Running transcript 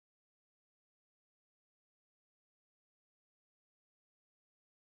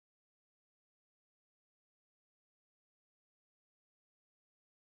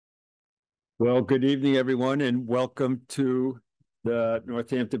Well, good evening, everyone, and welcome to the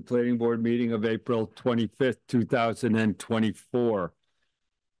Northampton Planning Board meeting of April 25th, 2024.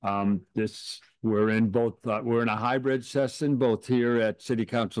 We're in a hybrid session, both here at City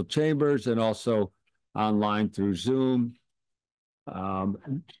Council chambers and also online through Zoom.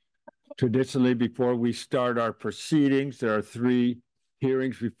 Traditionally, before we start our proceedings, there are three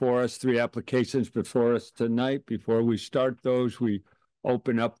hearings before us, three applications before us tonight. Before we start those, we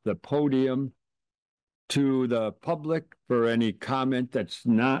open up the podium to the public for any comment that's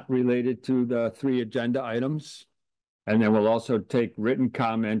not related to the three agenda items. And then we'll also take written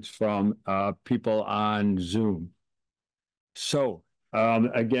comments from people on Zoom. So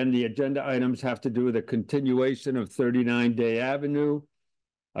again, the agenda items have to do with a continuation of 39 Day Avenue,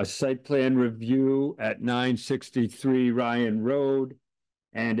 a site plan review at 963 Ryan Road,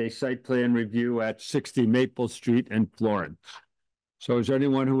 and a site plan review at 60 Maple Street in Florence. So is there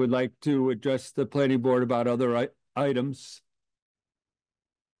anyone who would like to address the planning board about other items?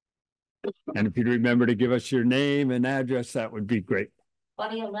 And if you'd remember to give us your name and address, that would be great.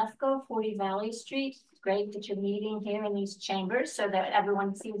 Claudia Lefko, 40 Valley Street. It's great that you're meeting here in these chambers so that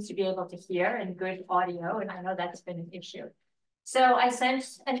everyone seems to be able to hear and good audio, and I know that's been an issue. So I sent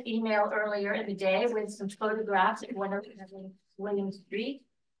an email earlier in the day with some photographs of William Street,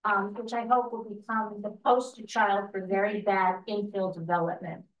 which I hope will become the poster child for very bad infill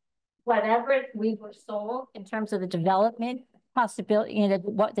development. Whatever we were sold in terms of the development possibility,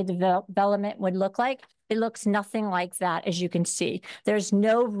 what the development would look like, it looks nothing like that, as you can see. There's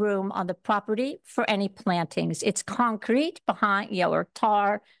no room on the property for any plantings. It's concrete behind, or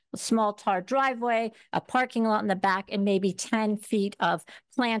tar, a small tar driveway, a parking lot in the back, and maybe 10 feet of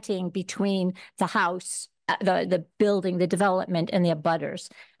planting between the house, the building, the development, and the abutters.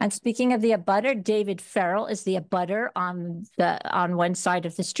 And speaking of the abutter, David Farrell is the abutter on one side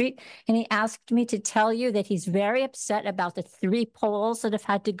of the street. And he asked me to tell you that he's very upset about the 3 poles that have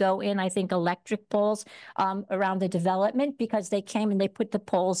had to go in, I think electric poles, around the development, because they came and they put the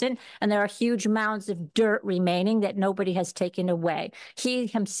poles in, and there are huge mounds of dirt remaining that nobody has taken away. He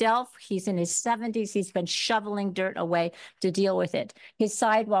himself, he's in his 70s, he's been shoveling dirt away to deal with it. His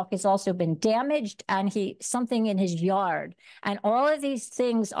sidewalk has also been damaged, and something in his yard. And all of these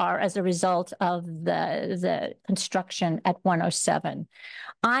things are as a result of the construction at 107.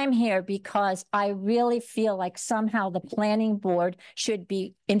 I'm here because I really feel like somehow the planning board should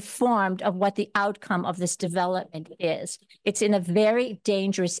be informed of what the outcome of this development is. It's in a very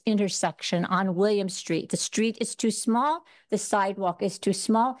dangerous intersection on William Street. The street is too small, the sidewalk is too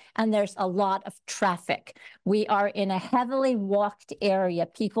small, and there's a lot of traffic. We are in a heavily walked area.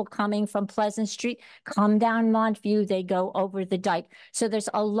 People coming from Pleasant Street come down Montview, they go over the dike. So there's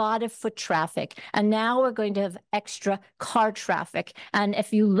a lot of foot traffic. And now we're going to have extra car traffic. And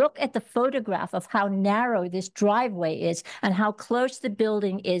if you look at the photograph of how narrow this driveway is and how close the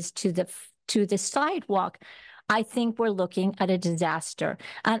building is to the sidewalk, I think we're looking at a disaster.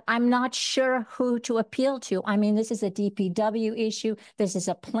 And I'm not sure who to appeal to. I mean, this is a DPW issue. This is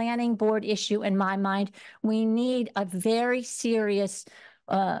a planning board issue in my mind. We need a very serious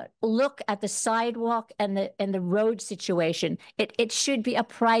look at the sidewalk and the road situation. It should be a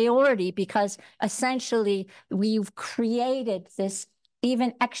priority, because essentially we've created this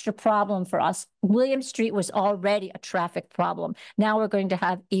even extra problem for us. William Street was already a traffic problem. Now we're going to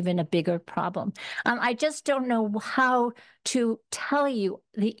have even a bigger problem. I just don't know how to tell you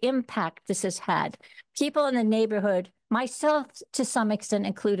the impact this has had. People in the neighborhood, myself to some extent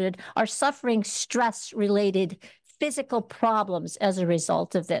included, are suffering stress-related physical problems as a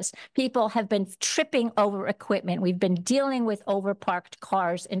result of this. People have been tripping over equipment. We've been dealing with overparked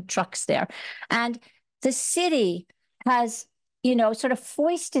cars and trucks there. And the city has, sort of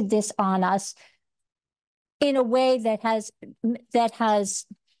foisted this on us in a way that has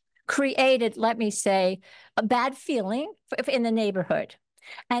created, let me say, a bad feeling in the neighborhood.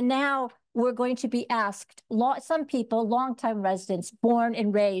 And now we're going to be asked, some people, longtime residents, born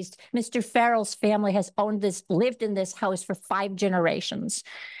and raised, Mr. Farrell's family has lived in this house for 5 generations.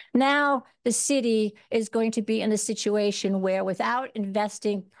 Now the city is going to be in a situation where, without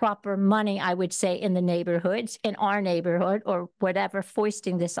investing proper money, I would say, in the neighborhoods, in our neighborhood or whatever,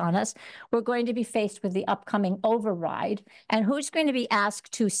 foisting this on us, we're going to be faced with the upcoming override. And who's going to be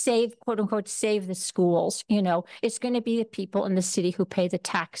asked to save, quote unquote, save the schools? It's going to be the people in the city who pay the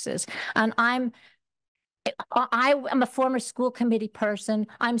taxes. And I'm I am a former school committee person.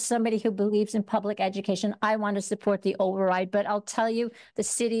 I'm somebody who believes in public education. I want to support the override, but I'll tell you, the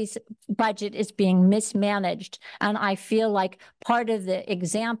city's budget is being mismanaged. And I feel like part of the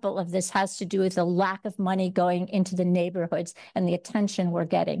example of this has to do with the lack of money going into the neighborhoods and the attention we're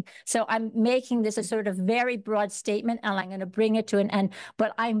getting. So I'm making this a sort of very broad statement, and I'm going to bring it to an end,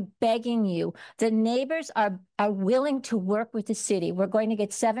 but I'm begging you, the neighbors are willing to work with the city. We're going to get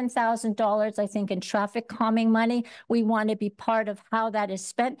 $7,000, I think, in traffic calming money. We want to be part of how that is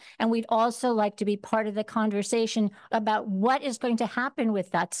spent. And we'd also like to be part of the conversation about what is going to happen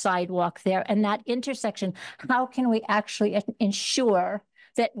with that sidewalk there and that intersection. How can we actually ensure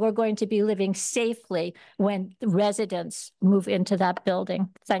that we're going to be living safely when the residents move into that building?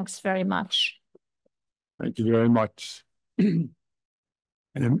 Thanks very much. Thank you very much. And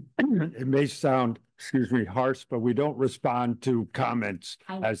it may sound, excuse me, harsh, but we don't respond to comments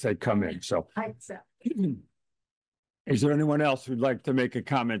as they come in. So, is there anyone else who'd like to make a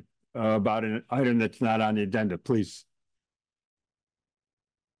comment about an item that's not on the agenda? Please.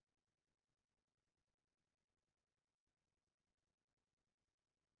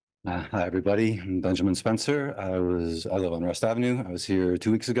 Hi, everybody. I'm Benjamin Spencer. I live on Rest Avenue. I was here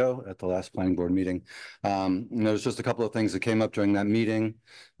 2 weeks ago at the last planning board meeting. There's just a couple of things that came up during that meeting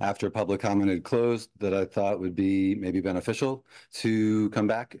after public comment had closed that I thought would be maybe beneficial to come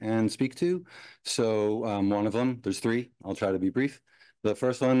back and speak to. So one of them, there's three. I'll try to be brief. The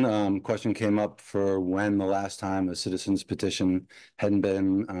first one, question came up for when the last time a citizen's petition hadn't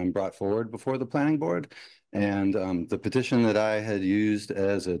been brought forward before the planning board. And the petition that I had used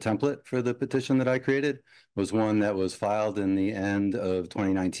as a template for the petition that I created was one that was filed in the end of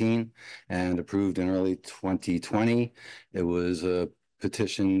 2019 and approved in early 2020. It was a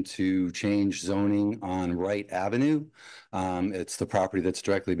petition to change zoning on Wright Avenue. It's the property that's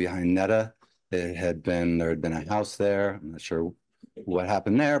directly behind Netta. There had been a house there. I'm not sure what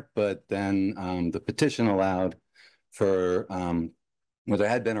happened there, but then the petition allowed for, well, there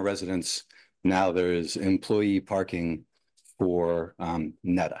had been a residence. Now there is employee parking for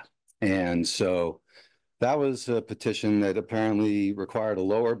Netta. And so that was a petition that apparently required a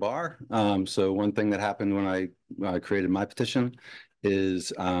lower bar. So one thing that happened when I created my petition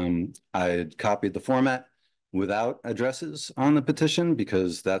is I had copied the format without addresses on the petition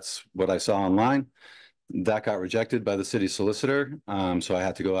because that's what I saw online. That got rejected by the city solicitor. So I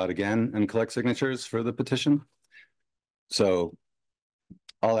had to go out again and collect signatures for the petition. So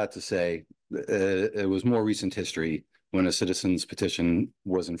all that to say, it was more recent history when a citizen's petition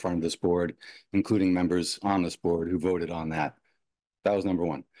was in front of this board, including members on this board who voted on that. That was number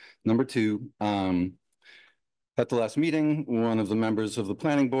one. Number two, at the last meeting, one of the members of the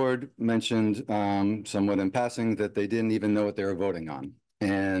planning board mentioned somewhat in passing that they didn't even know what they were voting on.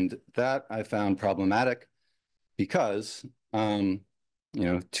 And that I found problematic because, 2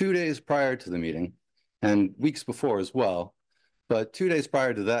 days prior to the meeting and weeks before as well, but 2 days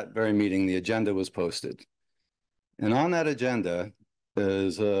prior to that very meeting, the agenda was posted. And on that agenda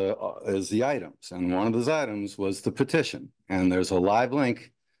is the items. And one of those items was the petition. And there's a live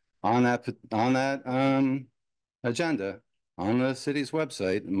link on that agenda on the city's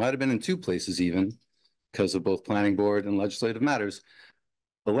website. It might have been in two places even because of both planning board and legislative matters.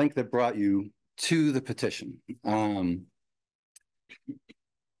 The link that brought you to the petition.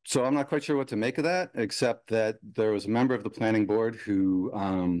 So I'm not quite sure what to make of that, except that there was a member of the planning board who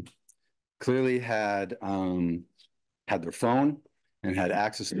clearly had their phone and had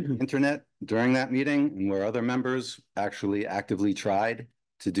access to the internet during that meeting, and where other members actually actively tried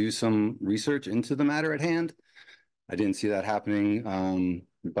to do some research into the matter at hand. I didn't see that happening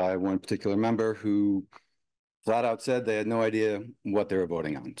by one particular member who flat out said they had no idea what they were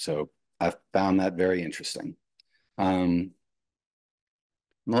voting on. So I found that very interesting.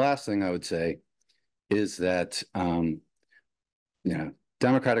 The last thing I would say is that,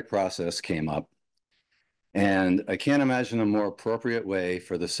 democratic process came up, and I can't imagine a more appropriate way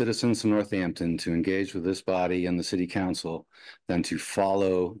for the citizens of Northampton to engage with this body and the city council than to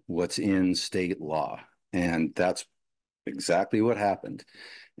follow what's in state law. And that's exactly what happened.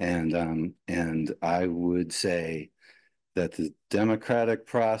 And I would say that the democratic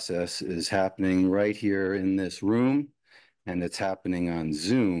process is happening right here in this room, and it's happening on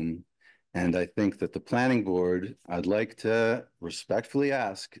Zoom. And I think that the planning board, I'd like to respectfully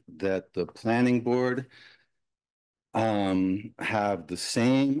ask that the planning board have the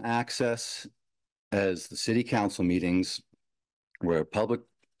same access as the city council meetings where public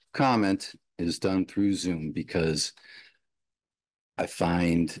comment is done through Zoom, because I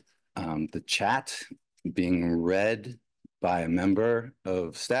find the chat being read by a member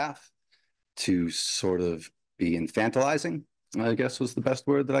of staff to sort of be infantilizing, I guess was the best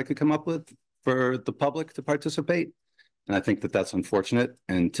word that I could come up with, for the public to participate. And I think that that's unfortunate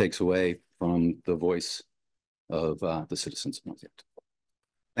and takes away from the voice of the citizens of Northampton.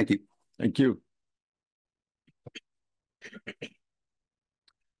 Thank you. Thank you. Is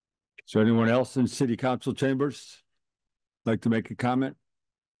there anyone else in city council chambers like to make a comment?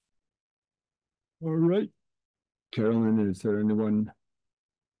 All right. Carolyn, is there anyone?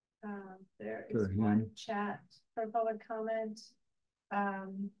 There Go is ahead. one chat for public comment.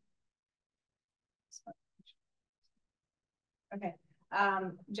 Okay,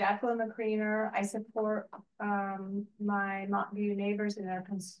 Jacqueline McCreener, I support my Montview neighbors in their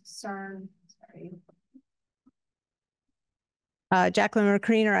concern. Sorry. Jacqueline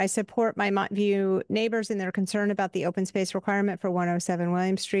McCreener, I support my Montview neighbors in their concern about the open space requirement for 107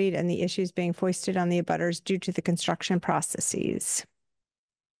 William Street and the issues being foisted on the abutters due to the construction processes.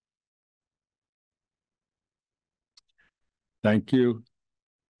 Thank you.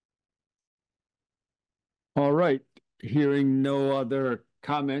 All right, hearing no other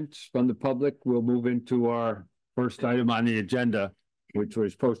comments from the public, we'll move into our first item on the agenda, which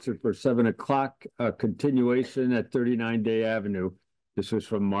was posted for 7 o'clock, a continuation at 39 Day Avenue. This was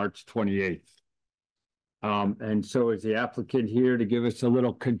from March 28th. And so is the applicant here to give us a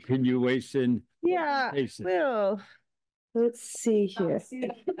little continuation? Yeah, presentation? well, let's see here. See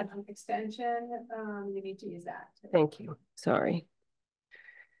the extension, you need to use that. Thank you. Sorry.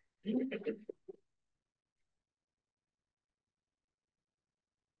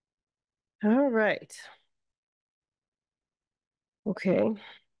 All right. Okay.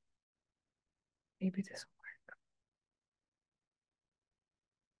 Maybe this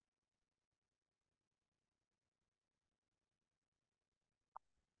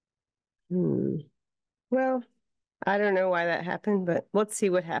will work. Well, I don't know why that happened, but let's see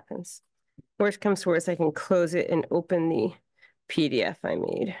what happens. Worst comes to worst, I can close it and open the PDF I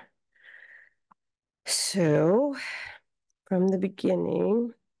made. So, from the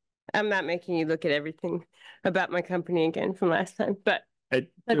beginning, I'm not making you look at everything about my company again from last time, but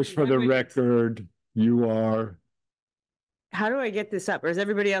Just for the record, you are. how do I get this up? Or is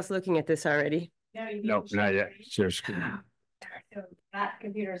everybody else looking at this already? No, not yet. Share screen. So that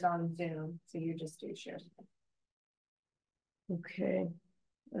computer's on Zoom, so you just do share. Okay.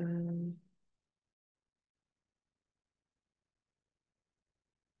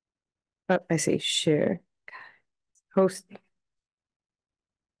 Oh, I see share. Host.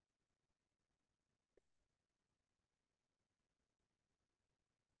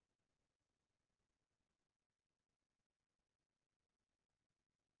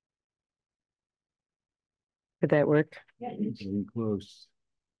 Did that work? Yeah. Getting close.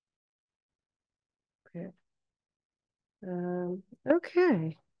 Okay.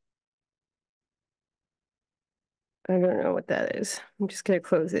 Okay. I don't know what that is. I'm just gonna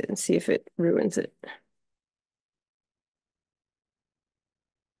close it and see if it ruins it.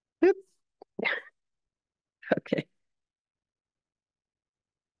 Oop. Okay.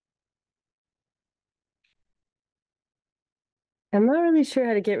 I'm not really sure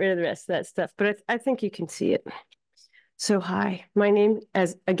how to get rid of the rest of that stuff, but I think you can see it. So hi, my name,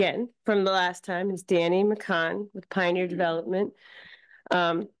 as again from the last time, is Danny McCann with Pioneer Development.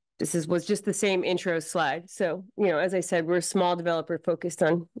 This was just the same intro slide. So, as I said, we're a small developer focused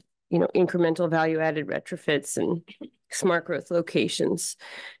on, incremental value added retrofits and smart growth locations,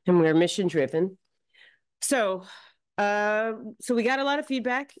 and we're mission driven. So, we got a lot of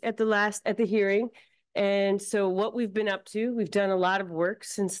feedback at the hearing. And so what we've been up to, we've done a lot of work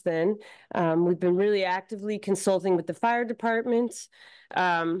since then. We've been really actively consulting with the fire department.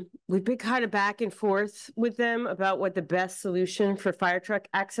 We've been kind of back and forth with them about what the best solution for fire truck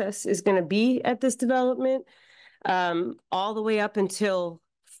access is going to be at this development. All the way up until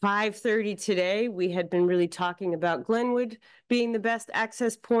 5:30 today, we had been really talking about Glenwood being the best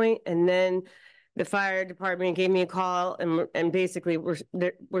access point, and then the fire department gave me a call and basically we're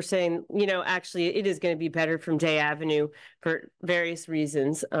saying, actually it is going to be better from Day Avenue for various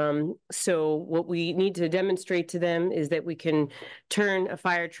reasons. So what we need to demonstrate to them is that we can turn a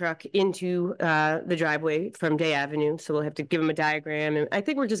fire truck into the driveway from Day Avenue. So we'll have to give them a diagram, and I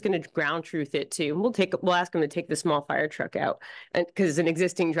think we're just going to ground truth it too. We'll ask them to take the small fire truck out, and because it's an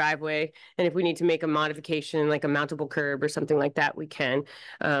existing driveway, and if we need to make a modification like a mountable curb or something like that, we can.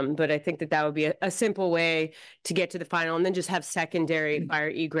 But I think that would be a simple way to get to the final, and then just have secondary fire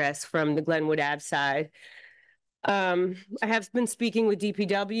egress from the Glenwood Ave side. I have been speaking with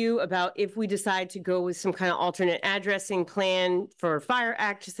DPW about if we decide to go with some kind of alternate addressing plan for fire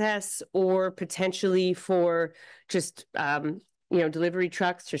access, or potentially for just delivery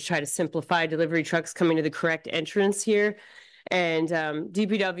trucks, to try to simplify delivery trucks coming to the correct entrance here. And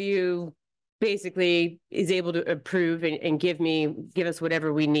DPW basically is able to approve and give us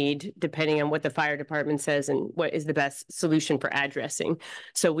whatever we need, depending on what the fire department says and what is the best solution for addressing.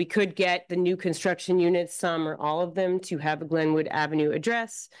 So we could get the new construction units, some or all of them, to have a Glenwood Avenue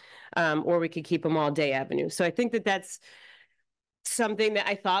address, or we could keep them all Day Avenue. So I think that that's something that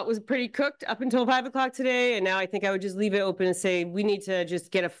I thought was pretty cooked up until 5 o'clock today. And now I think I would just leave it open and say, we need to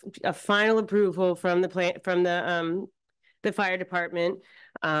just get a final approval from the plant, from the fire department,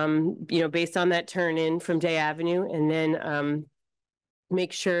 based on that turn in from Day Avenue, and then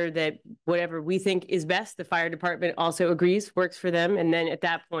make sure that whatever we think is best, the fire department also agrees, works for them. And then at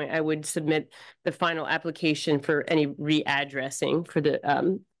that point, I would submit the final application for any readdressing for the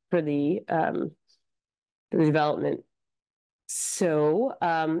development. So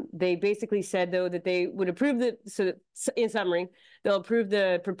they basically said, though, that they would approve in summary, they'll approve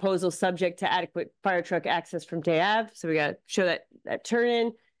the proposal subject to adequate fire truck access from Day Ave. So we got to show that turn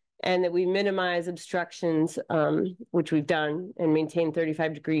in, and that we minimize obstructions, which we've done, and maintain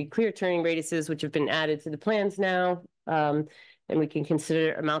 35-degree clear turning radiuses, which have been added to the plans now. And we can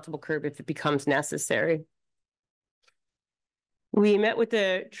consider a mountable curb if it becomes necessary. We met with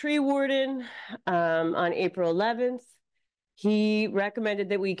the tree warden on April 11th. He recommended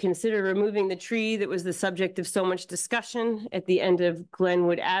that we consider removing the tree that was the subject of so much discussion at the end of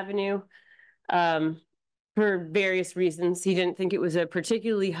Glenwood Avenue for various reasons. He didn't think it was a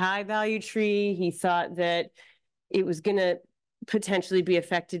particularly high value tree. He thought that it was going to potentially be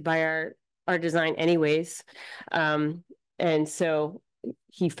affected by our design anyways. And so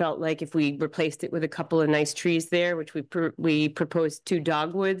he felt like if we replaced it with a couple of nice trees there, which we proposed 2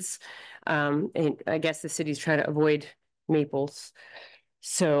 dogwoods, and I guess the city's trying to avoid maples,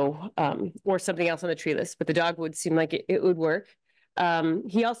 so or something else on the tree list, but the dogwood seemed like it would work.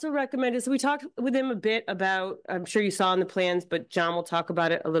 He also recommended, so we talked with him a bit about, I'm sure you saw in the plans, but John will talk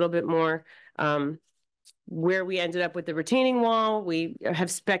about it a little bit more, where we ended up with the retaining wall. We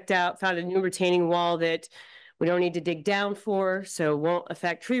have found a new retaining wall that we don't need to dig down for, so won't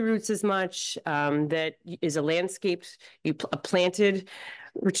affect tree roots as much. That is a landscaped, a planted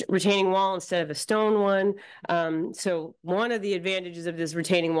retaining wall instead of a stone one. So one of the advantages of this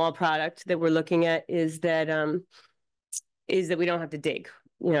retaining wall product that we're looking at is that we don't have to dig,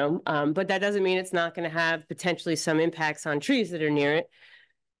 but that doesn't mean it's not going to have potentially some impacts on trees that are near it.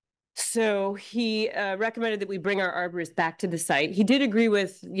 So he recommended that we bring our arborist back to the site. He did agree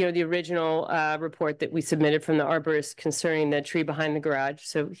with, the original report that we submitted from the arborist concerning the tree behind the garage.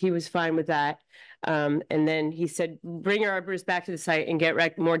 So he was fine with that. And then he said, bring our arborist back to the site and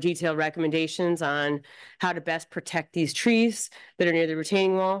get more detailed recommendations on how to best protect these trees that are near the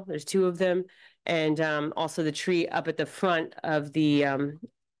retaining wall. There's 2 of them. And also the tree up at the front of the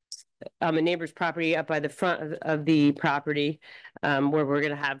a neighbor's property, up by the front of the property,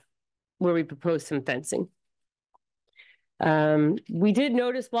 where we propose some fencing. We did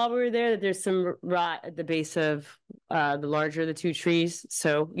notice while we were there that there's some rot at the base of the larger of the 2 trees.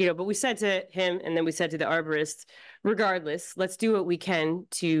 So, but we said to him, and then we said to the arborist, regardless, let's do what we can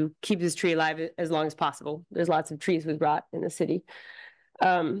to keep this tree alive as long as possible. There's lots of trees with rot in the city.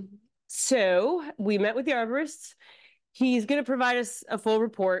 So we met with the arborist. He's going to provide us a full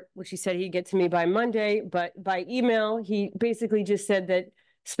report, which he said he'd get to me by Monday, but by email, he basically just said that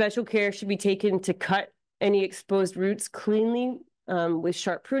special care should be taken to cut any exposed roots cleanly with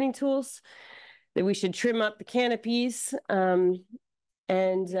sharp pruning tools, that we should trim up the canopies and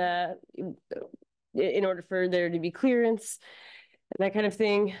in order for there to be clearance, that kind of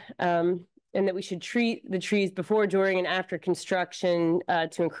thing, and that we should treat the trees before, during, and after construction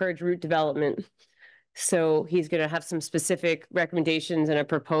to encourage root development. So he's going to have some specific recommendations and a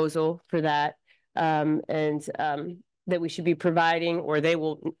proposal for that, that we should be providing, or they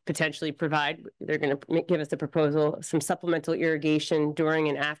will potentially provide. They're going to give us a proposal, some supplemental irrigation during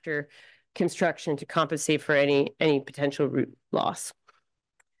and after construction to compensate for any potential root loss.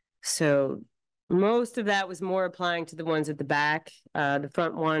 So most of that was more applying to the ones at the back. The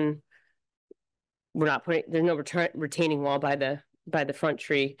front one, we're not putting, there's no retaining wall by the front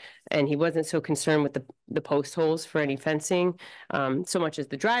tree, and he wasn't so concerned with the post holes for any fencing, so much as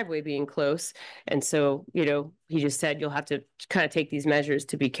the driveway being close. And so, he just said, you'll have to kind of take these measures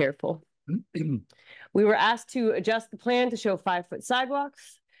to be careful. We were asked to adjust the plan to show 5-foot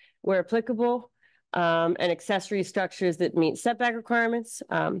sidewalks where applicable, and accessory structures that meet setback requirements.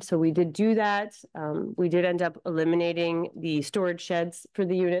 So we did do that. We did end up eliminating the storage sheds for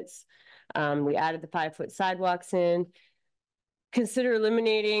the units. We added the 5-foot sidewalks in. consider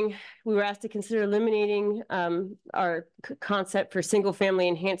eliminating, we were asked to consider eliminating our concept for single family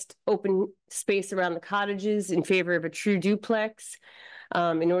enhanced open space around the cottages in favor of a true duplex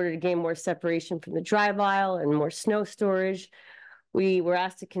in order to gain more separation from the drive aisle and more snow storage. We were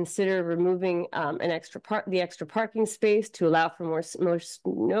asked to consider removing the extra parking space to allow for more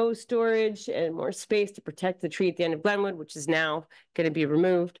snow storage and more space to protect the tree at the end of Glenwood, which is now going to be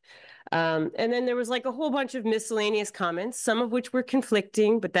removed. And then there was like a whole bunch of miscellaneous comments, some of which were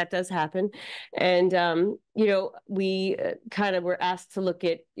conflicting, but that does happen. And, you know, we kind of were asked to look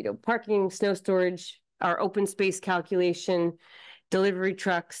at, you know, parking, snow storage, our open space calculation, delivery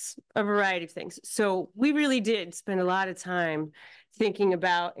trucks, a variety of things. So we really did spend a lot of time thinking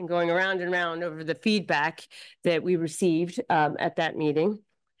about and going around and around over the feedback that we received at that meeting.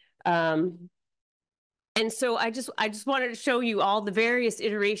 And so I just wanted to show you all the various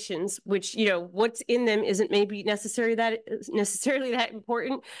iterations, which, you know, what's in them isn't maybe necessarily that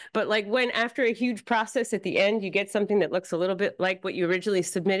important, but like when after a huge process at the end, you get something that looks a little bit like what you originally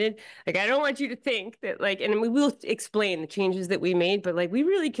submitted. Like, I don't want you to think that like, and we will explain the changes that we made, but like we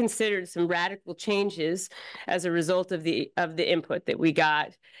really considered some radical changes as a result of the input that we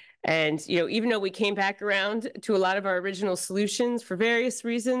got. And, you know, even though we came back around to a lot of our original solutions for various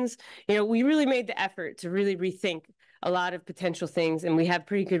reasons, you know, we really made the effort to really rethink a lot of potential things. And we have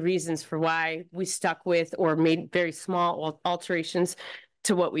pretty good reasons for why we stuck with or made very small alterations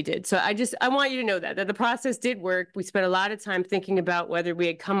to what we did. So I want you to know that the process did work. We spent a lot of time thinking about whether we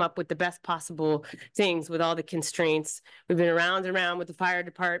had come up with the best possible things with all the constraints. We've been around and around with the fire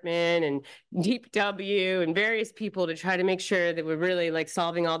department and DPW and various people to try to make sure that we're really like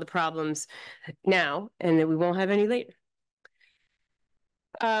solving all the problems now and that we won't have any later.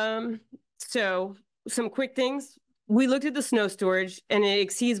 So some quick things. We looked at the snow storage and it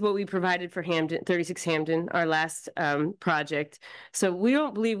exceeds what we provided for 36 Hamden, our last project. So we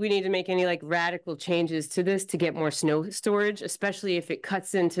don't believe we need to make any like radical changes to this to get more snow storage, especially if it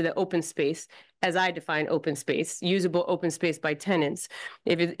cuts into the open space, as I define open space, usable open space by tenants.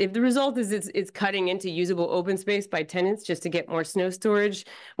 If the result is it's cutting into usable open space by tenants just to get more snow storage,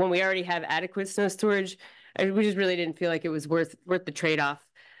 when we already have adequate snow storage, we just really didn't feel like it was worth the trade-off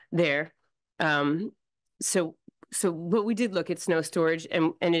there. But we did look at snow storage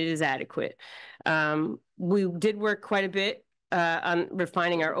and it is adequate. We did work quite a bit on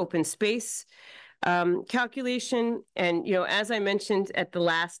refining our open space calculation. And, you know, as I mentioned at the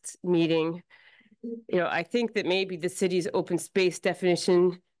last meeting, you know, I think that maybe the city's open space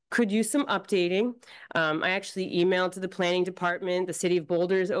definition could use some updating. I actually emailed to the planning department, the city of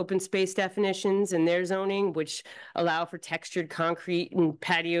Boulder's open space definitions and their zoning, which allow for textured concrete and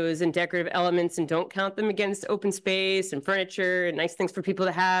patios and decorative elements and don't count them against open space, and furniture and nice things for people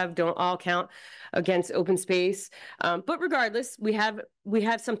to have don't all count against open space. But regardless, we have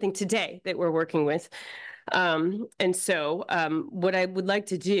something today that we're working with. And so what I would like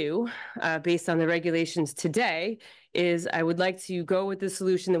to do based on the regulations today is I would like to go with the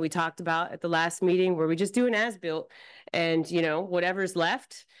solution that we talked about at the last meeting where we just do an as-built and, you know, whatever's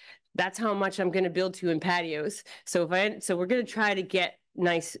left, that's how much I'm going to build to in patios. So we're going to try to get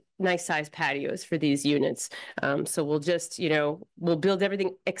nice size patios for these units. So we'll just, you know, we'll build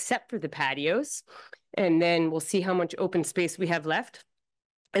everything except for the patios and then we'll see how much open space we have left.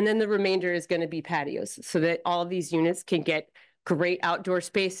 And then the remainder is going to be patios so that all of these units can get great outdoor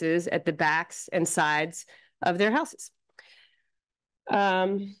spaces at the backs and sides of their houses.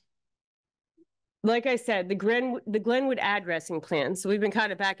 Like I said, the Glenwood addressing plan. So we've been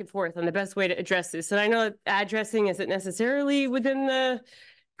kind of back and forth on the best way to address this. And I know addressing isn't necessarily within the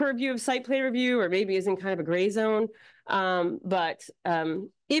purview of site plan review, or maybe is in kind of a gray zone. But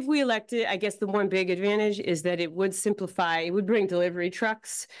if we elect it, I guess the one big advantage is that it would simplify, it would bring delivery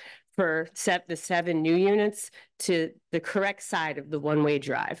trucks for the 7 new units to the correct side of the one-way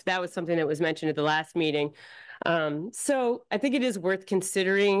drive. That was something that was mentioned at the last meeting. So I think it is worth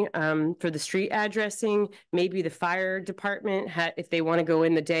considering for the street addressing, maybe the fire department, if they want to go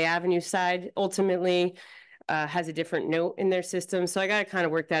in the Day Avenue side, ultimately has a different note in their system. So I got to kind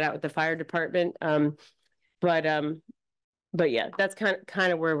of work that out with the fire department. But yeah, that's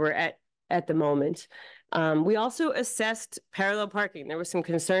kind of where we're at the moment. We also assessed parallel parking. There were some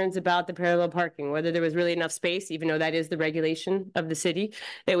concerns about the parallel parking, whether there was really enough space, even though that is the regulation of the city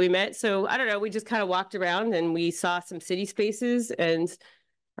that we met. So I don't know, we just kind of walked around and we saw some city spaces and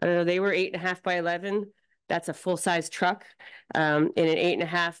I don't know, they were 8.5 by 11. That's a full-size truck in an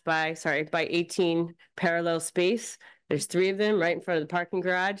 8.5 by 18 parallel space. There's 3 of them right in front of the parking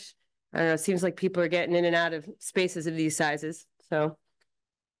garage. I don't know, it seems like people are getting in and out of spaces of these sizes. So.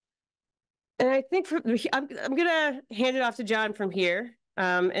 And I think I'm gonna hand it off to John from here,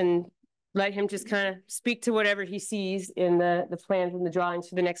 and let him just kind of speak to whatever he sees in the plans and the drawings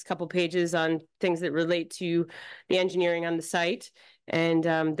for the next couple pages on things that relate to the engineering on the site. And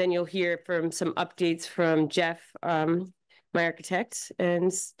then you'll hear from some updates from Jeff, my architect,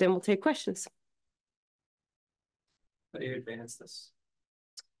 and then we'll take questions. How do you advance this?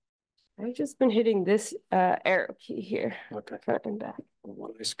 I've just been hitting this arrow key here. Okay. Front and back.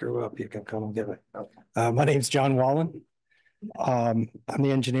 When I screw up, you can come and get it. Okay. My name's John Wallen. I'm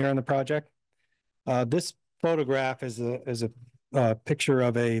the engineer on the project. This photograph is a picture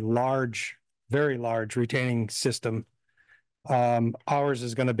of a large, very large retaining system. Ours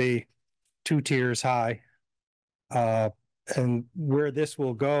is going to be 2 tiers high. And where this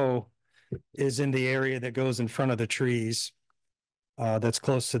will go is in the area that goes in front of the trees. That's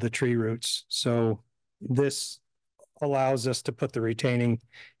close to the tree roots. So this allows us to put the retaining,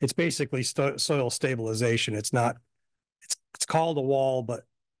 it's basically soil stabilization. It's not, it's called a wall, but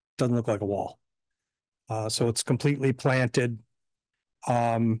doesn't look like a wall. So it's completely planted.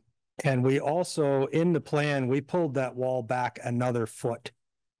 And we also, in the plan, we pulled that wall back another foot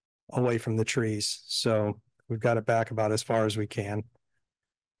away from the trees. So we've got it back about as far as we can.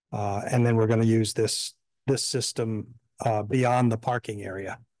 And then we're going to use this system beyond the parking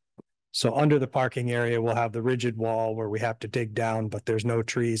area. So under the parking area, we'll have the rigid wall where we have to dig down, but there's no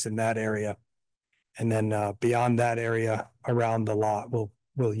trees in that area. And then beyond that area around the lot,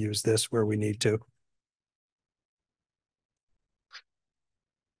 we'll use this where we need to.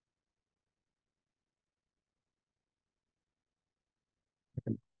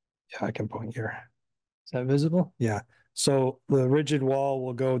 Yeah, I can point here. Is that visible? Yeah. So the rigid wall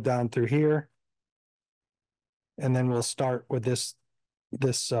will go down through here. And then we'll start with this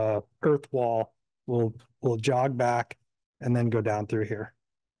earth wall. We'll jog back and then go down through here.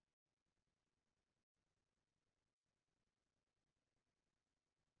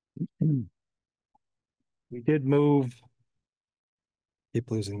 We did move,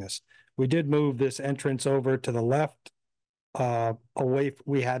 keep losing this. We did move this entrance over to the left, away.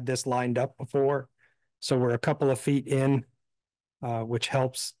 We had this lined up before. So we're a couple of feet in, which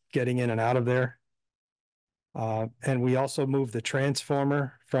helps getting in and out of there. And we also moved the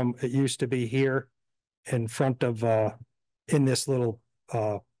transformer from, it used to be here in front of, in this little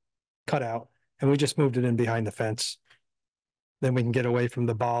cutout, and we just moved it in behind the fence. Then we can get away from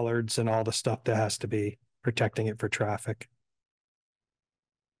the bollards and all the stuff that has to be protecting it for traffic.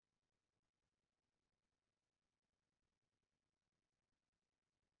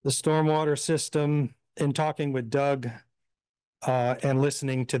 The stormwater system, in talking with Doug and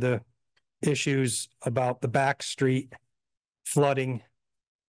listening to the issues about the back street flooding,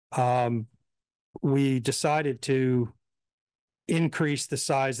 we decided to increase the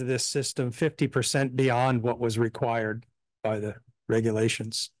size of this system 50% beyond what was required by the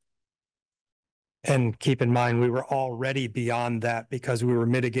regulations. And keep in mind, we were already beyond that because we were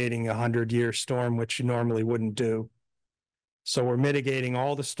mitigating a 100-year storm, which you normally wouldn't do. So we're mitigating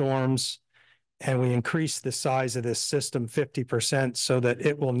all the storms, and we increased the size of this system 50% so that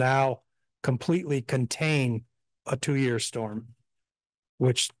it will now completely contain a 2-year storm,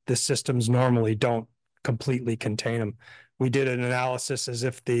 which the systems normally don't completely contain them. We did an analysis as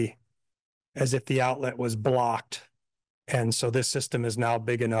if the outlet was blocked. And so this system is now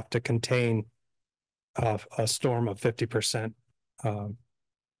big enough to contain a storm of 50%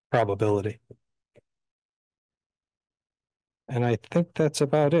 probability. And I think that's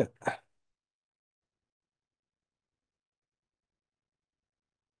about it.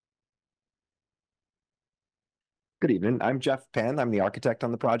 Good evening. I'm Jeff Penn. I'm the architect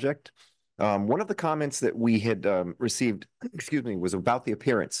on the project. One of the comments that we had received, excuse me, was about the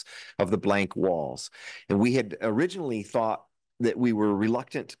appearance of the blank walls. And we had originally thought that we were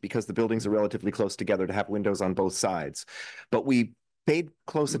reluctant because the buildings are relatively close together to have windows on both sides. But we paid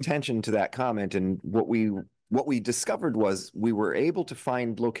close attention to that comment, and what we discovered was we were able to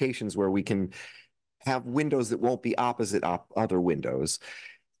find locations where we can have windows that won't be opposite other windows,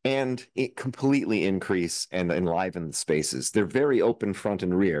 and it completely increase and enliven the spaces. They're very open front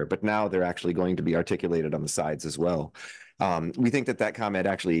and rear, but now they're actually going to be articulated on the sides as well. We think that comment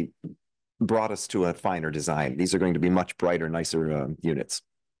actually brought us to a finer design. These are going to be much brighter, nicer units.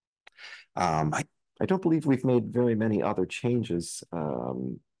 I don't believe we've made very many other changes.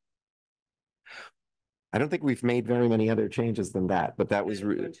 I don't think we've made very many other changes than that, but that was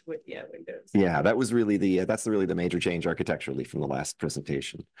really, yeah, that was really that's really the major change architecturally from the last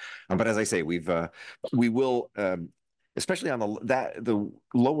presentation. But as I say, we will, especially on the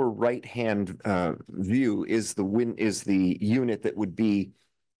lower right hand view is the unit that would be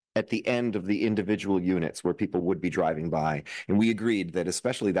at the end of the individual units where people would be driving by. And we agreed that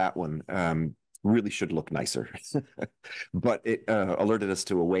especially that one really should look nicer. But it alerted us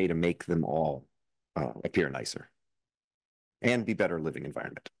to a way to make them all appear nicer and be better living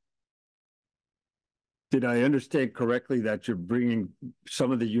environment. Did I understand correctly that you're bringing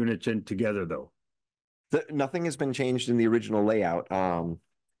some of the units in together, though? Nothing has been changed in the original layout.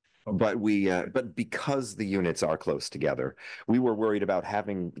 But because the units are close together, we were worried about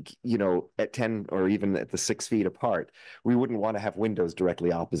having, at 10 or even at the 6 feet apart, we wouldn't want to have windows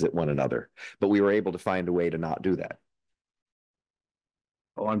directly opposite one another, but we were able to find a way to not do that.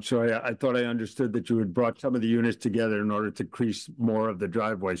 Oh, I'm sorry. I thought I understood that you had brought some of the units together in order to increase more of the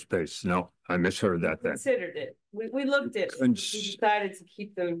driveway space. No, I misheard that then. Considered it. We looked at it. We decided to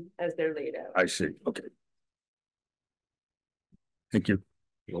keep them as they're laid out. I see. Okay. Thank you.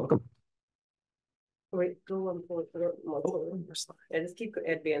 You're welcome. Wait, go one forward. And just keep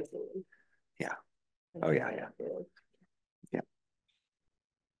advancing. Yeah. Oh, yeah.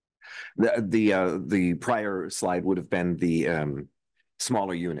 The prior slide would have been the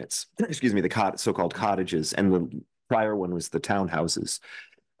smaller units, excuse me, the so-called cottages, and the prior one was the townhouses.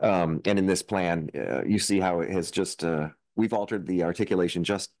 And in this plan, you see how it has just we've altered the articulation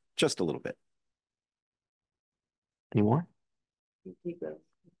just a little bit. Any more?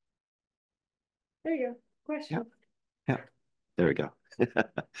 There you go. Question. Yeah. There we go.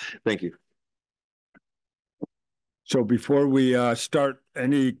 Thank you. So before we start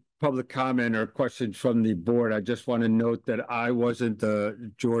any public comment or questions from the board, I just want to note that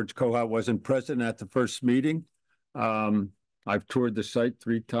George Kohat wasn't present at the first meeting. I've toured the site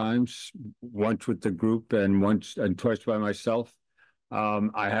 3 times, once with the group and twice by myself.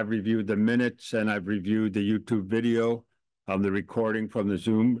 I have reviewed the minutes and I've reviewed the YouTube video, the recording from the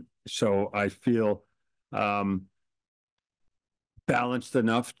Zoom. So I feel balanced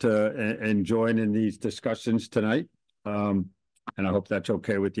enough to join in these discussions tonight. And I hope that's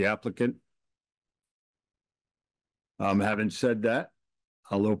okay with the applicant. Having said that,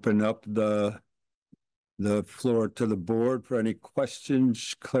 I'll open up the floor to the board for any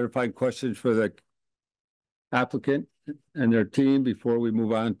questions, clarifying questions for the applicant and their team before we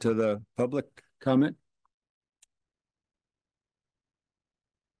move on to the public comment.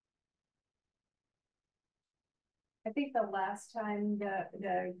 I think the last time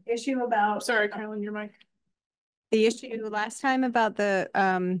the issue about. Sorry, Carolyn, your mic. The issue last time about the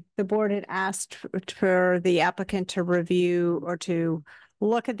board had asked for the applicant to review or to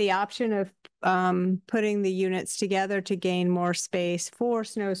look at the option of putting the units together to gain more space for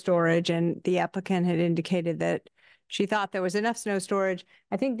snow storage. And the applicant had indicated that she thought there was enough snow storage.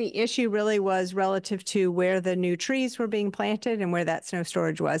 I think the issue really was relative to where the new trees were being planted and where that snow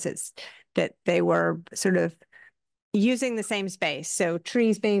storage was. It's that they were sort of using the same space. So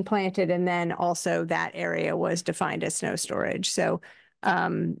trees being planted, and then also that area was defined as snow storage. So I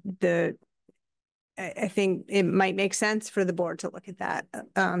think it might make sense for the board to look at that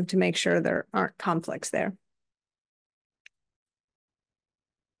to make sure there aren't conflicts there.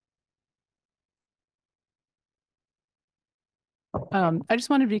 I just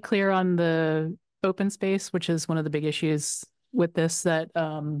want to be clear on the open space, which is one of the big issues with this, that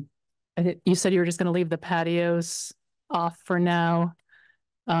you said you were just going to leave the patios off for now.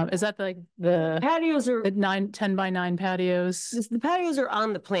 Is that like the patios are the 10 by 9 patios? The patios are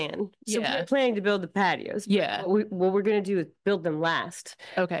on the plan. So we're planning to build the patios. Yeah. What we're going to do is build them last.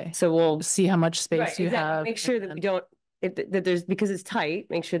 Okay. So we'll see how much space you have. Make sure that we don't, that there's, because it's tight,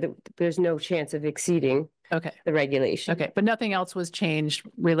 make sure that there's no chance of exceeding the regulation. Okay. But nothing else was changed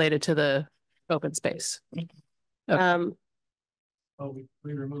related to the open space. Okay.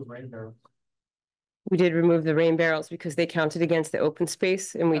 We removed rain barrels. We did remove the rain barrels because they counted against the open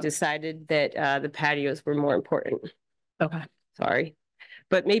space, and we decided that the patios were more important. Okay. Sorry.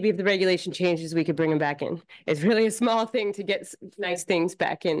 But maybe if the regulation changes, we could bring them back in. It's really a small thing to get nice things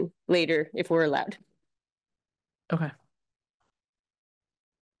back in later if we're allowed. Okay.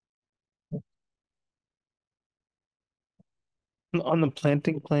 On the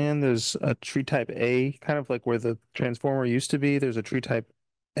planting plan, there's a tree type A, kind of like where the transformer used to be. There's a tree type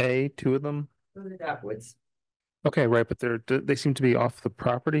A, 2 of them. Those are dogwoods. Okay, right, but they seem to be off the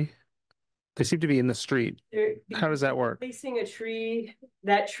property. They seem to be in the street. How does that work? Placing a tree,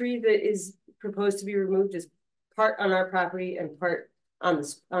 that tree that is proposed to be removed is part on our property and part on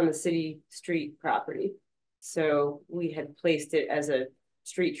the city street property. So we had placed it as a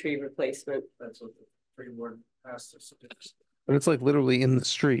street tree replacement. That's what the tree board asked us to do. But it's like literally in the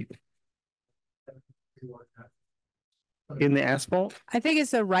street. In the asphalt? I think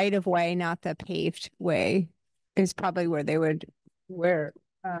it's the right of way, not the paved way, is probably where they would, where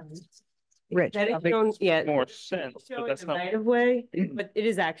Rich, That is probably- shown, yeah. More sense, but Showing that's the not, right of way, but it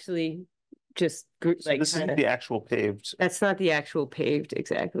is actually just so this isn't the actual paved. that's not the actual paved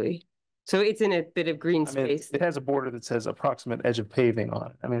exactly. So it's in a bit of green I mean, space. it has a border that says approximate edge of paving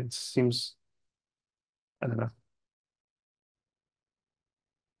on it. I mean, it seems, I don't know.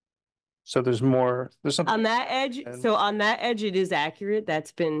 So there's something. On that edge, And- so on that edge, it is accurate.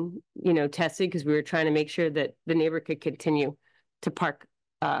 That's been, you know, tested because we were trying to make sure that the neighbor could continue to park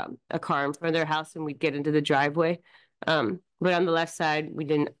a car in front of their house and we'd get into the driveway. But on the left side, we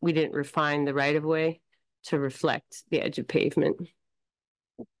didn't refine the right of way to reflect the edge of pavement.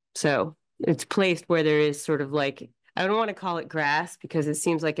 So it's placed where there is sort of like, I don't want to call it grass because it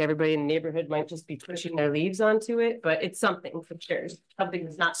seems like everybody in the neighborhood might just be pushing their leaves onto it, but it's something for sure. Something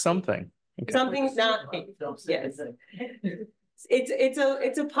that's not. Something. Okay. Something's not, yes.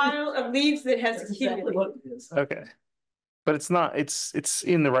 It's a pile of leaves that has accumulated. Okay. But it's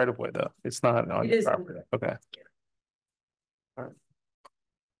in the right of way though. It's not on It your is. property. Okay.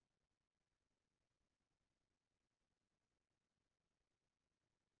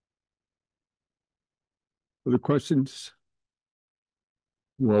 Other questions?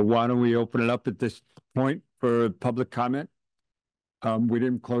 Well, why don't we open it up at this point for public comment? We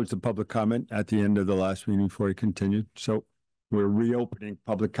didn't close the public comment at the end of the last meeting before we continued, so we're reopening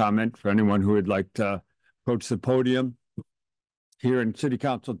public comment for anyone who would like to approach the podium here in City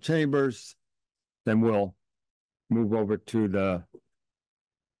Council chambers. Then we'll move over to the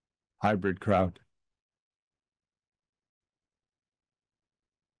hybrid crowd.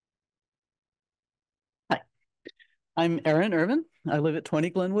 I'm Aaron Irvin. I live at 20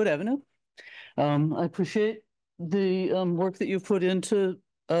 Glenwood Avenue. I appreciate the work that you've put into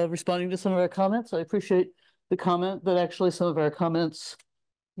responding to some of our comments. I appreciate the comment that actually some of our comments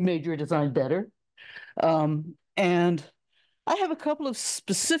made your design better. And I have a couple of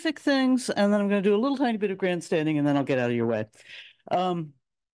specific things, and then I'm going to do a little tiny bit of grandstanding, and then I'll get out of your way.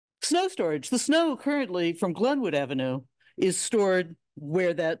 Snow storage. The snow currently from Glenwood Avenue is stored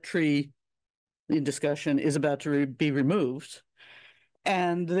where that tree in discussion is about to be removed.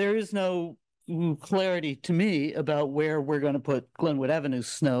 And there is no clarity to me about where we're going to put Glenwood Avenue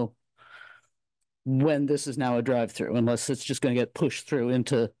snow when this is now a drive-through, unless it's just going to get pushed through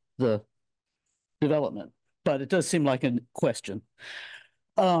into the development. But it does seem like a question.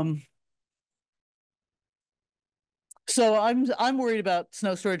 So I'm worried about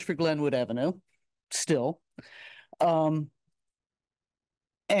snow storage for Glenwood Avenue still. And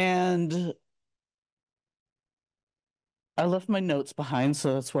I left my notes behind,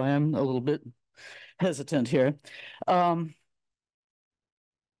 so that's why I'm a little bit hesitant here. I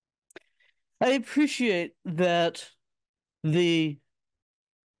appreciate that the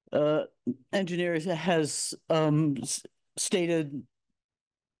engineer has stated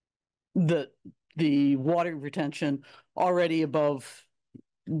that the water retention already above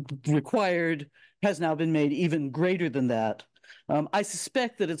required has now been made even greater than that. I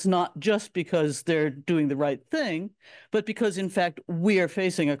suspect that it's not just because they're doing the right thing, but because in fact we are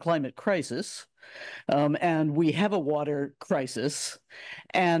facing a climate crisis, and we have a water crisis,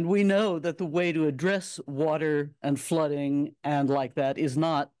 and we know that the way to address water and flooding and like that is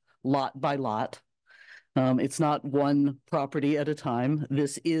not lot by lot. It's not one property at a time.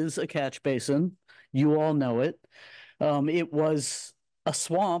 This is a catch basin. You all know it. It was a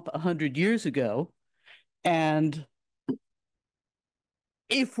swamp 100 years ago, and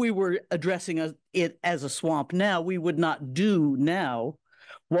if we were addressing it as a swamp now, we would not do now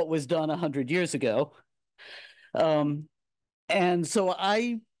what was done 100 years ago. And so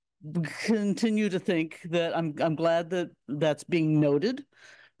I continue to think that I'm glad that that's being noted.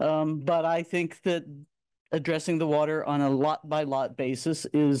 But I think that addressing the water on a lot by lot basis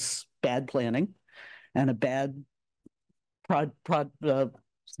is bad planning and a bad product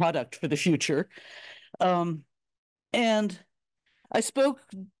for the future. And I spoke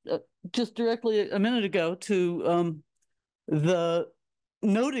just directly a minute ago to the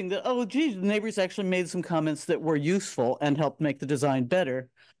noting that, oh, geez, the neighbors actually made some comments that were useful and helped make the design better.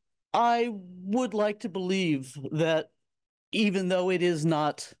 I would like to believe that even though it is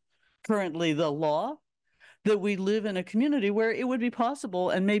not currently the law, that we live in a community where it would be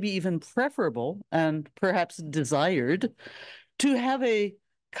possible and maybe even preferable and perhaps desired to have a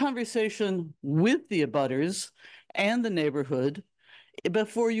conversation with the abutters and the neighborhood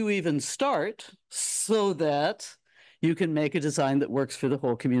before you even start, so that you can make a design that works for the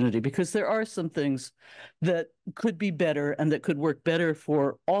whole community, because there are some things that could be better and that could work better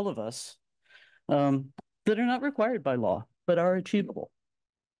for all of us, that are not required by law, but are achievable.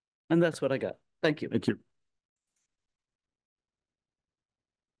 And that's what I got. Thank you. Thank you.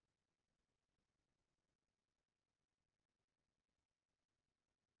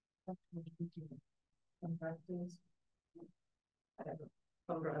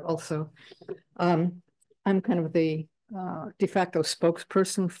 Also, I'm kind of the de facto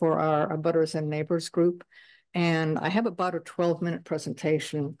spokesperson for our abutters and neighbors group. And I have about a 12-minute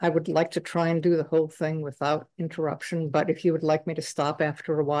presentation. I would like to try and do the whole thing without interruption, but if you would like me to stop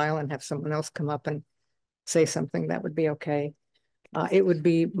after a while and have someone else come up and say something, that would be okay. It would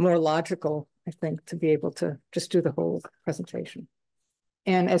be more logical, I think, to be able to just do the whole presentation.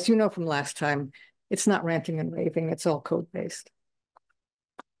 And as you know from last time, it's not ranting and raving, it's all code-based.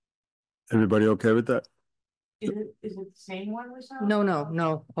 Everybody okay with that? Is it the same one we saw?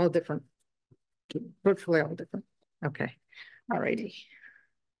 No, all different. Virtually all different. Okay, all righty.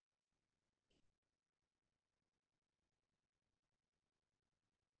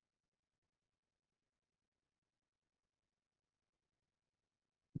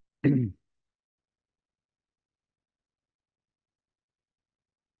 I'm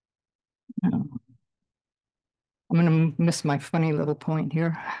gonna miss my funny little point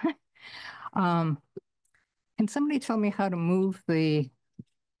here. Can somebody tell me how to move the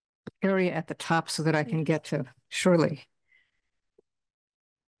area at the top so that I can get to Shirley?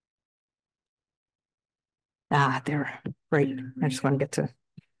 There, great. I just want to get to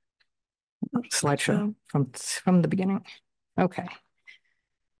slideshow from the beginning. Okay.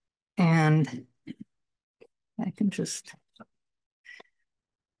 And I can just.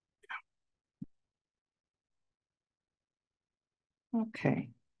 Okay.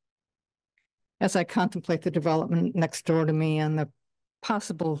 As I contemplate the development next door to me and the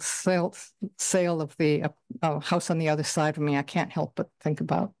possible sale of the house on the other side of me, I can't help but think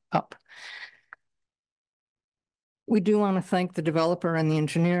about up. We do want to thank the developer and the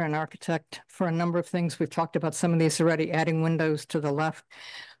engineer and architect for a number of things. We've talked about some of these already, adding windows to the left,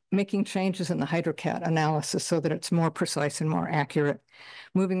 making changes in the HydroCat analysis so that it's more precise and more accurate,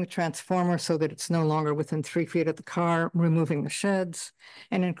 moving the transformer so that it's no longer within 3 feet of the car, removing the sheds,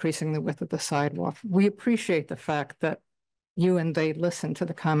 and increasing the width of the sidewalk. We appreciate the fact that you and they listened to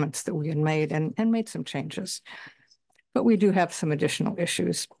the comments that we had made and made some changes. But we do have some additional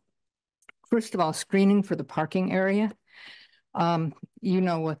issues. First of all, screening for the parking area. You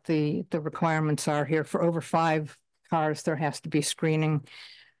know what the requirements are here. For over 5 cars, there has to be screening.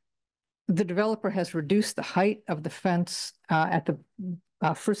 The developer has reduced the height of the fence at the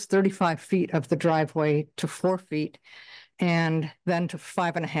first 35 feet of the driveway to 4 feet, and then to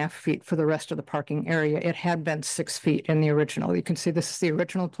 5.5 feet for the rest of the parking area. It had been 6 feet in the original. You can see this is the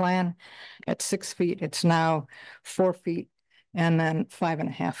original plan. At 6 feet, it's now 4 feet and then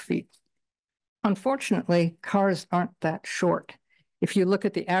 5.5 feet. Unfortunately, cars aren't that short. If you look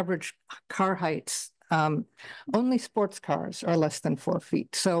at the average car heights, only sports cars are less than 4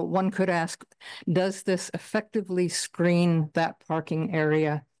 feet. So one could ask, does this effectively screen that parking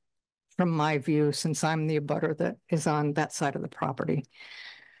area from my view, since I'm the abutter that is on that side of the property?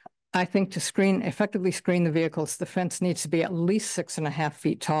 I think to effectively screen the vehicles, the fence needs to be at least 6.5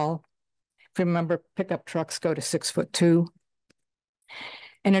 feet tall. If you remember, pickup trucks go to 6'2".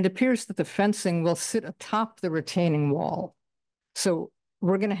 And it appears that the fencing will sit atop the retaining wall. So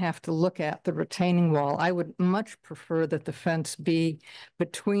we're going to have to look at the retaining wall. I would much prefer that the fence be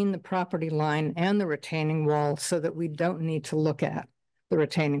between the property line and the retaining wall so that we don't need to look at the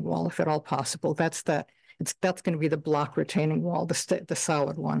retaining wall if at all possible. That's going to be the block retaining wall, the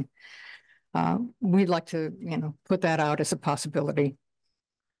solid one. We'd like to, put that out as a possibility.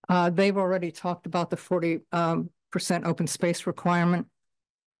 They've already talked about the 40% open space requirement.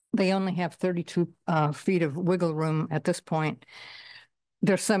 They only have 32 feet of wiggle room at this point.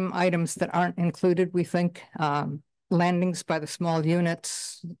 There's some items that aren't included, we think. Landings by the small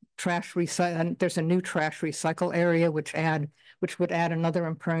units, trash recycle. There's a new trash recycle area, which would add another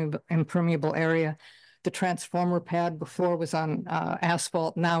impermeable area. The transformer pad before was on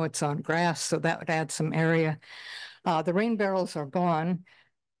asphalt, now it's on grass, so that would add some area. The rain barrels are gone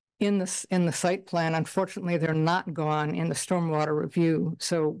in the site plan. Unfortunately, they're not gone in the stormwater review.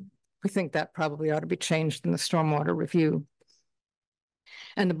 So we think that probably ought to be changed in the stormwater review.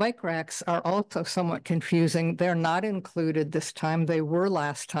 And the bike racks are also somewhat confusing. They're not included this time. They were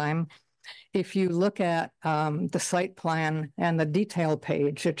last time. If you look at the site plan and the detail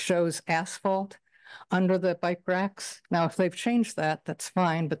page, it shows asphalt under the bike racks. Now, if they've changed that, that's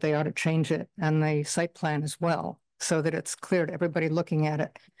fine, but they ought to change it and the site plan as well, so that it's clear to everybody looking at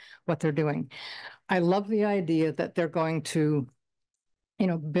it what they're doing. I love the idea that they're going to,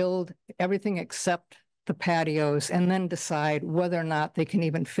 build everything except the patios and then decide whether or not they can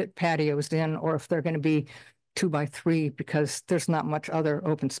even fit patios in, or if they're going to be 2x3 because there's not much other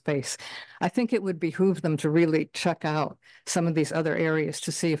open space. I think it would behoove them to really check out some of these other areas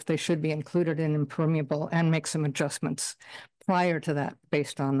to see if they should be included in impermeable and make some adjustments prior to that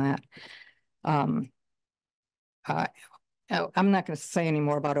based on that. I'm not going to say any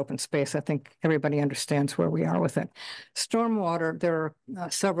more about open space. I think everybody understands where we are with it. Stormwater, there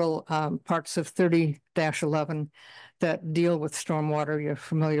are several parts of 30-11 that deal with stormwater. You're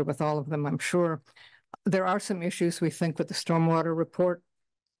familiar with all of them, I'm sure. There are some issues we think with the stormwater report.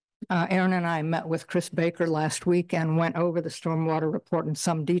 Aaron and I met with Chris Baker last week and went over the stormwater report in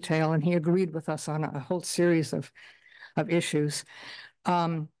some detail, and he agreed with us on a whole series of issues.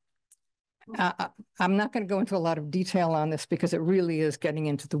 I'm not going to go into a lot of detail on this because it really is getting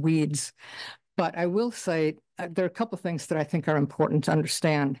into the weeds, but I will say there are a couple of things that I think are important to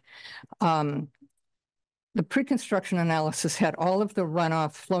understand. The pre-construction analysis had all of the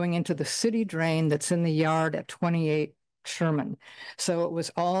runoff flowing into the city drain that's in the yard at 28 Sherman. So it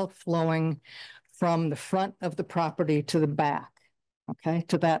was all flowing from the front of the property to the back, okay,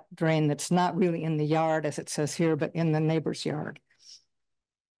 to that drain that's not really in the yard as it says here, but in the neighbor's yard.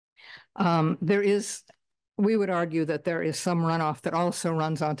 We would argue that there is some runoff that also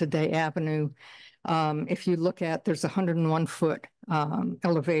runs onto Day Avenue. If you look at, there's 101-foot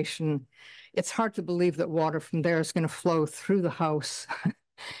elevation. It's hard to believe that water from there is going to flow through the house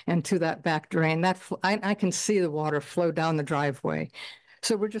and to that back drain. I can see the water flow down the driveway.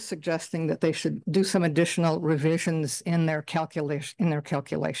 So we're just suggesting that they should do some additional revisions in their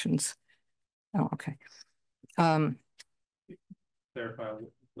calculations. Oh, okay. Clarify,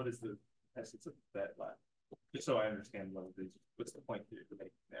 what is the essence of that line? Just so I understand what's the point that you're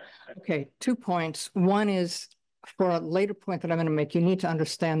making there. Okay, 2 points. One is, for a later point that I'm going to make, you need to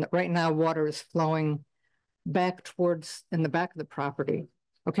understand that right now water is flowing back towards in the back of the property.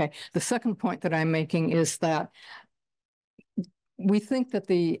 Okay, the second point that I'm making is that we think that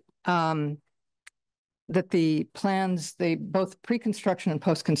the plans, both pre-construction and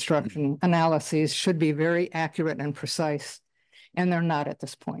post-construction analyses should be very accurate and precise, and they're not at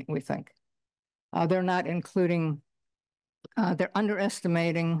this point, we think. They're not including, they're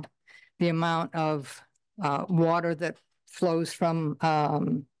underestimating the amount of water that flows from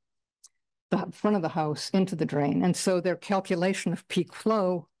the front of the house into the drain. And so their calculation of peak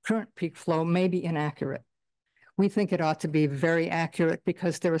flow, current peak flow, may be inaccurate. We think it ought to be very accurate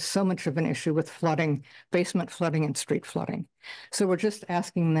because there is so much of an issue with flooding, basement flooding and street flooding. So we're just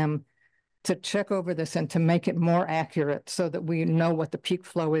asking them to check over this and to make it more accurate so that we know what the peak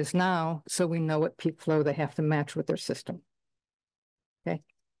flow is now, so we know what peak flow they have to match with their system. Okay.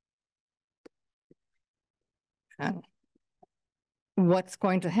 And what's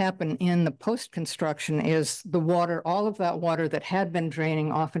going to happen in the post-construction is the water, all of that water that had been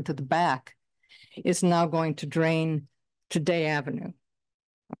draining off into the back is now going to drain to Day Avenue.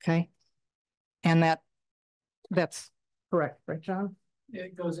 Okay. And that's correct, right, John?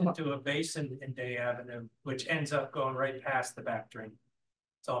 It goes into a basin in Day Avenue, which ends up going right past the back drain.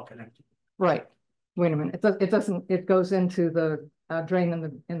 It's all connected. Right. Wait a minute. It doesn't. It goes into the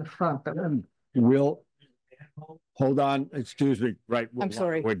drain in the front. But Will, hold on. Excuse me. Right. I'm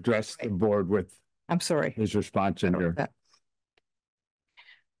sorry. We'll address the board with. I'm sorry. His response in here.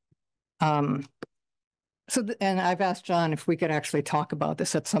 And I've asked John if we could actually talk about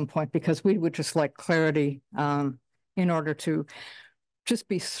this at some point because we would just like clarity in order to just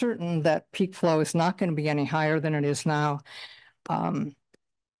be certain that peak flow is not going to be any higher than it is now.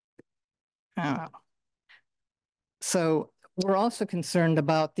 So we're also concerned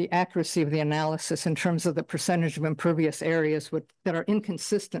about the accuracy of the analysis in terms of the percentage of impervious areas that are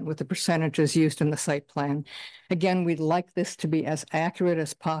inconsistent with the percentages used in the site plan. Again, we'd like this to be as accurate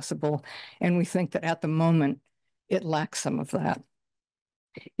as possible, and we think that at the moment it lacks some of that.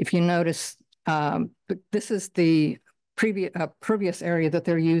 If you notice, this is the previous area that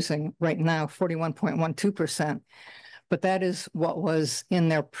they're using right now, 41.12%. But that is what was in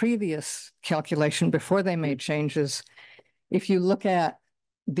their previous calculation before they made changes. If you look at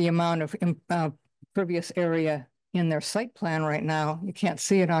the amount of impervious area in their site plan right now, you can't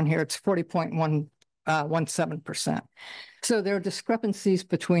see it on here, it's 40.17%. So there are discrepancies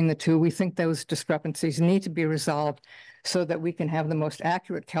between the two. We think those discrepancies need to be resolved so that we can have the most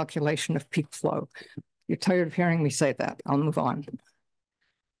accurate calculation of peak flow. You're tired of hearing me say that. I'll move on.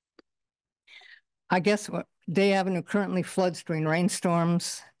 I guess what Day Avenue currently floods during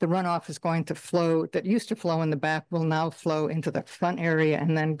rainstorms. The runoff is going to flow, that used to flow in the back will now flow into the front area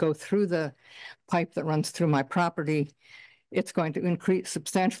and then go through the pipe that runs through my property. It's going to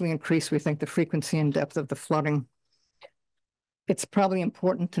substantially increase, we think, the frequency and depth of the flooding. it's probably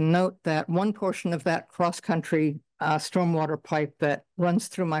important to note that one portion of that cross-country stormwater pipe that runs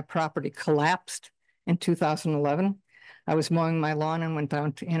through my property collapsed in 2011. I was mowing my lawn and went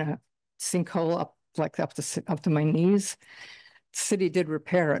down in a sinkhole up to my knees. The city did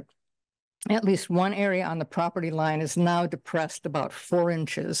repair it. At least one area on the property line is now depressed about 4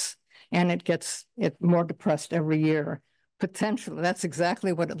 inches, and it gets more depressed every year. Potentially, that's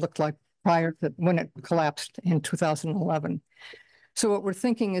exactly what it looked like prior to when it collapsed in 2011. So what we're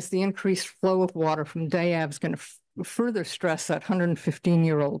thinking is the increased flow of water from Day Ave is going to further stress that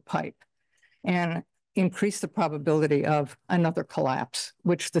 115-year-old pipe and increase the probability of another collapse,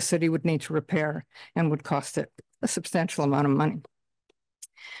 which the city would need to repair and would cost it a substantial amount of money.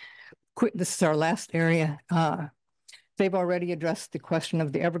 This is our last area. They've already addressed the question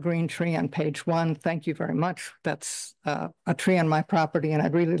of the evergreen tree on page 1. Thank you very much. That's a tree on my property, and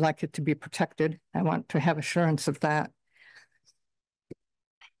I'd really like it to be protected. I want to have assurance of that.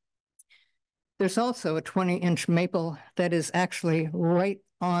 There's also a 20-inch maple that is actually right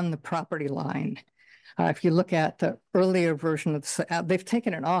on the property line. If you look at the earlier version of the, they've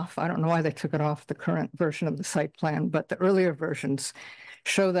taken it off. I don't know why they took it off the current version of the site plan, but the earlier versions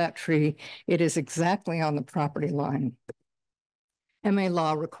show that tree. It is exactly on the property line. MA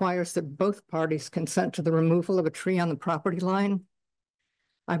law requires that both parties consent to the removal of a tree on the property line.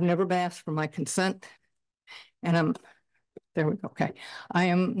 I've never been asked for my consent, and there we go, okay. I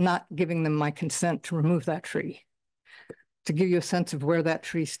am not giving them my consent to remove that tree. To give you a sense of where that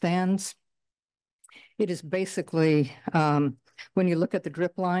tree stands, it is basically, when you look at the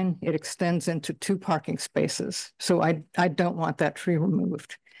drip line, it extends into 2 parking spaces. So I don't want that tree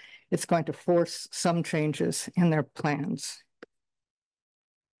removed. It's going to force some changes in their plans.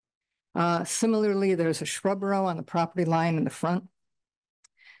 Similarly, there's a shrub row on the property line in the front.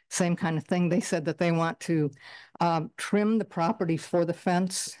 Same kind of thing. They said that they want to trim the property for the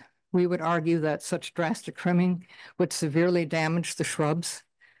fence. We would argue that such drastic trimming would severely damage the shrubs,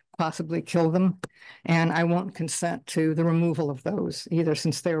 possibly kill them. And I won't consent to the removal of those either,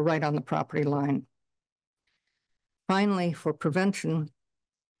 since they're right on the property line. Finally, for prevention,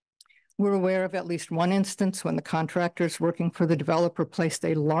 we're aware of at least one instance when the contractors working for the developer placed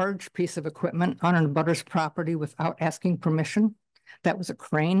a large piece of equipment on an abutter's property without asking permission. That was a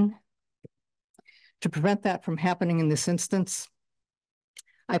crane. To prevent that from happening in this instance,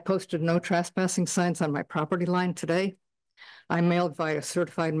 I posted no trespassing signs on my property line today. I mailed via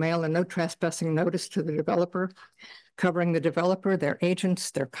certified mail a no trespassing notice to the developer, covering the developer, their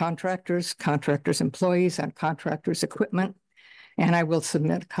agents, their contractors, contractors' employees, and contractors' equipment, and I will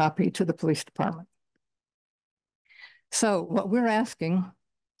submit a copy to the police department. So what we're asking,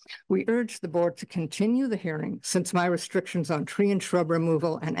 we urge the board to continue the hearing, since my restrictions on tree and shrub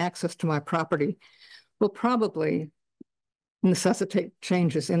removal and access to my property will probably necessitate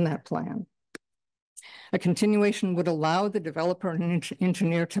changes in that plan. A continuation would allow the developer and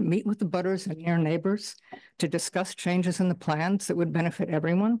engineer to meet with the butters and near neighbors to discuss changes in the plans that would benefit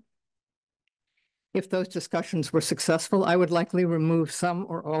everyone. If those discussions were successful, I would likely remove some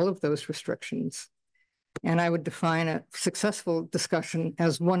or all of those restrictions. And I would define a successful discussion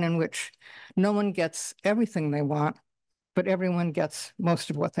as one in which no one gets everything they want, but everyone gets most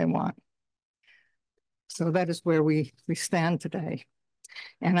of what they want. So that is where we stand today.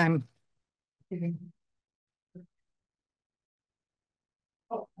 And I'm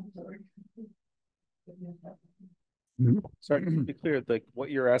oh, I'm sorry. Sorry, to be clear, like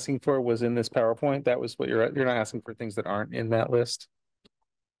what you're asking for was in this PowerPoint. That was what you're not asking for things that aren't in that list.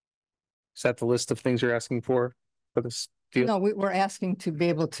 Is that the list of things you're asking for this deal? No, we're asking to be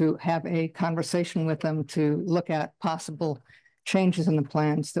able to have a conversation with them to look at possible changes in the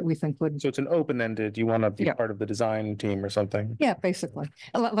plans that we think would. So it's an open-ended, you want to be part of the design team or something? Yeah, basically.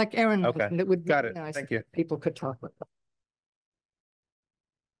 Like Aaron Okay. mentioned, it would be Got it. nice Thank if you. people could talk with them.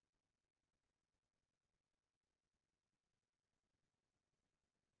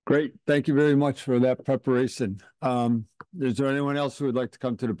 Great. Thank you very much for that preparation. Is there anyone else who would like to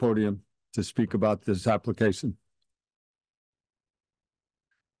come to the podium to speak about this application?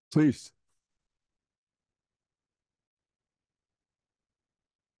 Please.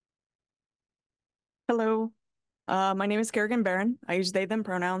 Hello, my name is Kerrigan Barron. I use they, them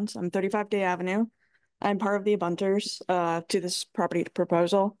pronouns. I'm 35 Day Avenue. I'm part of the abutters to this property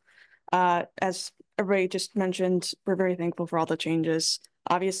proposal. As everybody just mentioned, we're very thankful for all the changes.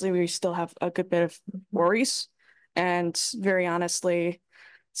 Obviously, we still have a good bit of worries. And very honestly,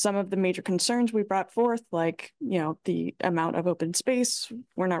 some of the major concerns we brought forth, like, the amount of open space,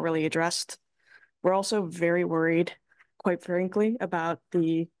 were not really addressed. We're also very worried, quite frankly, about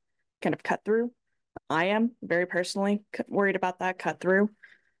the kind of cut through I am very personally worried about that cut through.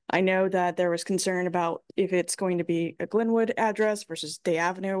 I know that there was concern about if it's going to be a Glenwood address versus Day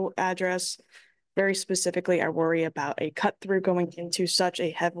Avenue address. Very specifically, I worry about a cut through going into such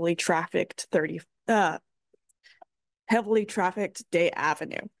a heavily trafficked Day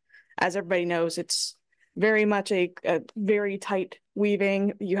Avenue. As everybody knows, it's very much a very tight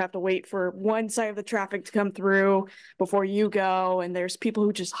weaving. You have to wait for one side of the traffic to come through before you go. And there's people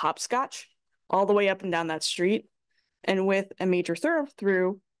who just hopscotch all the way up and down that street. And with a major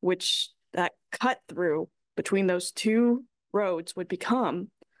thoroughfare, which that cut through between those two roads would become,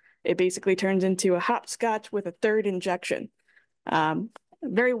 it basically turns into a hopscotch with a third injection.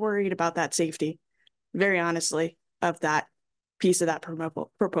 Very worried about that safety, very honestly, of that piece of that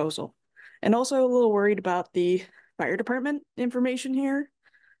proposal. And also a little worried about the fire department information here.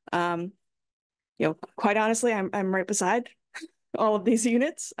 Quite honestly, I'm right beside all of these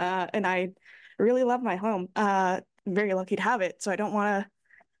units, and I really love my home. I'm very lucky to have it, so I don't want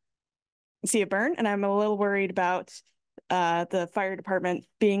to see it burn. And I'm a little worried about the fire department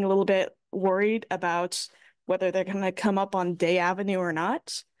being a little bit worried about whether they're going to come up on Day Avenue or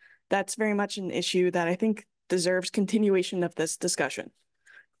not. That's very much an issue that I think deserves continuation of this discussion.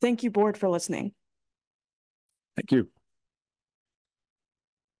 Thank you, board, for listening. Thank you.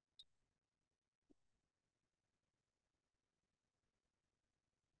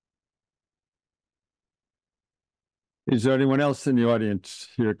 Is there anyone else in the audience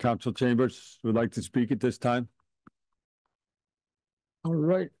here, council chambers, who would like to speak at this time? All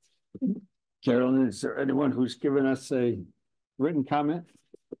right. Carolyn, is there anyone who's given us a written comment?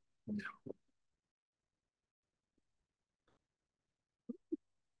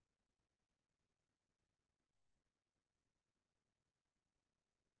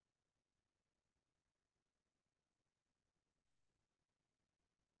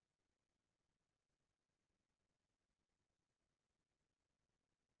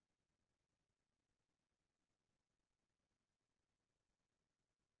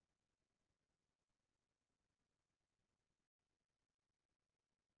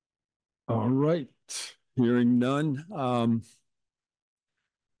 All right, hearing none. I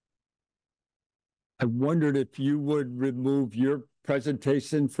wondered if you would remove your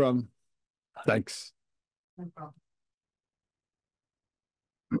presentation from, thanks. No problem.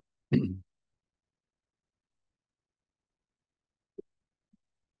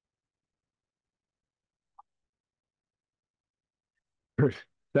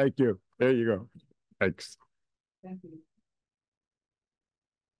 Thank you. There you go. Thanks. Thank you.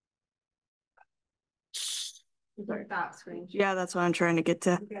 Stop screen. Yeah, that's what I'm trying to get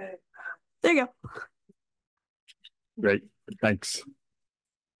to. Okay. There you go. Great, thanks.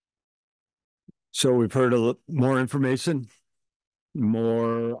 So we've heard a little more information,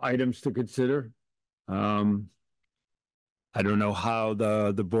 more items to consider. I don't know how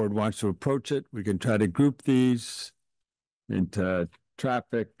the board wants to approach it. We can try to group these into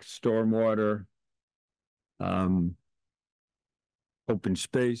traffic, stormwater, open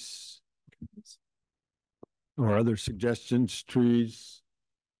space, or other suggestions, trees.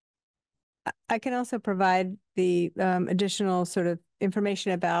 I can also provide the additional sort of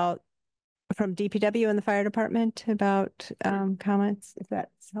information about from DPW and the fire department about comments, if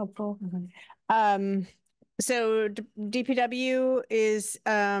that's helpful. So DPW is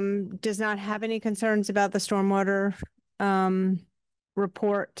does not have any concerns about the stormwater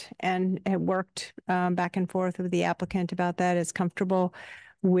report and had worked back and forth with the applicant about that, is comfortable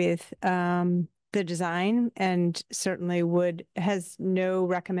with the design, and certainly has no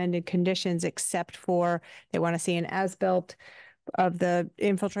recommended conditions except for they want to see an as-built of the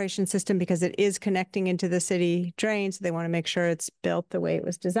infiltration system because it is connecting into the city drain. So they want to make sure it's built the way it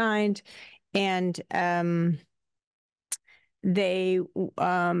was designed. And the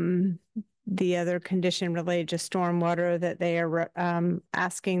other condition related to stormwater that they are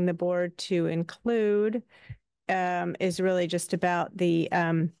asking the board to include is really just about the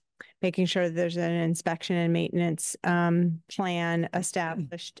making sure there's an inspection and maintenance plan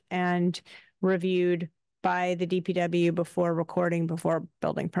established and reviewed by the DPW before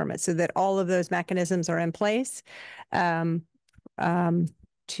building permits, so that all of those mechanisms are in place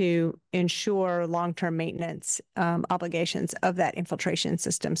to ensure long-term maintenance obligations of that infiltration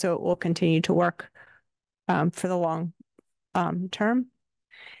system. So it will continue to work for the long term.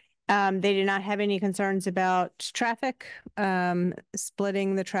 They do not have any concerns about traffic,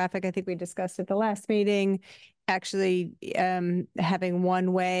 splitting the traffic. I think we discussed at the last meeting. Actually, having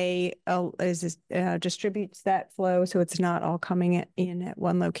one way distributes that flow, so it's not all coming in at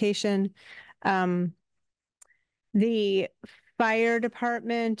one location. The fire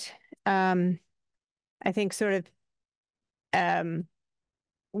department I think sort of has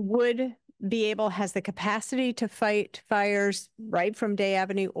the capacity to fight fires right from Day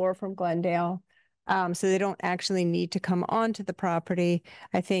Avenue or from Glendale. So they don't actually need to come onto the property.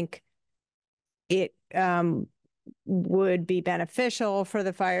 I think it would be beneficial for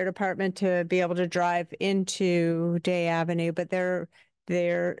the fire department to be able to drive into Day Avenue, but so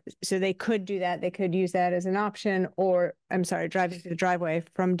they could do that. They could use that as an option, or I'm sorry, driving through the driveway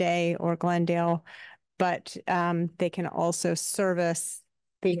from Day or Glendale, but they can also service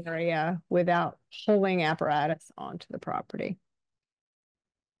the area without pulling apparatus onto the property.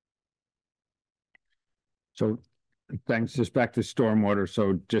 So thanks, just back to stormwater.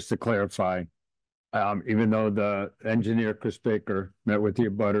 So just to clarify, even though the engineer, Chris Baker, met with the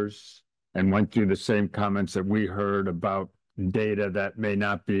abutters and went through the same comments that we heard about data that may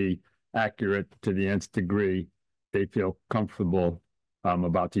not be accurate to the nth degree, they feel comfortable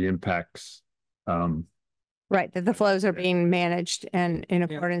about the impacts. Right, that the flows are being managed and in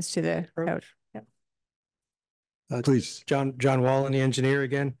accordance to the code. Please. John Wallen, the engineer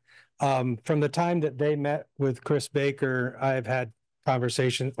again. From the time that they met with Chris Baker, I've had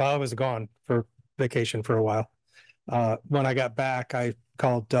conversations. Well, I was gone for vacation for a while. When I got back, I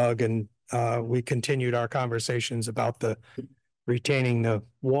called Doug and we continued our conversations about the retaining the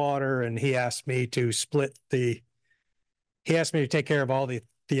water, and he asked me to take care of all the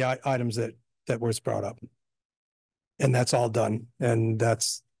items that was brought up. And that's all done. And that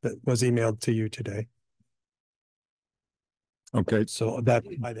was emailed to you today. Okay. So that's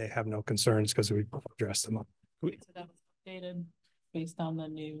why they have no concerns, because we addressed them. So that was updated based on the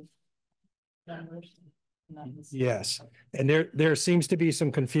new numbers. Yes, and there seems to be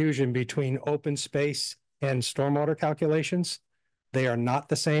some confusion between open space and stormwater calculations. They are not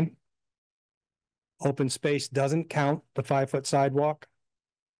the same. Open space doesn't count the 5-foot sidewalk.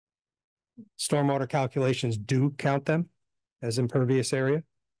 Stormwater calculations do count them as impervious area.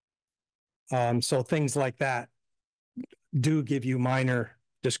 So things like that do give you minor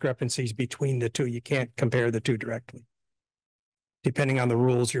discrepancies between the two. You can't compare the two directly, depending on the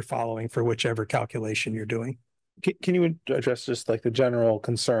rules you're following for whichever calculation you're doing. Can you address just like the general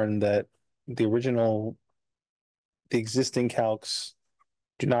concern that the existing calcs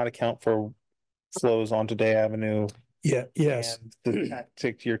do not account for flows onto Day Avenue? Yeah, yes. And the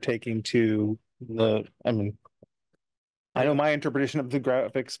tactic you're taking to I know my interpretation of the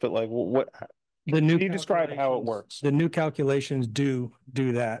graphics, but like what can you describe how it works? The new calculations do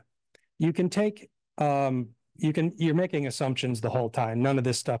that. You can take, you're making assumptions the whole time. None of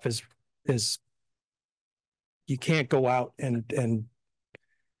this stuff is, you can't go out and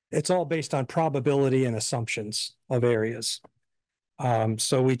it's all based on probability and assumptions of areas.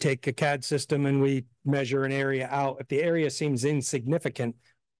 So we take a CAD system and we measure an area out. If the area seems insignificant,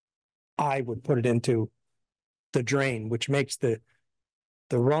 I would put it into the drain, which makes the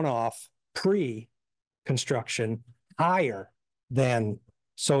runoff pre-construction higher than,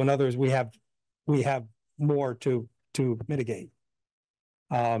 so in other words, we have more to mitigate.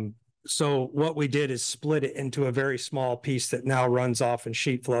 So what we did is split it into a very small piece that now runs off in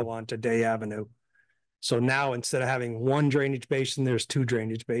sheet flow onto Day Avenue. So now instead of having one drainage basin, there's two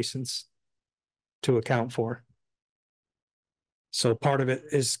drainage basins to account for. So part of it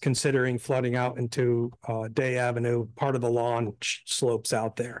is considering flooding out into Day Avenue. Part of the lawn slopes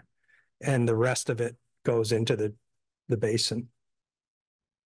out there, and the rest of it goes into the basin.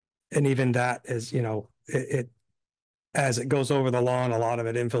 And even that is, it as it goes over the lawn, a lot of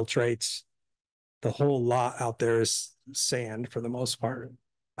it infiltrates. The whole lot out there is sand for the most part.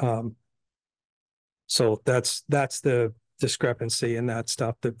 So that's the discrepancy in that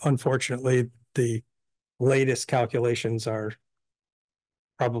stuff. That unfortunately the latest calculations are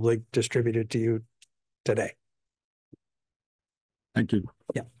probably distributed to you today. Thank you.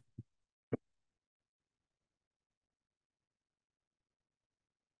 Yeah.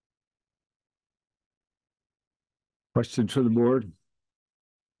 Questions for the board?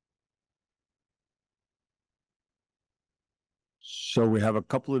 So we have a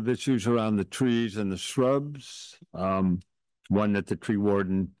couple of issues around the trees and the shrubs. One that the tree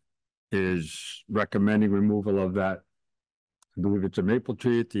warden is recommending removal of that. I believe it's a maple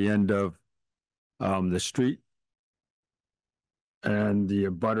tree at the end of the street. And the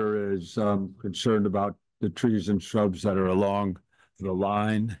abutter is concerned about the trees and shrubs that are along the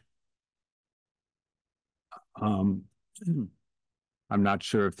line. I'm not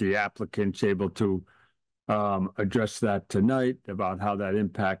sure if the applicant's able to address that tonight about how that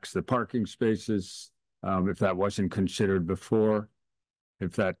impacts the parking spaces, if that wasn't considered before,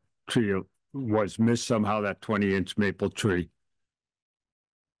 if that tree was missed somehow, that 20-inch maple tree.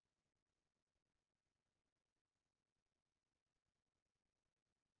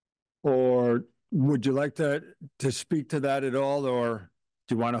 Would you like to speak to that at all, or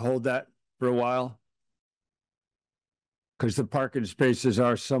do you want to hold that for a while? Because the parking spaces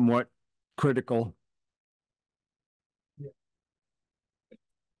are somewhat critical.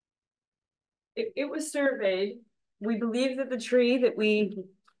 It was surveyed. We believe that the tree that we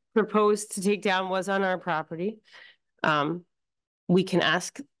proposed to take down was on our property. We can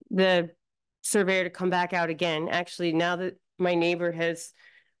ask the surveyor to come back out again. Actually, now that my neighbor has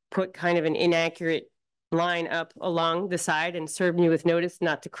put kind of an inaccurate line up along the side and served me with notice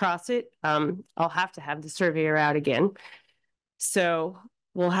not to cross it, I'll have to have the surveyor out again. So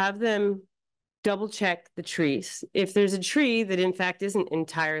we'll have them double check the trees. If there's a tree that in fact isn't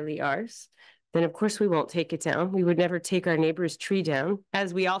entirely ours, then of course we won't take it down. We would never take our neighbor's tree down,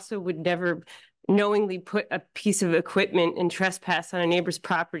 as we also would never knowingly put a piece of equipment and trespass on a neighbor's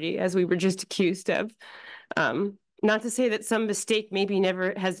property, as we were just accused of. Not to say that some mistake maybe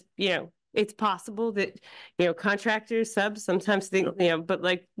never has, it's possible that, contractors, subs sometimes think, but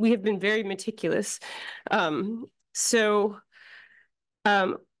like we have been very meticulous.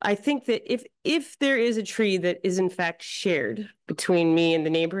 I think that if there is a tree that is in fact shared between me and the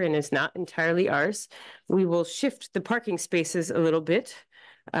neighbor and is not entirely ours, we will shift the parking spaces a little bit,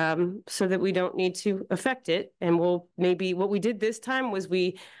 so that we don't need to affect it. And we'll maybe, what we did this time was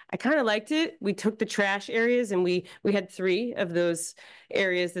I kind of liked it. We took the trash areas and we had 3 of those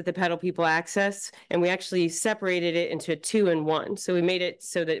areas that the pedal people access, and we actually separated it into 2 and 1. So we made it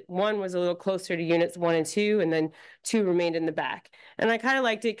so that 1 was a little closer to units 1 and 2, and then 2 remained in the back. And I kind of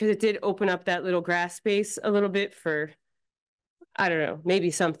liked it because it did open up that little grass space a little bit for, I don't know,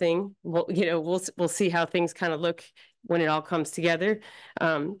 maybe something. Well, we'll see how things kind of look when it all comes together.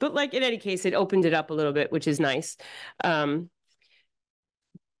 But like in any case, it opened it up a little bit, which is nice.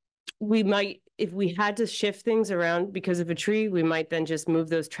 We might, if we had to shift things around because of a tree, we might then just move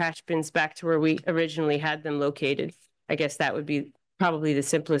those trash bins back to where we originally had them located. I guess that would be probably the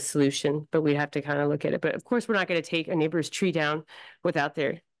simplest solution, but we'd have to kind of look at it. But of course, we're not going to take a neighbor's tree down without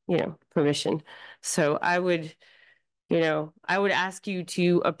their, permission. So I would ask you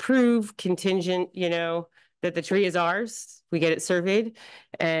to approve contingent, that the tree is ours, we get it surveyed,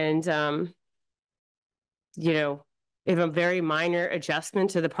 and, if a very minor adjustment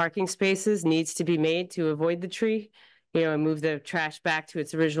to the parking spaces needs to be made to avoid the tree, and move the trash back to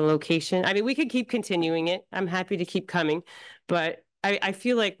its original location. I mean, we could keep continuing it. I'm happy to keep coming, but I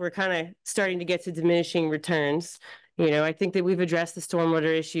feel like we're kind of starting to get to diminishing returns. I think that we've addressed the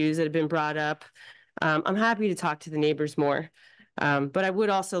stormwater issues that have been brought up. I'm happy to talk to the neighbors more. But I would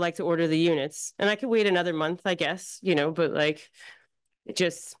also like to order the units, and I could wait another month, I guess, but like, it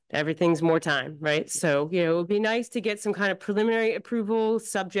just, everything's more time, right? So, it would be nice to get some kind of preliminary approval,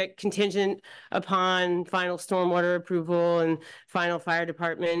 subject contingent upon final stormwater approval and final fire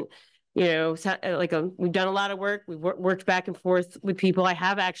department. We've done a lot of work. We've worked back and forth with people. I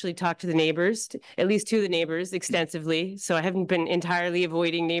have actually talked to the neighbors, at least 2 of the neighbors extensively. So I haven't been entirely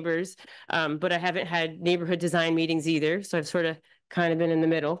avoiding neighbors, but I haven't had neighborhood design meetings either. So I've sort of kind of been in the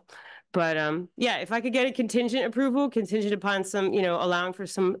middle. But yeah, if I could get a contingent approval, contingent upon some, allowing for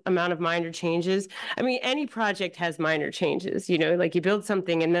some amount of minor changes. I mean, any project has minor changes, like you build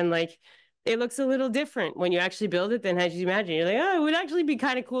something and then like, it looks a little different when you actually build it than as you imagine. You're like, oh, it would actually be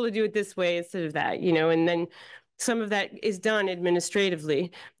kind of cool to do it this way instead of that, and then some of that is done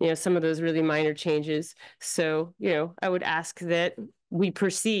administratively, some of those really minor changes. So, I would ask that we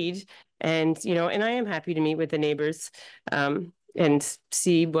proceed and, and I am happy to meet with the neighbors and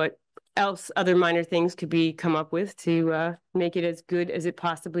see what else other minor things could be come up with to make it as good as it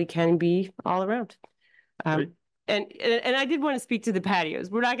possibly can be all around. And I did want to speak to the patios.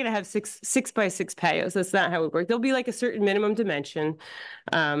 We're not going to have six by 6 patios. That's not how it works. There'll be like a certain minimum dimension,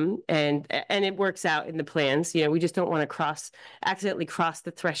 and it works out in the plans. We just don't want to accidentally cross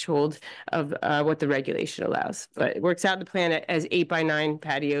the threshold of what the regulation allows. But it works out in the plan as 8 by 9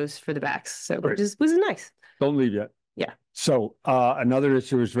 patios for the backs. So which was nice. Don't leave yet. Yeah. So another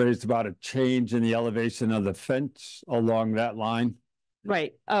issue was raised about a change in the elevation of the fence along that line.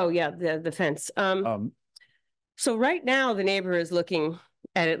 Right. Oh yeah, the fence. So right now the neighbor is looking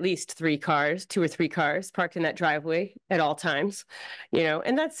at least 2 or 3 cars parked in that driveway at all times,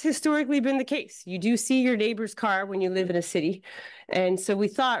 and that's historically been the case. You do see your neighbor's car when you live in a city. And so we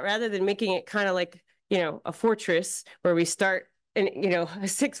thought, rather than making it kind of like, a fortress where we start a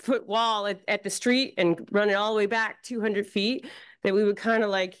 6-foot wall at the street and run it all the way back 200 feet, that we would kind of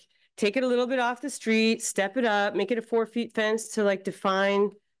like take it a little bit off the street, step it up, make it a 4-foot fence to like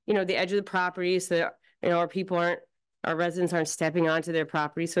define, the edge of the property so that, our people aren't Our residents aren't stepping onto their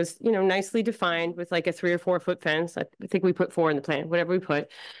property. So it's, you know, nicely defined with like a 3 or 4 foot fence. I think we put 4 in the plan, whatever we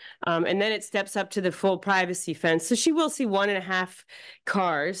put. And then it steps up to the full privacy fence. So she will see 1.5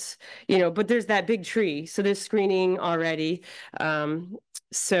 cars, you know, but there's that big tree. So there's screening already.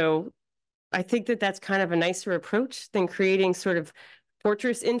 So I think that that's kind of a nicer approach than creating sort of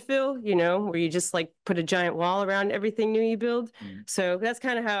fortress infill, you know, where you just like put a giant wall around everything new you build. So that's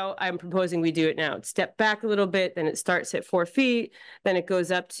kind of how I'm proposing we do it now. Step back a little bit, then it starts at 4 feet, then it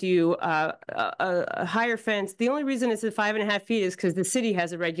goes up to a higher fence. The only reason it's at 5.5 feet is because the city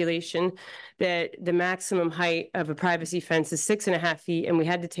has a regulation that the maximum height of a privacy fence is 6.5 feet, and we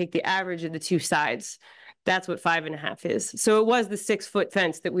had to take the average of the 2 sides. That's what 5.5 is. So it was the 6-foot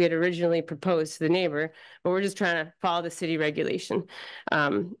fence that we had originally proposed to the neighbor, but we're just trying to follow the city regulation.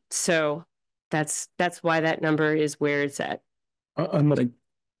 So that's why that number is where it's at. On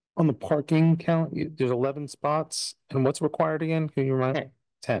the parking count, there's 11 spots, and what's required again? Can you remind me?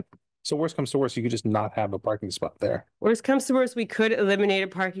 10. So worst comes to worst, you could just not have a parking spot there. Worst comes to worst, we could eliminate a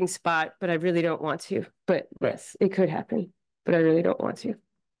parking spot, but I really don't want to. But yes, it could happen, but I really don't want to.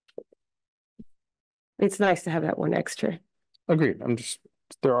 It's nice to have that one extra. Agreed.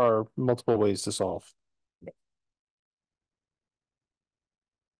 There are multiple ways to solve.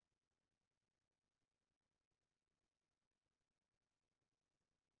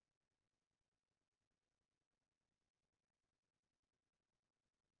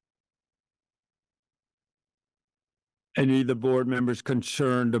 Any of the board members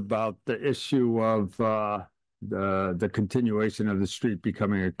concerned about the issue of the continuation of the street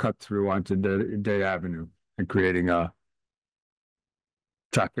becoming a cut through onto Day Avenue and creating a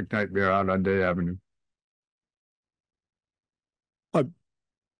traffic nightmare out on Day Avenue?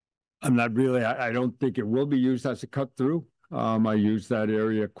 I'm not really, I don't think it will be used as a cut through. I use that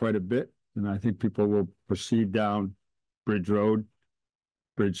area quite a bit, and I think people will proceed down Bridge Road,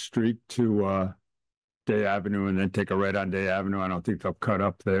 Bridge Street to Day Avenue and then take a right on Day Avenue. I don't think they'll cut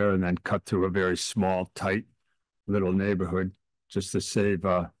up there and then cut through a very small, tight little neighborhood just to save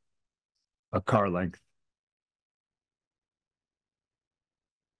a car length.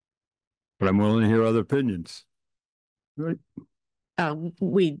 But I'm willing to hear other opinions. Right.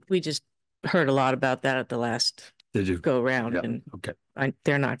 We just heard a lot about that at the last Did you go around, yeah. and okay.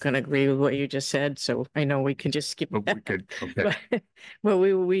 They're not going to agree with what you just said, so I know we can just skip But that. we could, okay. But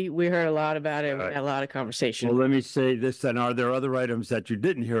we heard a lot about it. We Right. had a lot of conversation. Well, let me say this then. Are there other items that you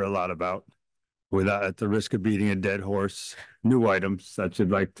didn't hear a lot about without at the risk of beating a dead horse? New items that you'd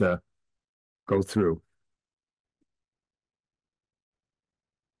like to go through?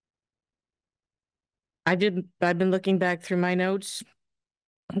 I've been looking back through my notes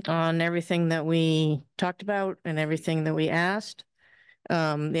on everything that we talked about and everything that we asked.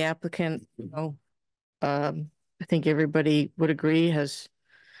 The applicant, I think everybody would agree, has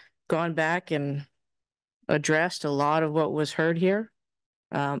gone back and addressed a lot of what was heard here.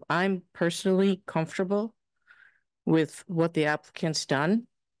 I'm personally comfortable with what the applicant's done.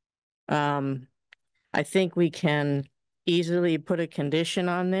 I think we can easily put a condition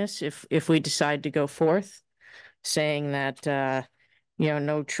on this if we decide to go forth, saying that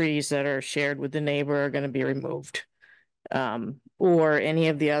no trees that are shared with the neighbor are going to be removed, or any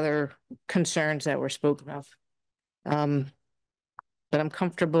of the other concerns that were spoken of. But I'm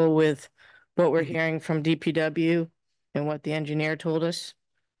comfortable with what we're hearing from DPW and what the engineer told us.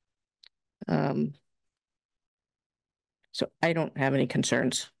 So I don't have any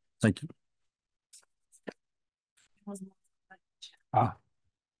concerns. Thank you.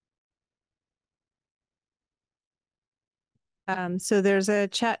 So there's a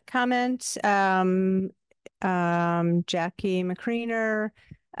chat comment. Jackie McCreener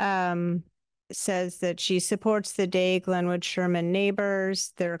says that she supports the Day Glenwood Sherman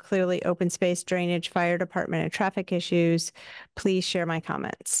neighbors. There are clearly open space, drainage, fire department, and traffic issues. Please share my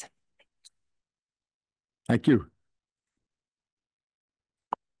comments. Thank you.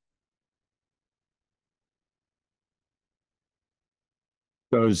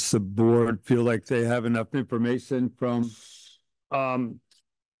 Does the board feel like they have enough information from, come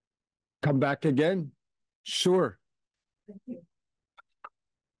back again? Sure. Thank you.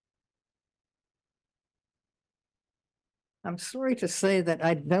 I'm sorry to say that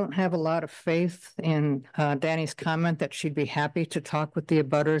I don't have a lot of faith in Danny's comment that she'd be happy to talk with the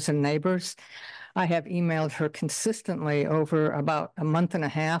abutters and neighbors. I have emailed her consistently over about a month and a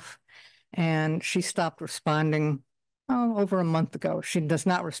half, and she stopped responding over a month ago. She does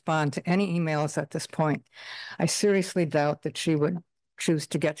not respond to any emails at this point. I seriously doubt that she would choose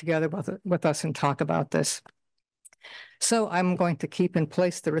to get together with us and talk about this. So I'm going to keep in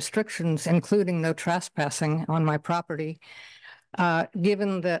place the restrictions, including no trespassing on my property.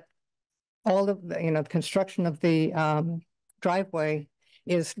 Given that all of the, the construction of the driveway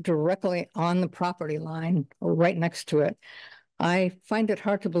is directly on the property line or right next to it, I find it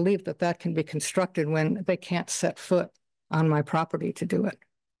hard to believe that that can be constructed when they can't set foot on my property to do it.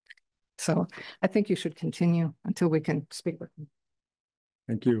 So I think you should continue until we can speak with them.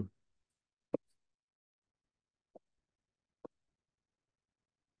 Thank you.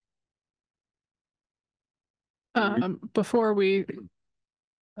 Before we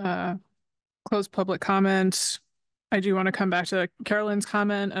close public comment, I do want to come back to Carolyn's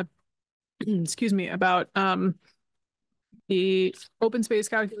comment, excuse me, about the open space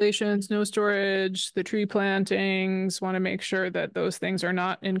calculations, no storage, the tree plantings, want to make sure that those things are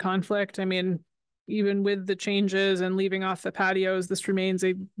not in conflict. I mean, even with the changes and leaving off the patios, this remains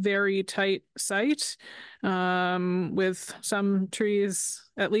a very tight site, with some trees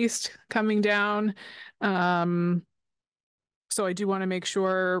at least coming down. So I do want to make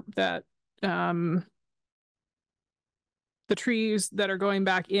sure that the trees that are going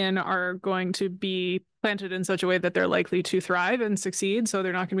back in are going to be planted in such a way that they're likely to thrive and succeed. So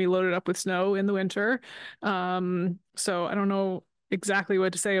they're not going to be loaded up with snow in the winter. So I don't know exactly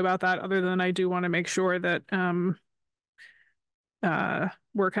what to say about that, other than I do want to make sure that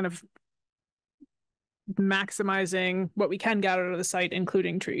we're kind of maximizing what we can get out of the site,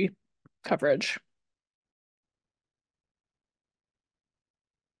 including tree coverage.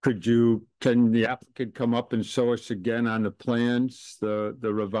 Can the applicant come up and show us again on the plans, the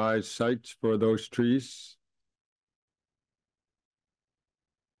revised sites for those trees?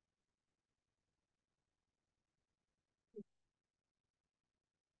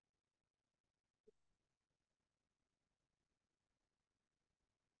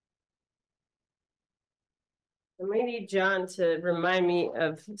 I may need John to remind me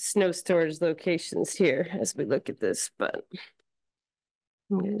of snow storage locations here as we look at this, but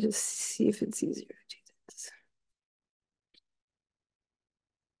I'm gonna just see if it's easier to do this.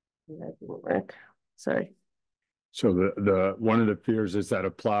 That didn't work. Sorry. So the one of the fears is that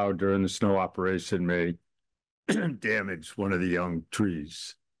a plow during the snow operation may damage one of the young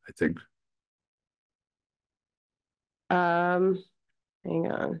trees, I think. Hang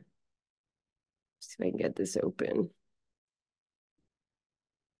on. See if I can get this open.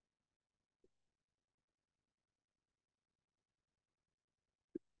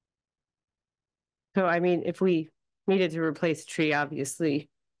 So, I mean, if we needed to replace a tree, obviously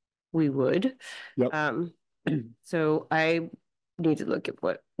we would. Yep. So I need to look at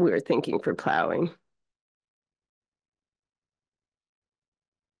what we were thinking for plowing.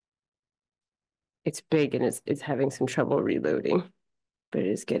 It's big and it's having some trouble reloading, but it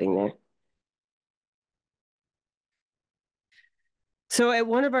is getting there. So at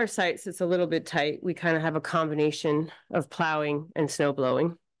one of our sites, it's a little bit tight. We kind of have a combination of plowing and snow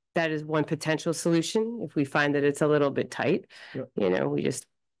blowing. That is one potential solution. If we find that it's a little bit tight, we just,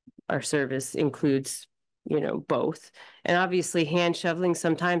 our service includes, both. And obviously hand shoveling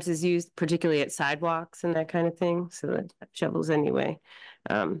sometimes is used, particularly at sidewalks and that kind of thing. So that shovels anyway,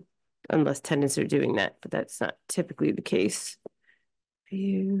 unless tenants are doing that, but that's not typically the case.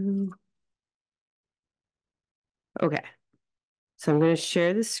 Okay. So I'm going to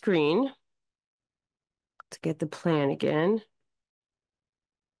share the screen to get the plan again.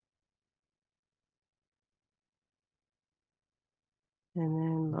 And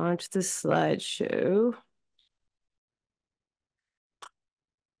then launch the slideshow.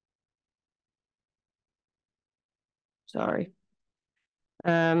 Sorry.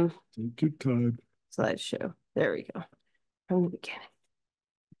 Take your time. Slideshow. There we go. From the beginning.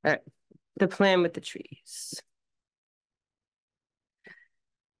 All right. The plan with the trees.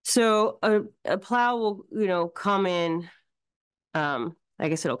 So a plow will, come in, I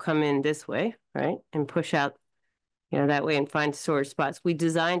guess it'll come in this way, right? And push out, that way and find storage spots. We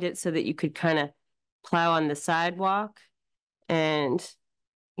designed it so that you could kind of plow on the sidewalk and,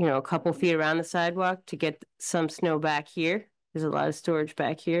 a couple feet around the sidewalk to get some snow back here. There's a lot of storage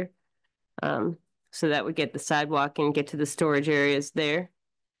back here. So that would get the sidewalk and get to the storage areas there.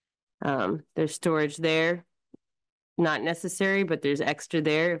 There's storage there. Not necessary, but there's extra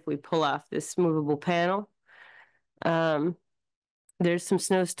there if we pull off this movable panel. There's some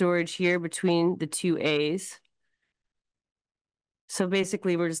snow storage here between the two A's. So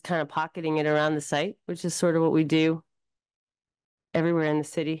basically we're just kind of pocketing it around the site, which is sort of what we do everywhere in the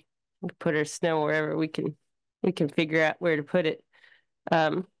city. We put our snow wherever we can figure out where to put it.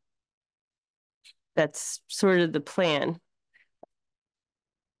 That's sort of the plan.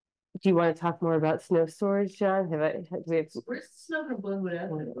 do you want to talk more about snow storage, John? Do we have? Where's the snow from Glenwood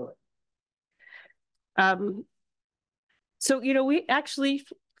Avenue? So, we actually,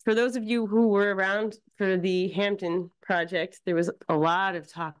 for those of you who were around for the Hampton project, there was a lot of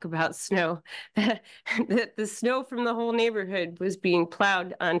talk about snow. The snow from the whole neighborhood was being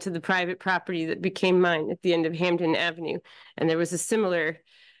plowed onto the private property that became mine at the end of Hampton Avenue. And there was a similar,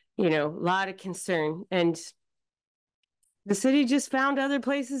 lot of concern. And the city just found other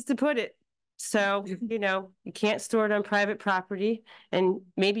places to put it. So, you can't store it on private property, and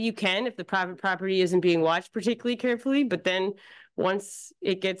maybe you can if the private property isn't being watched particularly carefully, but then once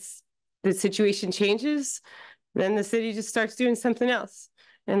the situation changes, then the city just starts doing something else.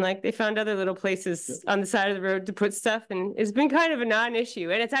 And they found other little places on the side of the road to put stuff, and it's been kind of a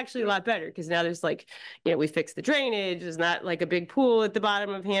non-issue. And it's actually a lot better because now there's we fixed the drainage. There's not a big pool at the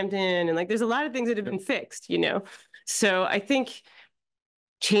bottom of Hampton, and there's a lot of things that have been fixed, So I think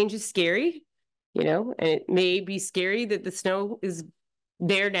change is scary, and it may be scary that the snow is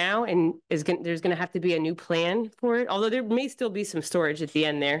there now and there's going to have to be a new plan for it. Although there may still be some storage at the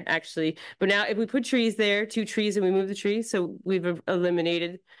end there, actually. But now if we put trees there, 2 trees, and we move the trees, so we've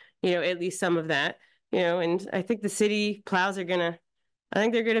eliminated, at least some of that, and I think the city plows they're going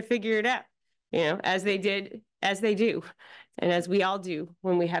to figure it out, as they do, and as we all do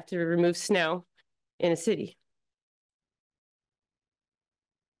when we have to remove snow in a city.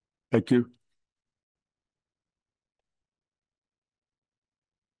 Thank you.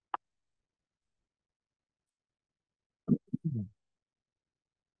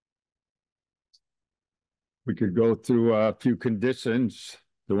 We could go through a few conditions,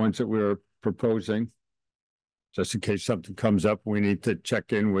 the ones that we're proposing, just in case something comes up, we need to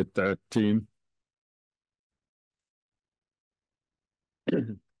check in with the team.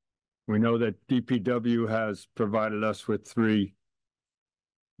 We know that DPW has provided us with 3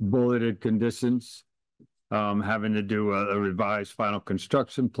 bulleted conditions, having to do a revised final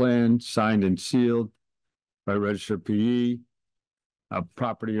construction plan, signed and sealed by registered PE.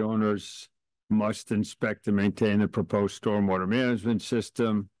 Property owners must inspect and maintain the proposed stormwater management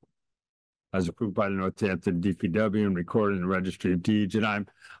system as approved by the Northampton DPW and recorded in the registry of deeds. And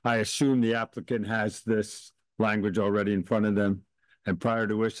I assume the applicant has this language already in front of them. And prior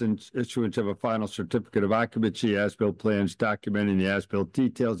to issuance of a final certificate of occupancy, as-built plans documenting the as-built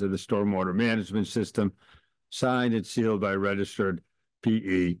details of the stormwater management system, signed and sealed by registered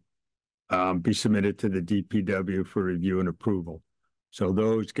PE, be submitted to the DPW for review and approval. So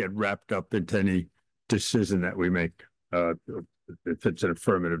those get wrapped up into any decision that we make, if it's an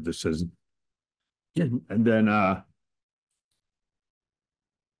affirmative decision. And then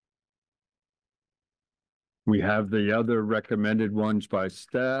we have the other recommended ones by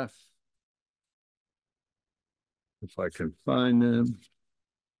staff. If I can find them.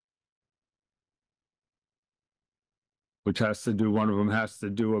 Which has to do, one of them has to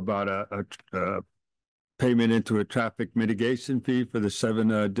do about a payment into a traffic mitigation fee for the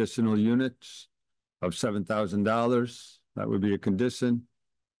 7 additional units of $7,000. That would be a condition.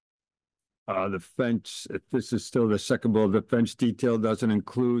 The fence, if this is still the second bullet, the fence detail doesn't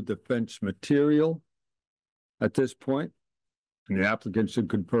include the fence material at this point, and the applicant should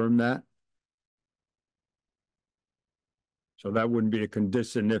confirm that. So that wouldn't be a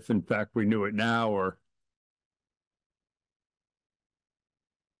condition if in fact we knew it now, or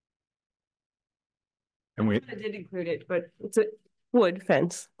and we did include it, but it's a wood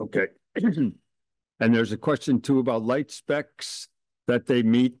fence. Okay. And there's a question too about light specs, that they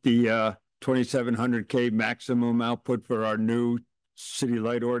meet the 2700K maximum output for our new city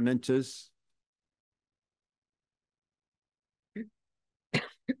light ordinances.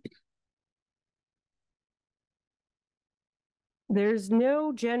 There's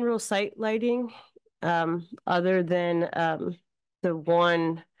no general site lighting, other than the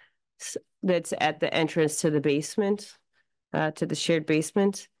one that's at the entrance to the basement, to the shared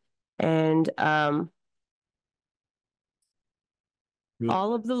basement. And all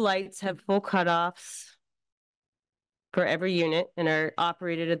of the lights have full cutoffs for every unit and are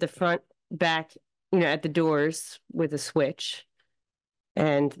operated at the front, back, at the doors with a switch.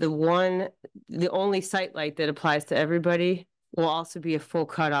 And the only site light that applies to everybody will also be a full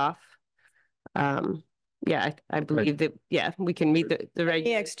cutoff. Yeah, I believe that, we can meet the The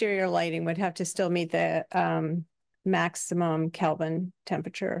regular. exterior lighting would have to still meet the maximum Kelvin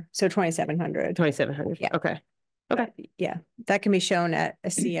temperature, so 2700. 2700, Yeah. Okay. Yeah, that can be shown at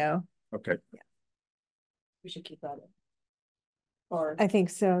a CO. Okay. We should keep that in. Or I think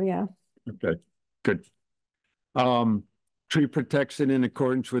so, yeah. Okay, good. Tree protection in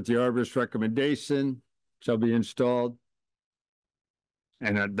accordance with the arborist recommendation shall be installed.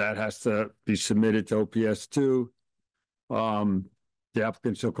 and that has to be submitted to OPS two. The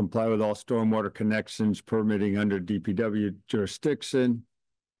applicant shall comply with all stormwater connections permitting under DPW jurisdiction.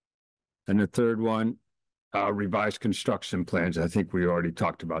 And the third one, revised construction plans. I think we already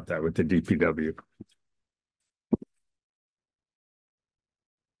talked about that with the DPW.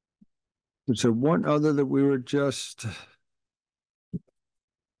 Is there one other that we were just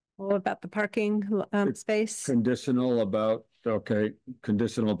What about the parking space? conditional about, okay,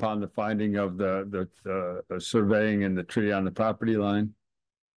 conditional upon the finding of the surveying and the tree on the property line?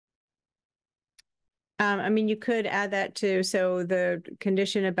 I mean, you could add that too. So the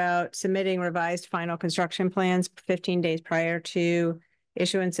condition about submitting revised final construction plans 15 days prior to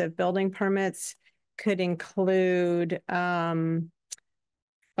issuance of building permits could include final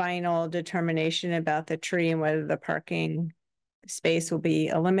determination about the tree and whether the parking space will be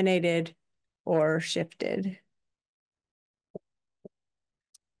eliminated or shifted.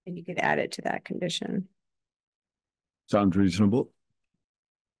 And you could add it to that condition. Sounds reasonable.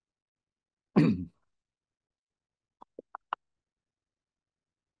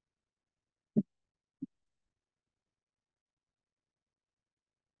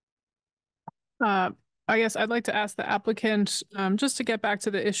 I guess I'd like to ask the applicant, just to get back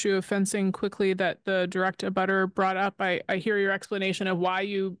to the issue of fencing quickly that the direct abutter brought up. I hear your explanation of why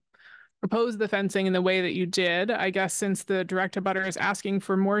you proposed the fencing in the way that you did. I guess since the direct abutter is asking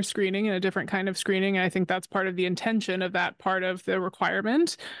for more screening and a different kind of screening, and I think that's part of the intention of that part of the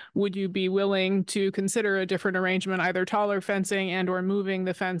requirement, would you be willing to consider a different arrangement, either taller fencing and or moving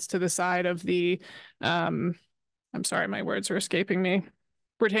the fence to the side of the, I'm sorry, my words are escaping me.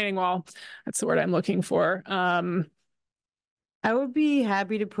 Retaining wall. That's the word I'm looking for. I would be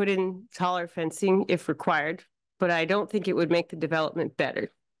happy to put in taller fencing if required, but I don't think it would make the development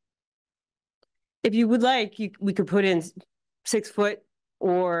better. If you would like, we could put in 6 foot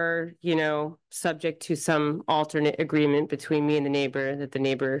or, subject to some alternate agreement between me and the neighbor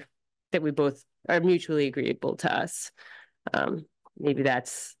that we both are mutually agreeable to us. Maybe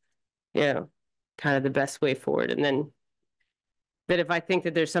that's, kind of the best way forward. And then that if I think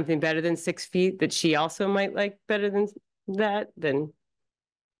that there's something better than 6 feet that she also might like better than that, then,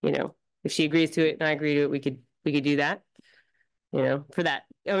 if she agrees to it and I agree to it, we could do that, for that.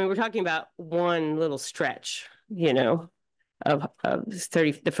 I mean, we're talking about one little stretch, of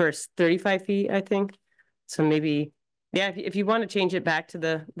 30, the first 35 feet, I think. So maybe, yeah, if you want to change it back to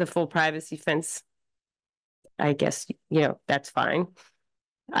the full privacy fence, I guess, that's fine.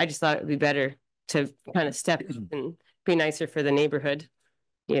 I just thought it would be better to kind of step up and be nicer for the neighborhood,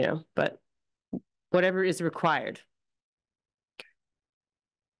 but whatever is required.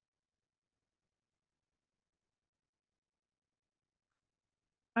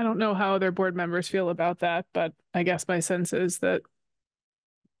 I don't know how other board members feel about that, but I guess my sense is that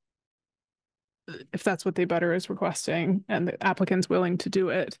if that's what the abutter is requesting and the applicant's willing to do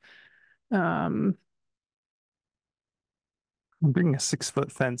it, bringing a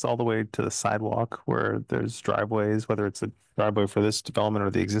 6-foot fence all the way to the sidewalk where there's driveways, whether it's a driveway for this development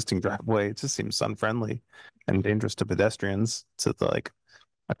or the existing driveway, it just seems unfriendly and dangerous to pedestrians. So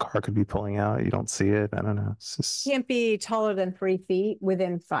a car could be pulling out, you don't see it. I don't know. It's just Can't be taller than 3 feet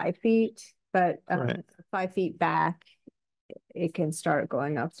within 5 feet, but Right. 5 feet back, it can start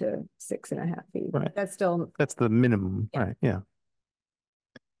going up to 6.5 feet. Right. That's still, that's the minimum, right? Yeah.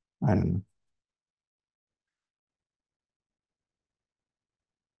 And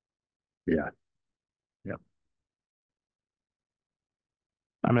Yeah.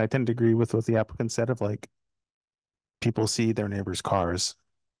 I mean, I tend to agree with what the applicant said of people see their neighbors' cars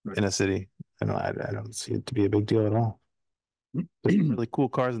in a city, and I don't see it to be a big deal at all. There's some really cool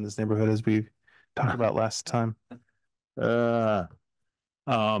cars in this neighborhood, as we talked about last time. Yeah,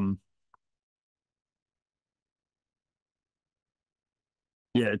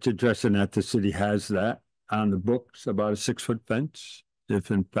 it's addressing that the city has that on the books about a 6-foot fence. If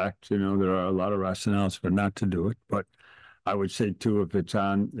in fact, there are a lot of rationales for not to do it, but I would say too, if it's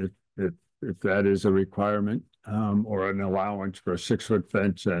on, if that is a requirement, or an allowance for a 6-foot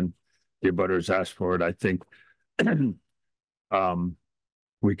fence and the abutters ask for it, I think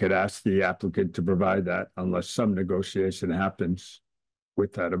we could ask the applicant to provide that unless some negotiation happens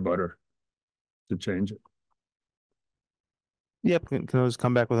with that abutter to change it. The applicant can always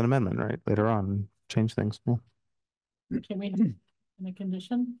come back with an amendment, right, later on, and change things. Yeah. Can we, in a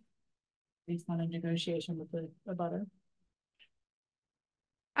condition, based on a negotiation with the abutter?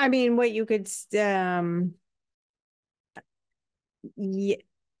 I mean, what you could, yeah,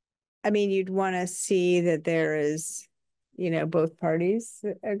 I mean, you'd want to see that there is, both parties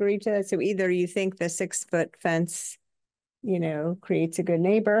agree to that. So either you think the 6-foot fence creates a good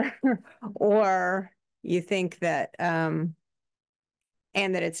neighbor, or you think that, and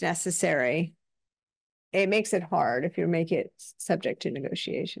that it's necessary. It makes it hard if you make it subject to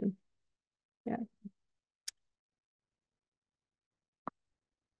negotiation. Yeah.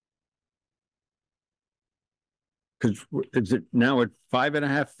 Because is it now at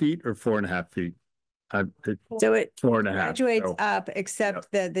 5.5 feet or 4.5 feet? So it 4.5. graduates so- up,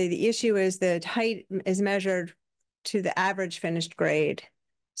 except that the issue is the height is measured to the average finished grade.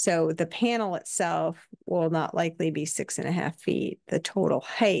 So the panel itself will not likely be 6.5 feet. The total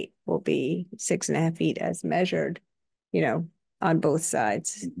height will be 6.5 feet as measured, on both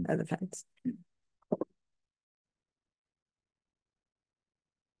sides of the fence.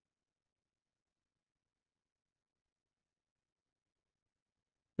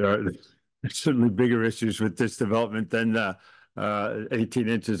 There are certainly bigger issues with this development than 18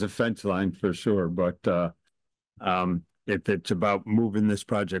 inches of fence line for sure. But if it's about moving this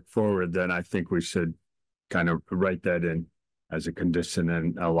project forward, then I think we should kind of write that in as a condition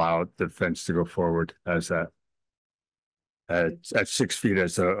and allow the fence to go forward as that at 6 feet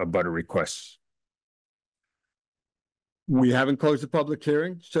as a butter request. We haven't closed the public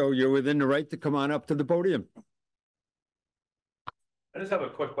hearing, so you're within the right to come on up to the podium. I just have a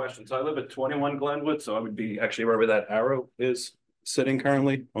quick question. So I live at 21 Glenwood, so I would be actually wherever that arrow is sitting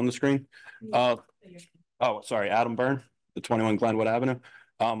currently on the screen. Oh, sorry, Adam Byrne, the 21 Glenwood Avenue.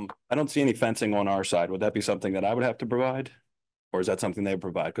 I don't see any fencing on our side. Would that be something that I would have to provide? Or is that something they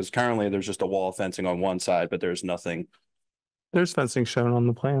provide? Because currently there's just a wall of fencing on one side, but there's nothing. There's fencing shown on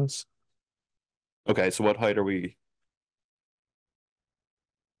the plans. Okay, so what height are we?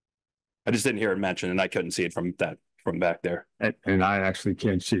 I just didn't hear it mentioned and I couldn't see it from back there. And I actually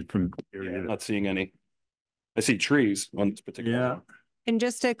can't see it from here. I'm not seeing any. I see trees on this particular one. And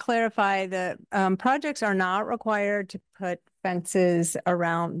just to clarify, the projects are not required to put fences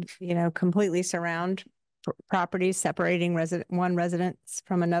around, completely surround properties, separating one residence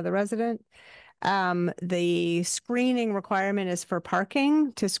from another resident. The screening requirement is for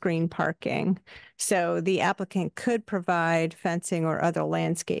parking, to screen parking. So the applicant could provide fencing or other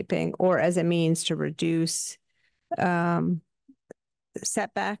landscaping, or as a means to reduce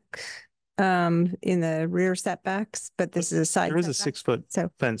setback in the rear setbacks, but this is a side. There is a setback.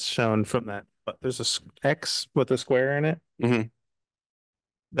 6-foot fence shown from that, but there's a X with a square in it. Mm-hmm.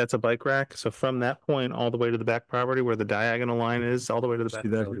 That's a bike rack. So from that point all the way to the back property where the diagonal line is, all the way to the back,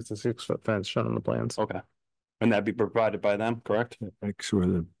 it's a 6-foot fence shown on the plans. Okay. And that'd be provided by them, correct? X with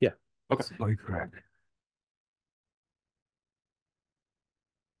a yeah. Okay. Bike rack.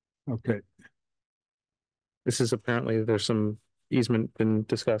 Okay. This is apparently there's some easement been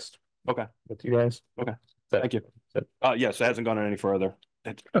discussed. Okay. With you guys. Okay. Thank you. Yes, it hasn't gone any further.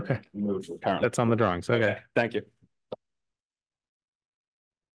 It's okay. Moved currently. That's on the drawings. Okay. Thank you.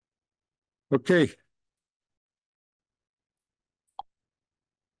 Okay.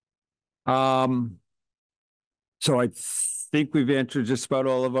 So I think we've answered just about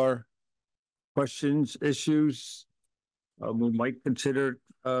all of our questions, issues. We might consider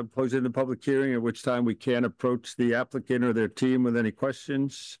closing the public hearing, at which time we can approach the applicant or their team with any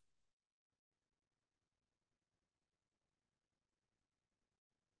questions.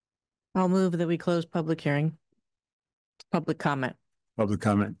 I'll move that we close public hearing. Public comment. Public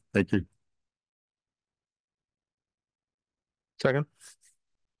comment. Thank you. Second.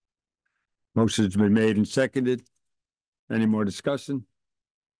 Motion's been made and seconded. Any more discussion?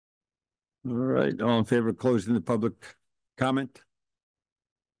 All right, all in favor of closing the public comment?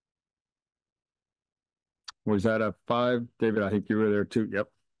 Was that a 5? David, I think you were there too. Yep.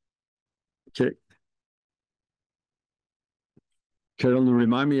 Okay. Carolyn,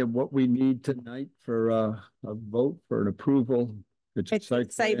 remind me of what we need tonight for a vote for an approval. It's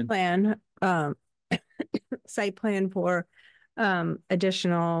site plan, site plan for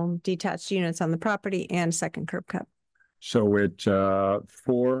additional detached units on the property and second curb cut. So it's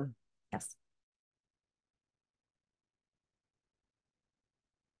 4. Yes.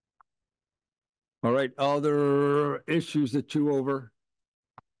 All right, other issues that you over?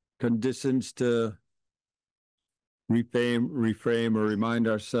 Conditions to reframe or remind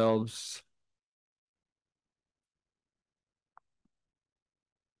ourselves?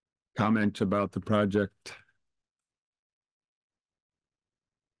 Comments about the project?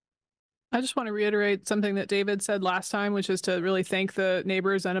 I just want to reiterate something that David said last time, which is to really thank the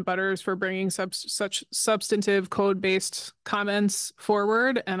neighbors and abutters for bringing such substantive code-based comments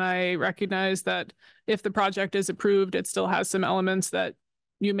forward. And I recognize that if the project is approved, it still has some elements that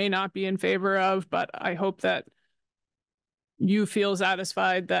you may not be in favor of, but I hope that you feel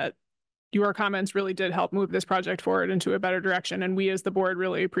satisfied that your comments really did help move this project forward into a better direction. And we as the board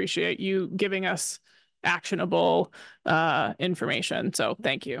really appreciate you giving us actionable information. So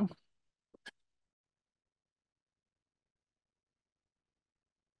thank you.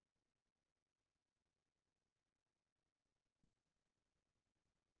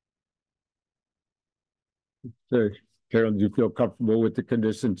 So, Carol, do you feel comfortable with the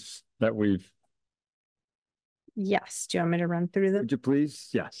conditions that we've? Yes. Do you want me to run through them? Would you please?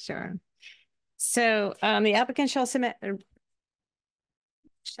 Yes. Sure. So the applicant shall submit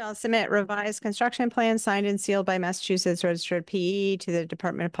revised construction plans signed and sealed by Massachusetts registered PE to the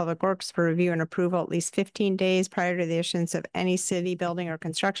Department of Public Works for review and approval at least 15 days prior to the issuance of any city building or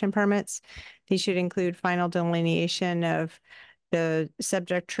construction permits. These should include final delineation of the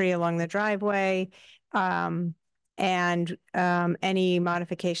subject tree along the driveway, and any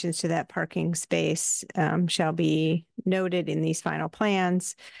modifications to that parking space shall be noted in these final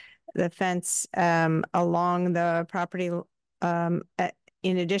plans. The fence along the property, in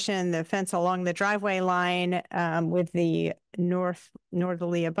addition, the fence along the driveway line with the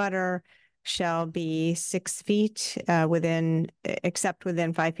northerly abutter shall be 6 feet except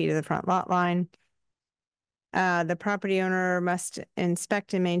within 5 feet of the front lot line. The property owner must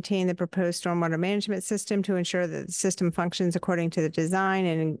inspect and maintain the proposed stormwater management system to ensure that the system functions according to the design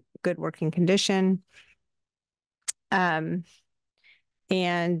and in good working condition. And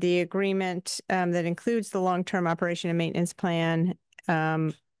the agreement that includes the long-term operation and maintenance plan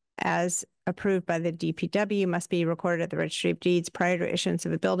as approved by the DPW must be recorded at the Registry of Deeds prior to issuance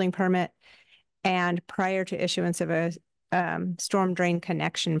of a building permit and prior to issuance of a storm drain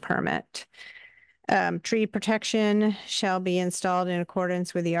connection permit. Tree protection shall be installed in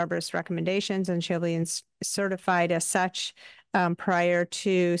accordance with the arborist recommendations and shall be certified as such prior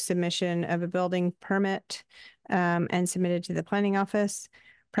to submission of a building permit and submitted to the planning office.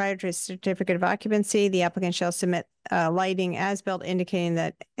 Prior to a certificate of occupancy, the applicant shall submit lighting as built indicating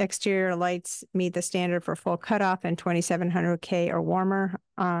that exterior lights meet the standard for full cutoff and 2700 K or warmer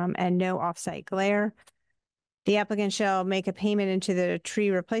and no offsite glare. The applicant shall make a payment into the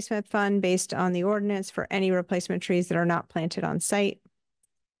tree replacement fund based on the ordinance for any replacement trees that are not planted on site.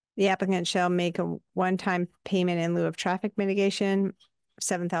 The applicant shall make a one-time payment in lieu of traffic mitigation,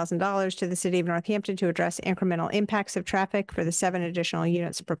 $7,000 to the city of Northampton to address incremental impacts of traffic for the 7 additional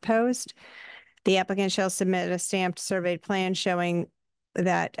units proposed. The applicant shall submit a stamped surveyed plan showing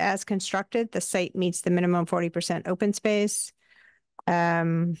that as constructed, the site meets the minimum 40% open space.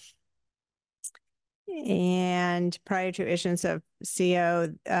 And prior to issuance of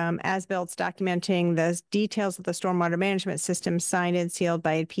CO, as-built documenting the details of the stormwater management system signed and sealed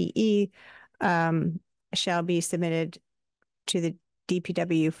by a PE shall be submitted to the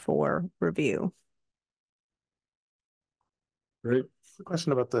DPW for review. Great. The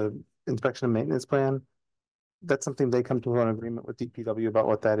question about the inspection and maintenance plan, that's something they come to an agreement with DPW about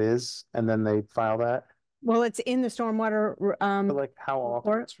what that is, and then they file that? Well, it's in the stormwater But like how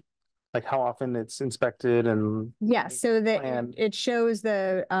often? Like how often it's inspected and? Yes, so that planned? it shows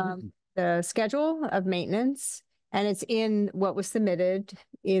the schedule of maintenance and it's in what was submitted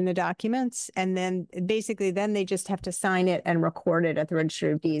in the documents. And then basically then they just have to sign it and record it at the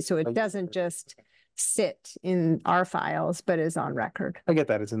Registry of Deeds. So it doesn't just sit in our files, but is on record. I get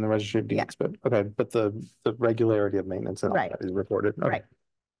that it's in the Registry of Deeds, but okay, but the regularity of maintenance and all Right. that is recorded. Okay.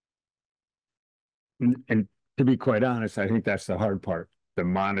 Right. And to be quite honest, I think that's the hard part, the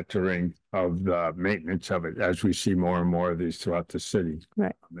monitoring of the maintenance of it as we see more and more of these throughout the city.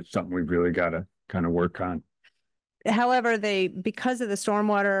 Right. It's something we've really got to kind of work on. However, because of the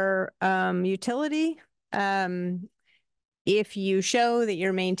stormwater utility, if you show that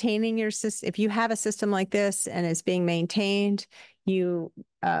you're maintaining your system, if you have a system like this and it's being maintained, you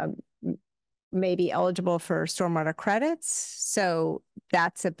may be eligible for stormwater credits. So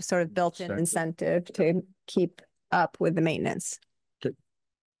that's a sort of built-in incentive to keep up with the maintenance. Okay.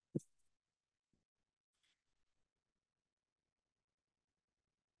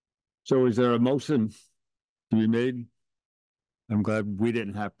 So is there a motion to be made? I'm glad we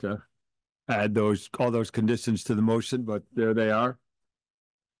didn't have to add all those conditions to the motion, but there they are.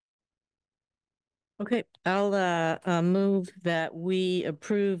 Okay, I'll move that we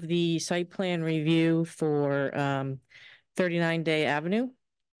approve the site plan review for 39 Day Avenue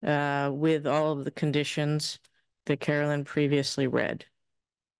with all of the conditions that Carolyn previously read.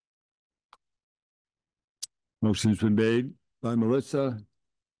 Motion's been made by Melissa,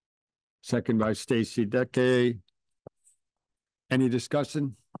 second by Stacy Decay. Any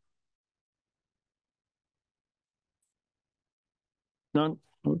discussion? None?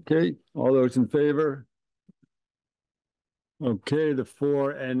 Okay, all those in favor? Okay, the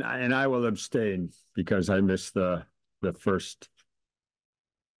four, and I will abstain because I missed the first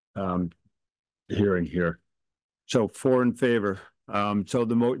hearing here. So 4 in favor. So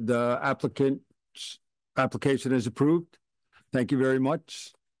the application is approved. Thank you very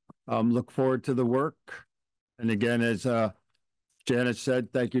much. Look forward to the work. And again, as Janice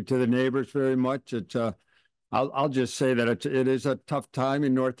said, thank you to the neighbors very much. It's I'll just say that it is a tough time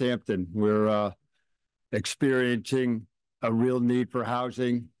in Northampton. We're experiencing a real need for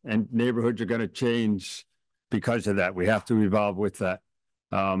housing, and neighborhoods are going to change because of that. We have to evolve with that.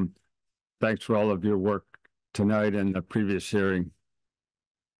 Thanks for all of your work tonight and the previous hearing.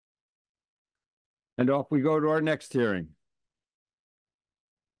 And off we go to our next hearing.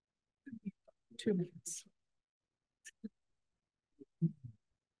 2 minutes.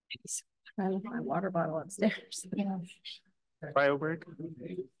 I left my water bottle upstairs. Bio break.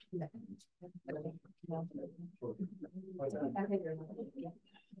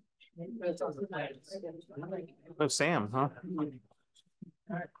 Oh, Sam, huh?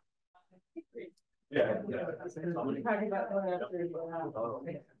 Yeah.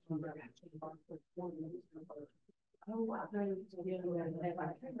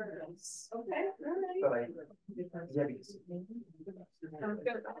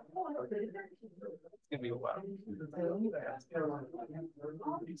 Gonna be a while.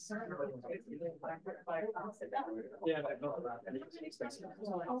 Yeah, I know about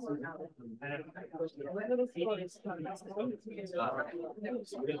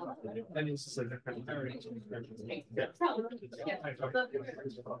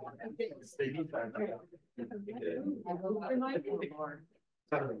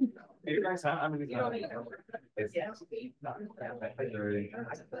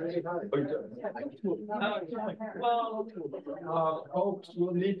Folks,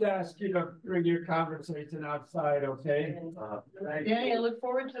 we'll need to ask you to bring your conversation outside, okay? Danny, I look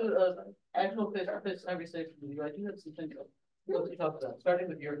forward to actual face-to-face conversation with you. I do have some things to talk about, starting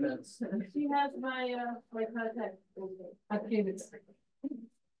with your events. She has my contact. I gave it.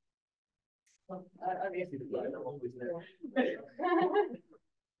 I'm easy to find. I'm always there.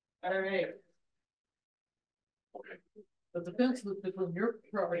 All right. But the fence between your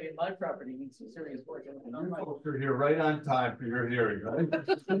property and my property needs some serious work. You're here right on time for your hearing, right?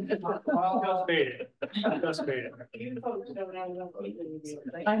 Just made it. Just made it. You folks don't have enough people to do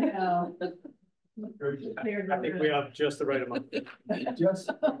it. I know. I think we have just the right amount.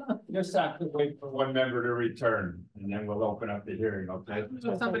 Just have to wait for one member to return, and then we'll open up the hearing, okay?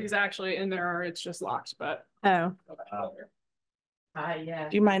 So if somebody's actually in there or it's just locked, but. Oh, Yeah.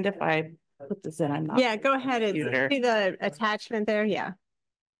 Do you mind if I put this in? I'm not. yeah, go ahead and Computer. see the attachment there. Yeah.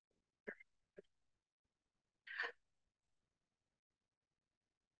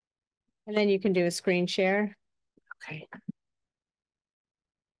 And then you can do a screen share. Okay.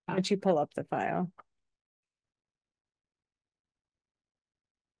 Once you pull up the file.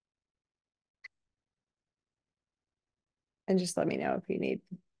 And just let me know if you need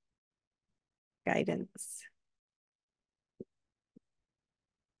guidance.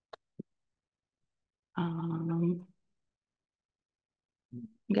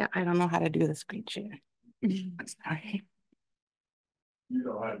 Yeah, I don't know how to do the screen share. Sorry. You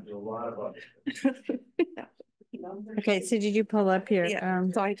don't have to do a lot of it. Okay, so did you pull up your Yeah,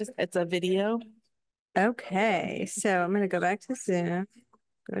 so it's a video. Okay, so I'm gonna go back to Zoom,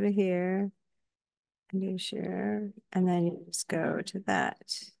 go to here, and do share, and then you just go to that.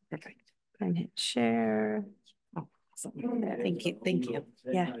 Perfect. And hit share. Oh, awesome. Thank you. Thank you.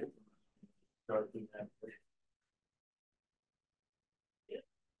 Yeah.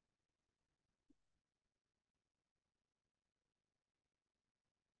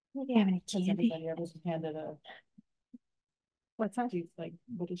 Do you have any Has candy? anybody ever handed a, What's that? do you, like,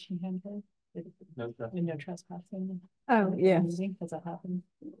 what did she hand her? No trespassing. Oh, yeah. Has that happened?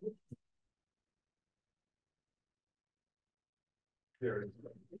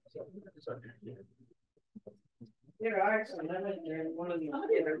 There are some limits there in one of these. Now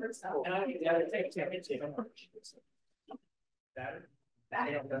you gotta take care of it.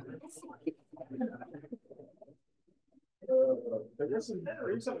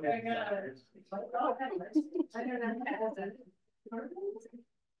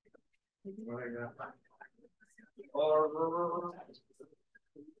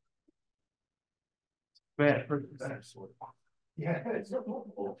 Yeah.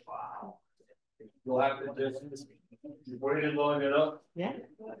 Wow. You'll have to just, you waited long enough. Yeah.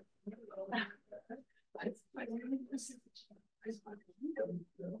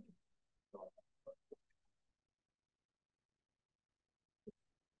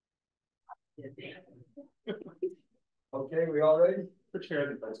 Okay, we For chair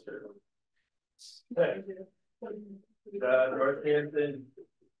and vice chair. Okay. The Northampton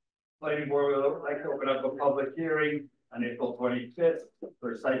Planning Board would like to open up a public hearing on April 25th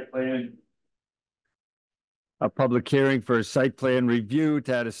for site plan. A public hearing for a site plan review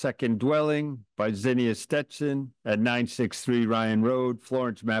to add a second dwelling by Zinnia Stetson at 963 Ryan Road,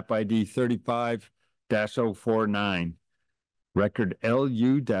 Florence, map ID 35-049. Record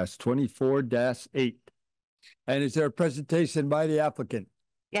LU-24-8. And is there a presentation by the applicant?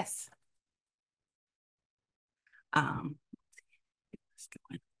 Yes. Um, so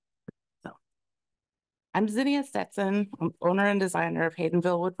I'm Zinnia Stetson. I'm owner and designer of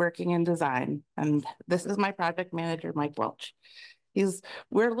Haydenville Woodworking and Design, and this is my project manager, Mike Welch.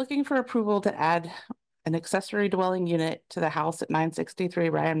 We're looking for approval to add an accessory dwelling unit to the house at 963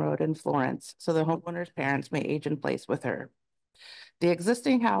 Ryan Road in Florence, so the homeowner's parents may age in place with her. The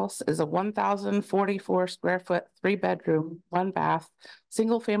existing house is a 1,044 square foot, 3-bedroom, 1-bath,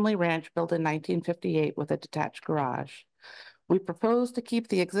 single-family ranch built in 1958 with a detached garage. We propose to keep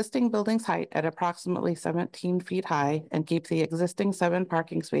the existing building's height at approximately 17 feet high and keep the existing 7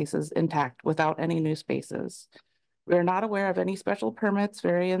 parking spaces intact without any new spaces. We are not aware of any special permits,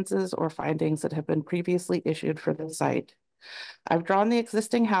 variances, or findings that have been previously issued for this site. I've drawn the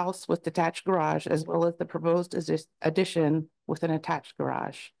existing house with detached garage as well as the proposed addition with an attached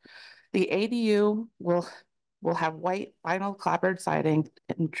garage. The ADU will have white vinyl clapboard siding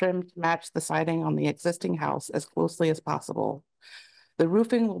and trim to match the siding on the existing house as closely as possible. The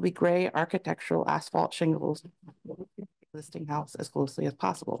roofing will be gray architectural asphalt shingles, existing house as closely as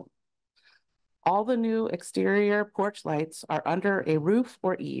possible. All the new exterior porch lights are under a roof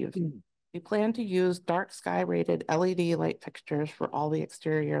or eave. We plan to use dark sky rated LED light fixtures for all the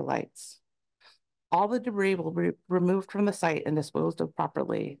exterior lights. All the debris will be removed from the site and disposed of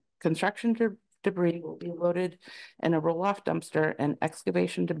properly. Construction debris will be loaded in a roll-off dumpster, and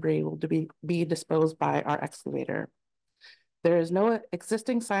excavation debris will be disposed by our excavator. There is no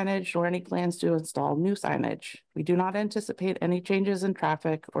existing signage or any plans to install new signage. We do not anticipate any changes in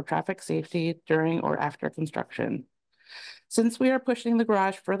traffic or traffic safety during or after construction. Since we are pushing the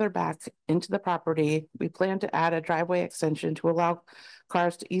garage further back into the property, we plan to add a driveway extension to allow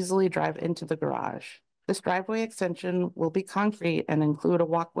cars to easily drive into the garage. This driveway extension will be concrete and include a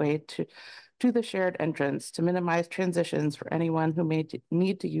walkway to the shared entrance to minimize transitions for anyone who may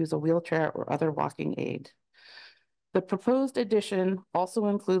need to use a wheelchair or other walking aid. The proposed addition also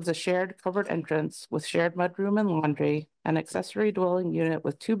includes a shared covered entrance with shared mudroom and laundry, an accessory dwelling unit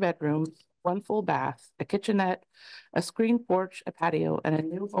with 2 bedrooms, 1 full bath, a kitchenette, a screened porch, a patio, and a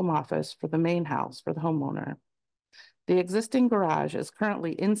new home office for the main house for the homeowner. The existing garage is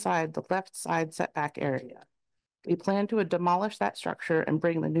currently inside the left side setback area. We plan to demolish that structure and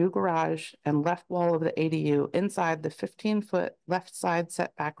bring the new garage and left wall of the ADU inside the 15-foot left side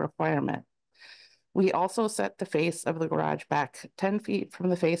setback requirement. We also set the face of the garage back 10 feet from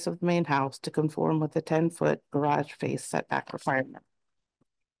the face of the main house to conform with the 10-foot garage face setback requirement.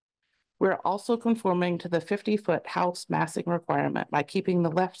 We're also conforming to the 50-foot house massing requirement by keeping the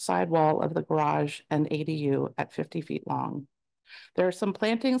left side wall of the garage and ADU at 50 feet long. There are some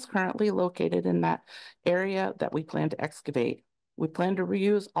plantings currently located in that area that we plan to excavate. We plan to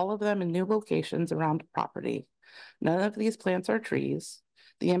reuse all of them in new locations around the property. None of these plants are trees.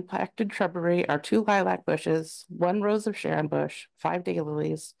 The impacted shrubbery are 2 lilac bushes, 1 rose of Sharon bush, 5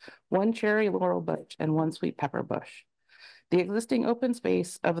 daylilies, 1 cherry laurel bush, and 1 sweet pepper bush. The existing open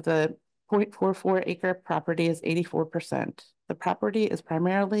space of the 0.44 acre property is 84%. The property is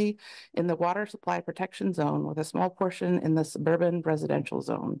primarily in the water supply protection zone with a small portion in the suburban residential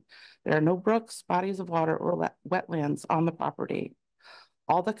zone. There are no brooks, bodies of water, or wetlands on the property.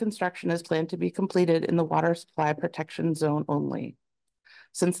 All the construction is planned to be completed in the water supply protection zone only.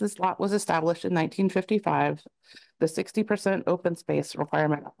 Since this lot was established in 1955, the 60% open space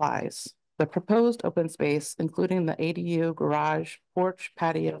requirement applies. The proposed open space, including the ADU, garage, porch,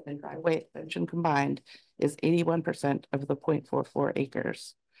 patio, and driveway extension combined, is 81% of the 0.44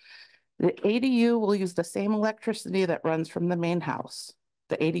 acres. The ADU will use the same electricity that runs from the main house.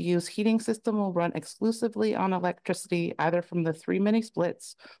 The ADU's heating system will run exclusively on electricity, either from the 3 mini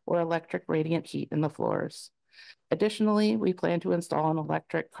splits or electric radiant heat in the floors. Additionally, we plan to install an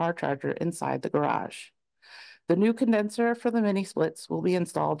electric car charger inside the garage. The new condenser for the mini splits will be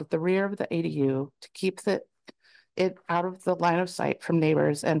installed at the rear of the ADU to keep it out of the line of sight from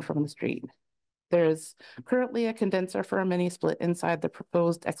neighbors and from the street. There is currently a condenser for a mini split inside the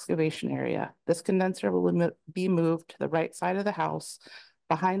proposed excavation area. This condenser will be moved to the right side of the house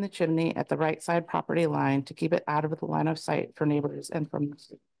behind the chimney at the right side property line to keep it out of the line of sight for neighbors and from the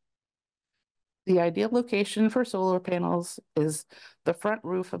street. The ideal location for solar panels is the front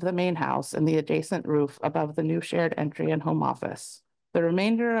roof of the main house and the adjacent roof above the new shared entry and home office. The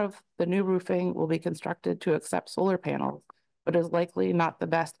remainder of the new roofing will be constructed to accept solar panels, but is likely not the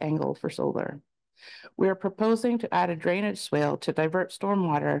best angle for solar. We are proposing to add a drainage swale to divert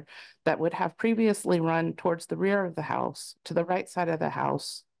stormwater that would have previously run towards the rear of the house to the right side of the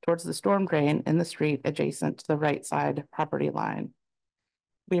house, towards the storm drain in the street adjacent to the right side property line.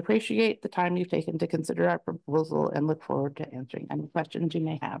 We appreciate the time you've taken to consider our proposal and look forward to answering any questions you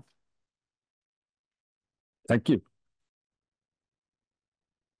may have. Thank you.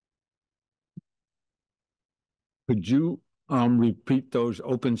 Could you repeat those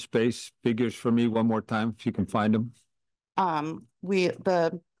open space figures for me one more time, if you can find them?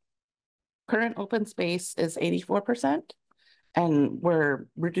 The current open space is 84%, and we're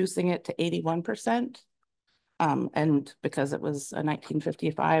reducing it to 81%. And because it was a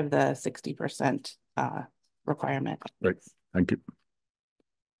 1955, the 60% requirement. Great, thank you.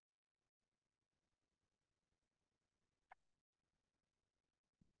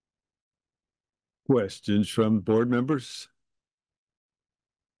 Questions from board members?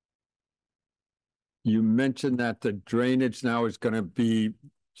 You mentioned that the drainage now is going to be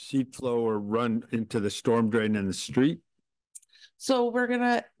sheet flow or run into the storm drain in the street. So we're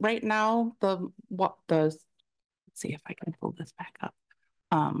gonna, right now, let's see if I can pull this back up.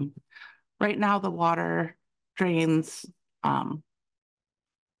 Right now the water drains, so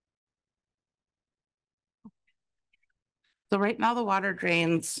right now the water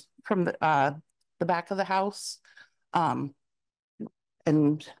drains from the back of the house, and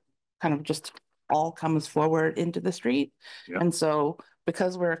kind of just all comes forward into the street. Yep. And so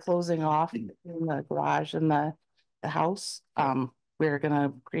because we're closing off in the garage and the house, we're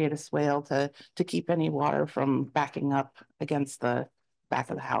gonna create a swale to keep any water from backing up against the back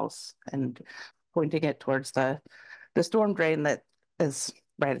of the house and pointing it towards the storm drain that is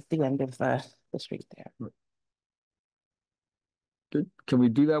right at the end of the street there. Right. Can we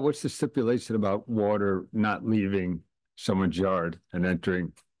do that? What's the stipulation about water not leaving someone's yard and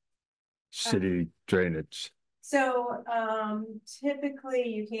entering city drainage? So typically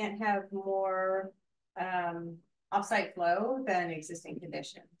you can't have more offsite flow than existing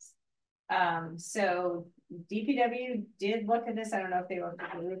conditions. So DPW did look at this. I don't know if they looked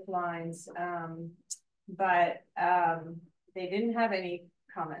at the roof lines, but they didn't have any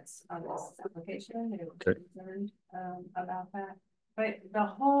comments on this application. They were concerned about that. But the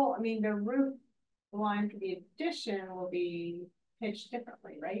whole, I mean, the roof line for the addition will be pitched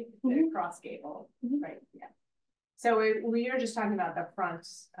differently, right? The cross gable, right? Yeah. So we are just talking about the front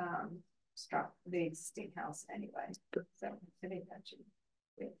the existing house anyway. So I think that should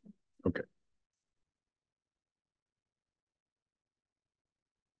be okay.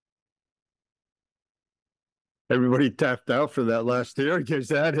 Everybody tapped out for that last hearing. Is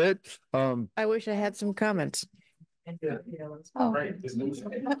that it? I wish I had some comments. Yeah. Oh. Right.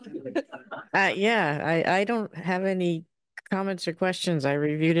 Yeah, I don't have any comments or questions. I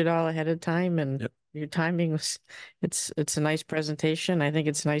reviewed it all ahead of time, and your timing was, it's a nice presentation. I think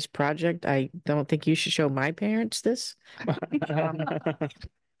it's a nice project. I don't think you should show my parents this.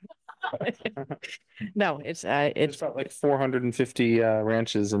 No, it's about like 450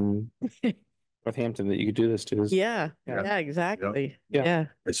 ranches in Northampton that you could do this to. Yeah, exactly. Yeah.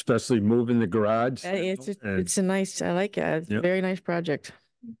 Especially moving the garage. It's a nice, I like it. It's a very nice project.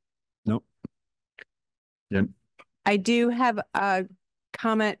 Nope. Yeah. I do have a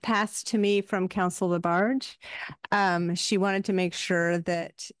comment passed to me from Council Labarge. She wanted to make sure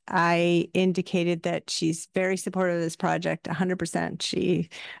that I indicated that she's very supportive of this project, 100%. She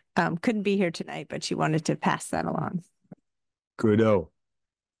couldn't be here tonight, but she wanted to pass that along. Good-o.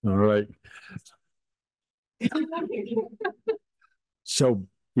 All right. So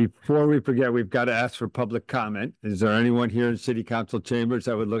before we forget, we've got to ask for public comment. Is there anyone here in City Council chambers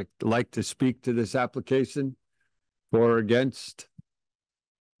that would like to speak to this application? For or against?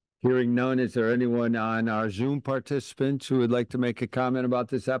 Hearing none, is there anyone on our Zoom participants who would like to make a comment about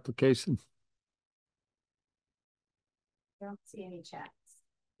this application? I don't see any chats.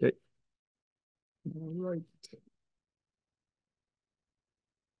 Okay. All right.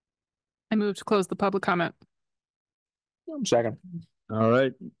 I move to close the public comment. Second. All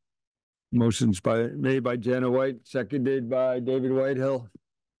right. Motion's made by Jana White, seconded by David Whitehill.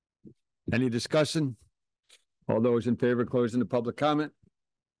 Any discussion? All those in favor of closing the public comment?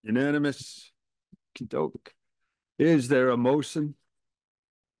 Unanimous. Okey-doke. Is there a motion?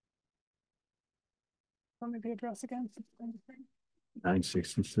 Want me to address again?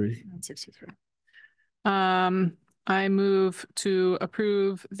 963. 963. I move to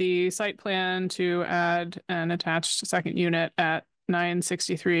approve the site plan to add an attached second unit at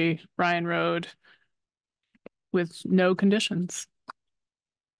 963 Ryan Road with no conditions.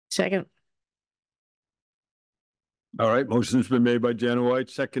 Second. All right, motion's been made by Jana White,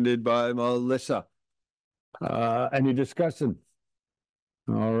 seconded by Melissa. Any discussion?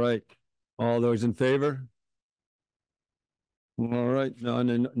 All right, all those in favor? All right,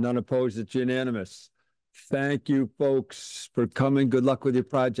 none opposed, it's unanimous. Thank you, folks, for coming. Good luck with your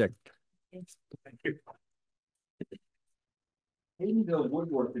project. Thank you. Haydenville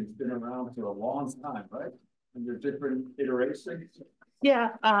woodworking's been around for a long time, right? And there's different iterations. Yeah,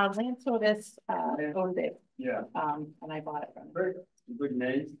 Landsodis, owned it. Yeah. And I bought it from him. Very good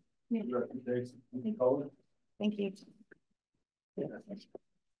name. Yeah. Reputation. Thank you. Yeah.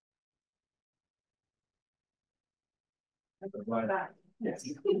 Yes.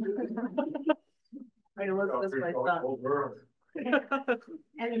 I know what's this my son.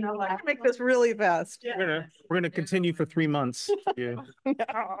 And you know what? Make this really fast. We're gonna continue for 3 months. Yeah.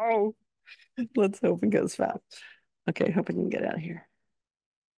 No. Let's hope it goes fast. Okay, hope I can get out of here.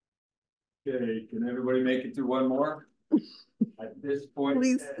 Okay, can everybody make it to one more? At this point,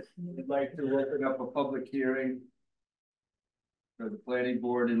 Please. I'd like to open up a public hearing for the planning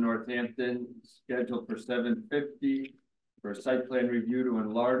board in Northampton, scheduled for 7:50 for a site plan review to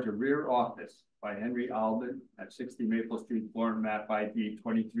enlarge a rear office by Henry Alden at 60 Maple Street, Florence, map ID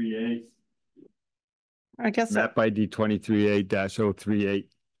 23A. I guess. Map ID 23A-038,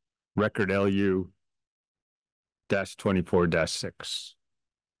 record LU -24-6.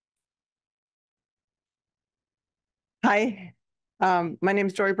 Hi, my name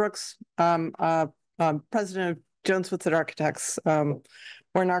is Joy Brooks. I'm president of Jones Whitsitt Architects.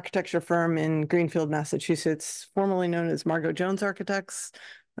 We're an architecture firm in Greenfield, Massachusetts, formerly known as Margot Jones Architects.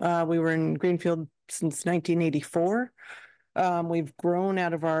 We were in Greenfield since 1984. We've grown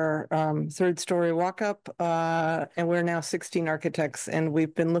out of our third story walk-up, and we're now 16 architects, and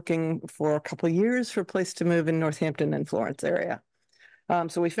we've been looking for a couple of years for a place to move in Northampton and Florence area.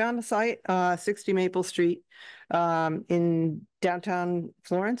 So we found a site, 60 Maple Street, in downtown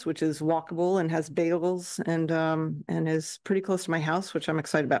Florence, which is walkable and has bagels and is pretty close to my house, which I'm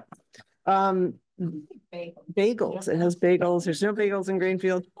excited about. Bagels, it has bagels. There's no bagels in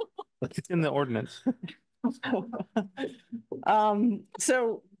Greenfield. It's in the ordinance.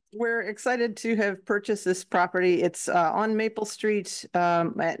 So we're excited to have purchased this property. It's on Maple Street.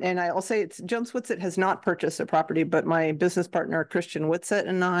 And I'll say it's Jones Whitsitt has not purchased a property, but my business partner, Christian Whitsitt,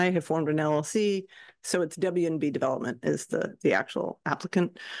 and I have formed an LLC. So it's W&B Development is the actual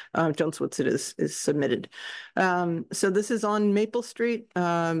applicant. Jones Whitsitt is submitted. So this is on Maple Street,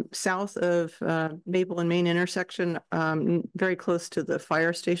 south of Maple and Main intersection, very close to the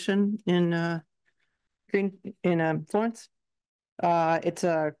fire station in Florence. It's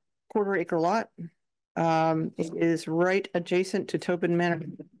a quarter-acre lot. It is right adjacent to Tobin Manor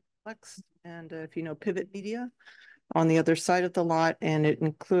Complex, and if you know Pivot Media, on the other side of the lot, and it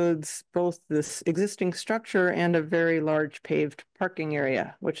includes both this existing structure and a very large paved parking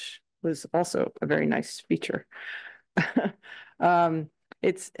area, which was also a very nice feature.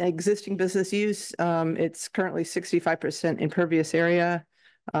 It's existing business use. It's currently 65% impervious area.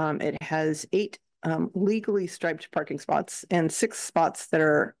 It has 8 legally striped parking spots and 6 spots that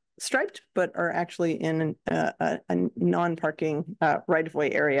are striped, but are actually in a non-parking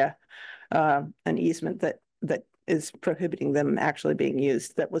right-of-way area, an easement that is prohibiting them actually being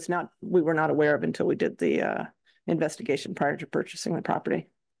used. That was not, we were not aware of until we did the investigation prior to purchasing the property.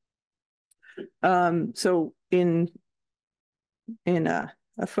 So in a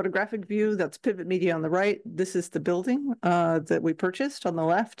photographic view, that's Pivot Media on the right. This is the building that we purchased on the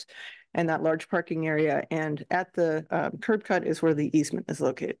left, and that large parking area. And at the curb cut is where the easement is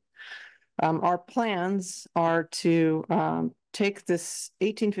located. Our plans are to take this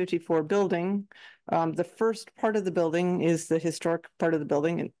 1854 building. The first part of the building is the historic part of the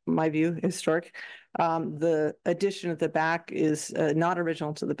building, in my view, historic. The addition at the back is not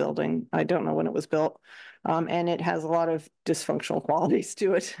original to the building. I don't know when it was built. And it has a lot of dysfunctional qualities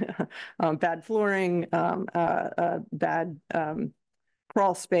to it. Bad flooring, bad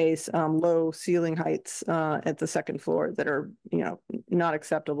crawl space, low ceiling heights at the second floor that are, not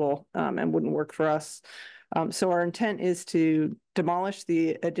acceptable and wouldn't work for us. So our intent is to demolish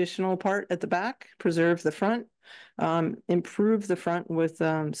the additional part at the back, preserve the front, improve the front with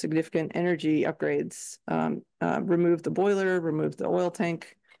significant energy upgrades, remove the boiler, remove the oil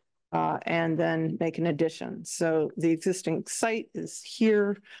tank, and then make an addition. So the existing site is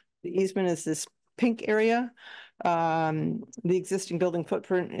here. The easement is this pink area. The existing building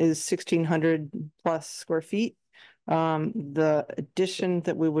footprint is 1,600 plus square feet. The addition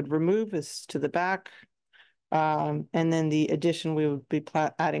that we would remove is to the back. And then the addition we would be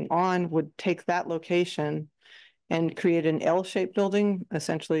adding on would take that location and create an L-shaped building,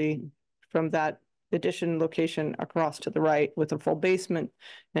 essentially from that addition location across to the right with a full basement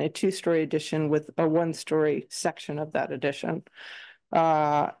and a two-story addition with a one-story section of that addition.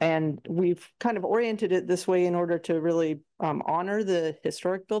 And we've kind of oriented it this way in order to really honor the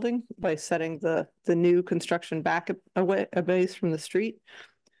historic building by setting the new construction back a ways from the street.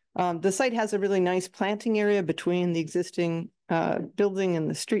 The site has a really nice planting area between the existing building and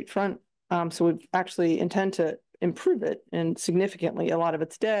the street front. So we actually intend to improve it and significantly. A lot of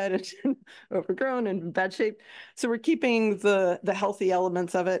it's dead and overgrown and in bad shape. So we're keeping the healthy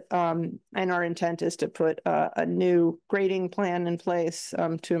elements of it. And our intent is to put a new grading plan in place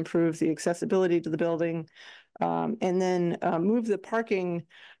to improve the accessibility to the building. And then move the parking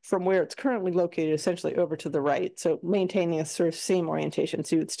from where it's currently located essentially over to the right. So maintaining a sort of same orientation.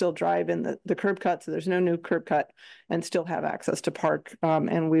 So you would still drive in the curb cut. So there's no new curb cut and still have access to park.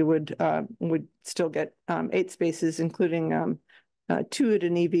 And we would still get 8 spaces, including 2 at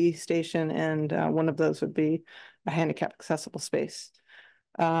an EV station. And one of those would be a handicap accessible space.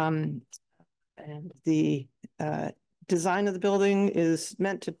 And the design of the building is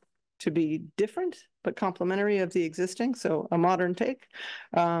meant to be different, but complementary of the existing. So a modern take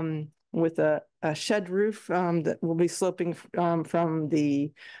with a shed roof that will be sloping from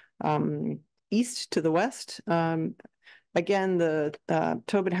the east to the west. Again, the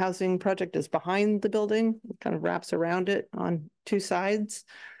Tobin Housing Project is behind the building, it kind of wraps around it on 2 sides.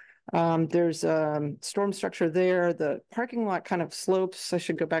 There's a storm structure there. The parking lot kind of slopes. I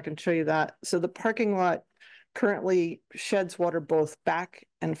should go back and show you that. So the parking lot currently sheds water both back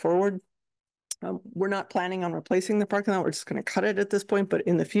and forward. We're not planning on replacing the parking lot. We're just going to cut it at this point, but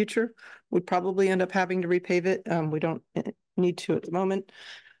in the future, we'd probably end up having to repave it. We don't need to at the moment.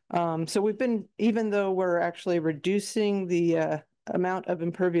 So we've been, even though we're actually reducing the amount of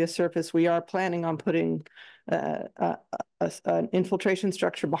impervious surface, we are planning on putting an infiltration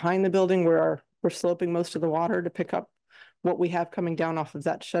structure behind the building where we're sloping most of the water to pick up what we have coming down off of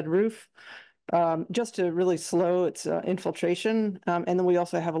that shed roof. Just to really slow its infiltration. And then we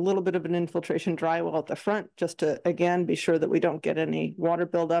also have a little bit of an infiltration drywall at the front, just to, again, be sure that we don't get any water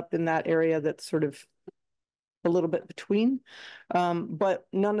buildup in that area that's sort of a little bit between. But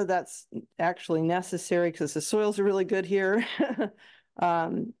none of that's actually necessary because the soils are really good here.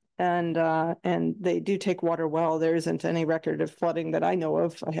 And they do take water well. There isn't any record of flooding that I know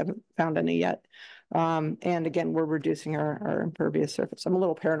of. I haven't found any yet. And again, we're reducing our impervious surface. I'm a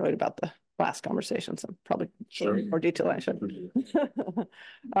little paranoid about the last conversation, so probably more detail I should.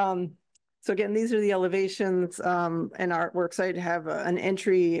 So again, these are the elevations, and we're excited to have an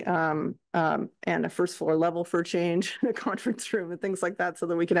entry and a first floor level for a change, a conference room and things like that, so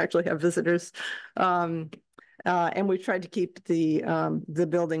that we can actually have visitors. And we've tried to keep the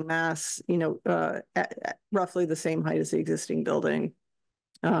building mass, at roughly the same height as the existing building.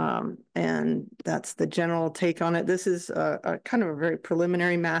 And that's the general take on it. This is a kind of a very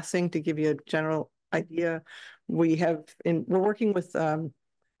preliminary massing to give you a general idea. We're working with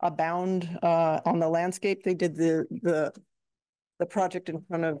Abound on the landscape. They did the project in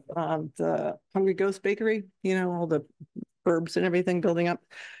front of the Hungry Ghost Bakery, all the herbs and everything building up.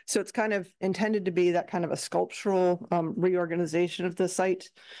 So it's kind of intended to be that kind of a sculptural reorganization of the site.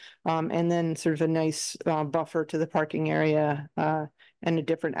 And then sort of a nice buffer to the parking area and a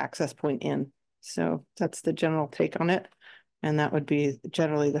different access point in. So that's the general take on it. And that would be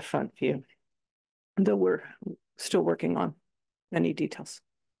generally the front view, though we're still working on any details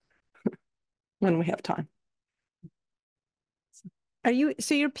when we have time.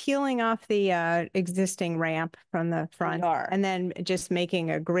 So you're peeling off the existing ramp from the front and then just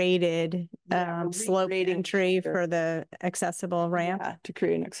making a graded slope entry for the accessible ramp? Yeah, to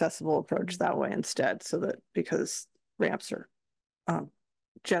create an accessible approach that way instead, so that because ramps are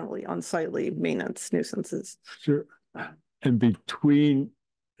generally unsightly maintenance nuisances. Sure. And between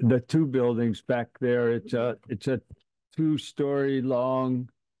the 2 buildings back there, it's a 2-story long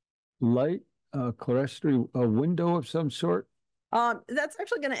light clerestory, a window of some sort. That's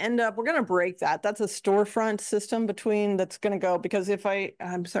actually going to end up, we're going to break that. That's a storefront system that's going to go, because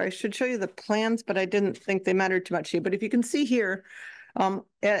I'm sorry, I should show you the plans, but I didn't think they mattered too much here. But if you can see here,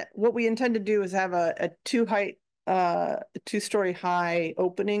 what we intend to do is have a 2-story high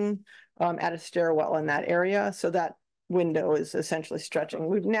opening at a stairwell in that area. So that window is essentially stretching.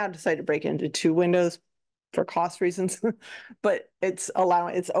 We've now decided to break into 2 windows for cost reasons, but it's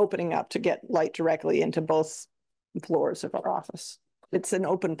opening up to get light directly into both floors of our office. It's an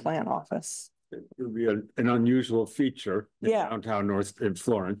open plan office. It would be an unusual feature in Yeah. downtown North in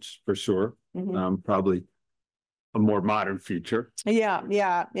Florence, for sure. Mhm. Probably a more modern feature. Yeah, we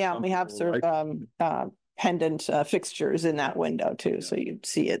have sort of Like- pendant fixtures in that window too, so you'd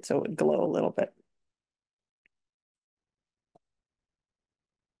see it, so it would glow a little bit.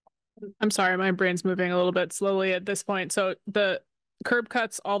 I'm sorry, my brain's moving a little bit slowly at this point. So the curb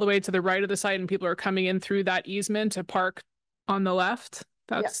cuts all the way to the right of the site and people are coming in through that easement to park on the left.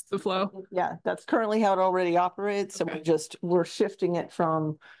 That's the flow. Yeah, that's currently how it already operates. So we're shifting it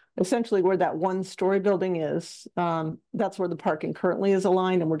from essentially where that 1-story building is. That's where the parking currently is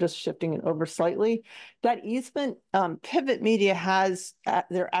aligned, and we're just shifting it over slightly. That easement, Pivot Media has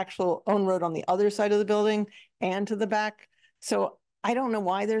their actual own road on the other side of the building and to the back. So I don't know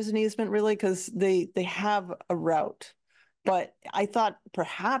why there's an easement really, because they have a route. But I thought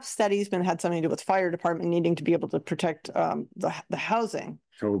perhaps that easement had something to do with fire department needing to be able to protect the housing.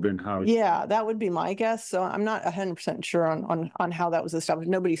 Tobin House. Yeah, that would be my guess. So I'm not 100% sure on how that was established.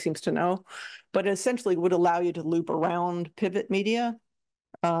 Nobody seems to know, but it essentially would allow you to loop around Pivot Media.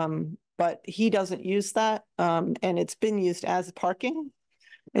 But he doesn't use that, and it's been used as parking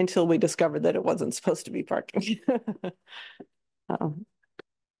until we discovered that it wasn't supposed to be parking.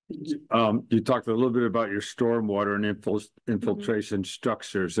 You talked a little bit about your stormwater and infiltration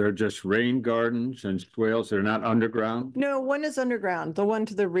structures. They're just rain gardens and swales. They're not underground. No, one is underground, the one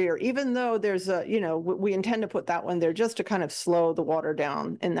to the rear, even though there's a, we intend to put that one there just to kind of slow the water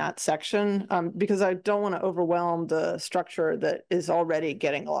down in that section. Because I don't want to overwhelm the structure that is already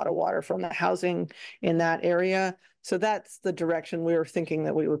getting a lot of water from the housing in that area. So that's the direction we were thinking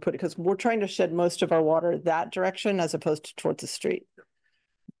that we would put it, because we're trying to shed most of our water that direction as opposed to towards the street.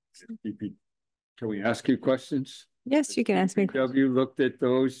 Can we ask you questions? Yes, you can ask me. Have you looked at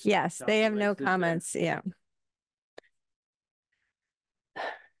those? Yes, they have no comments. Yeah.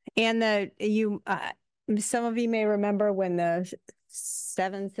 And some of you may remember when the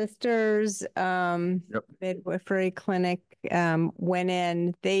Seven Sisters midwifery clinic went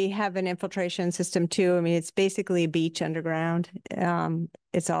in, they have an infiltration system too. I mean, it's basically a beach underground.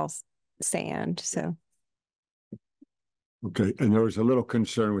 It's all sand, so. Okay, and there was a little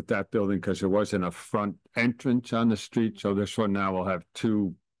concern with that building because there wasn't a front entrance on the street. So this one now will have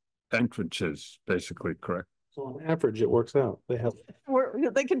 2 entrances, basically, correct? So on average, it works out.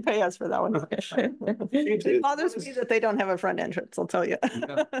 They can pay us for that one. It bothers me that they don't have a front entrance, I'll tell you.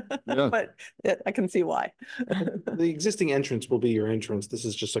 Yeah. But I can see why. The existing entrance will be your entrance. This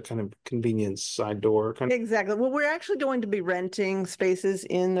is just a kind of convenience side door. Exactly. Well, we're actually going to be renting spaces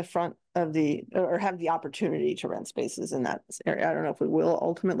in the front of or have the opportunity to rent spaces in that area. I don't know if we will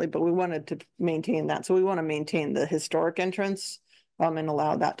ultimately, but we wanted to maintain that. So we want to maintain the historic entrance and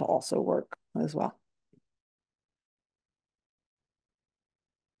allow that to also work as well.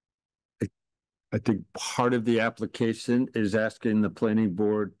 I think part of the application is asking the planning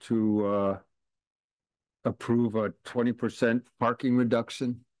board to approve a 20% parking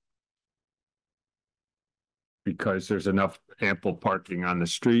reduction because there's enough ample parking on the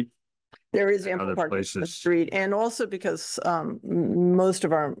street. There is ample parking on the street, and also because some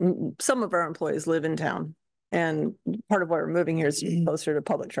of our employees live in town, and part of why we're moving here is closer to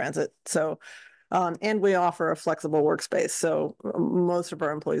public transit. So, and we offer a flexible workspace. So most of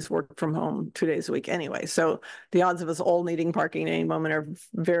our employees work from home 2 days a week anyway. So the odds of us all needing parking at any moment are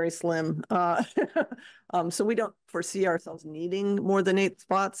very slim. So we don't foresee ourselves needing more than 8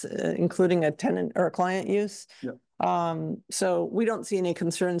 spots, including a tenant or a client use. Yeah. So we don't see any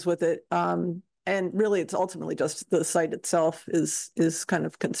concerns with it. And really, it's ultimately just the site itself is kind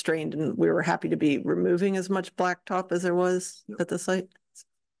of constrained, and we were happy to be removing as much blacktop as there was at the site.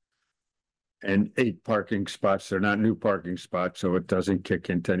 And 8 parking spots, they're not new parking spots, so it doesn't kick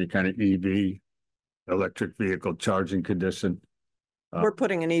into any kind of EV, electric vehicle charging condition. We're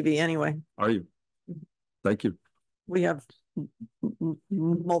putting an EV anyway. Are you? Thank you. We have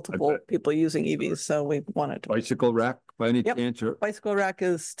multiple people using EVs, so we wanted to. Bicycle rack by any chance? Bicycle rack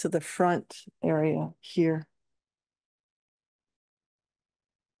is to the front area here.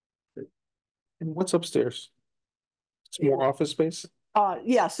 And what's upstairs? It's more office space?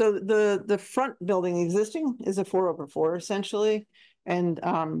 Yeah, so the front building existing is a 4/4 essentially. And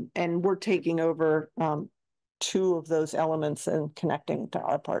we're taking over 2 of those elements and connecting to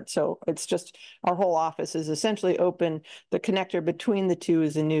our part. So it's just our whole office is essentially open. The connector between the 2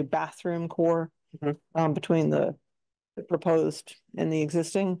 is a new bathroom core between the proposed and the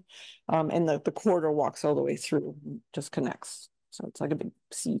existing. And the corridor walks all the way through, just connects. So it's like a big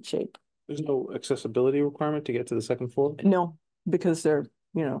C shape. There's no accessibility requirement to get to the 2nd floor? No, because they're,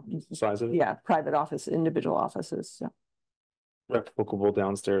 size of it? Yeah, private office, individual offices. Yeah. replicable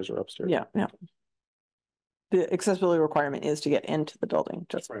downstairs or upstairs. Yeah, yeah. The accessibility requirement is to get into the building,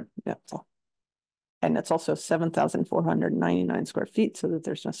 just, yeah. So. And it's also 7,499 square feet so that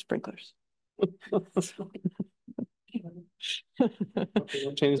there's no sprinklers.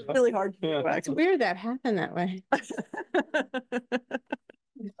 Really hard. It's weird that happened that way. A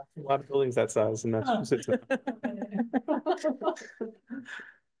lot of buildings that size in Massachusetts.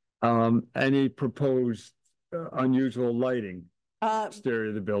 Any proposed unusual lighting exterior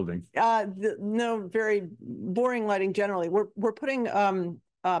of the building? No, very boring lighting generally. We're putting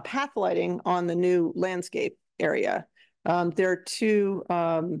path lighting on the new landscape area. There are two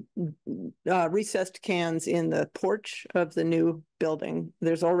recessed cans in the porch of the new building.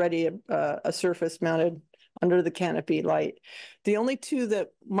 There's already a surface mounted under the canopy light. The only two that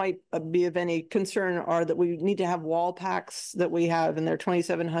might be of any concern are that we need to have wall packs that we have, and they're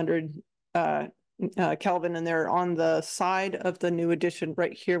 2,700 Kelvin, and they're on the side of the new addition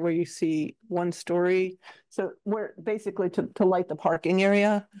right here where you see 1 story. So we're basically to light the parking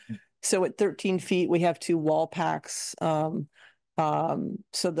area. So at 13 feet, we have 2 wall packs.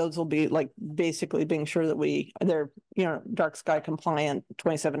 So those will be like basically being sure that they're, you know, dark sky compliant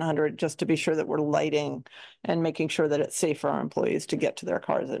 2,700, just to be sure that we're lighting and making sure that it's safe for our employees to get to their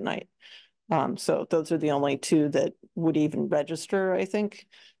cars at night. So those are the only 2 that would even register, I think,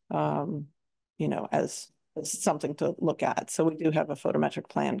 you know, as something to look at. So we do have a photometric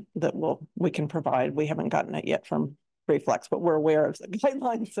plan that we can provide. We haven't gotten it yet from Reflex, but we're aware of the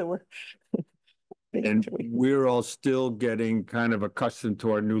guidelines, so we're and we're all still getting kind of accustomed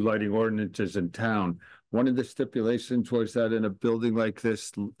to our new lighting ordinances in town. One of the stipulations was that in a building like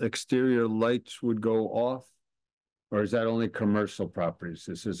this, exterior lights would go off, or is that only commercial properties?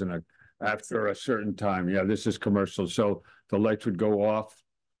 This isn't after a certain time. Yeah, this is commercial, so the lights would go off.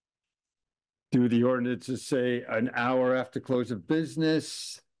 Do the ordinances say an hour after close of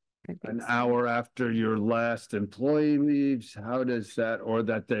business? An hour after your last employee leaves? How does that, or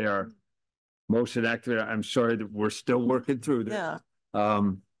that they are motion activated? I'm sorry that we're still working through this. Yeah.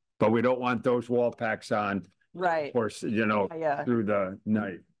 But we don't want those wall packs on. Right. Of course, you know, Yeah. through the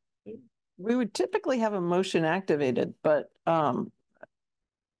night. We would typically have a motion activated, but I'm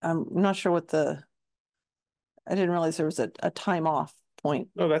not sure what I didn't realize there was a time off point.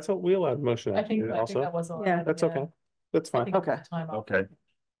 No, that's what we allowed motion. I think also. that was allowed. Yeah. That's okay. That's fine. Okay. Okay.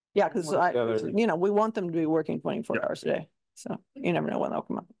 Yeah, because together. you know, we want them to be working 24 hours a day. So you never know when they'll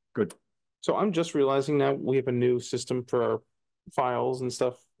come up. Good. So I'm just realizing now we have a new system for our files and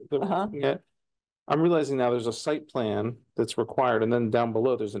stuff that we're looking at. I'm realizing now there's a site plan that's required, and then down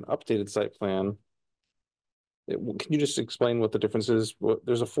below there's an updated site plan. Can you just explain what the difference is?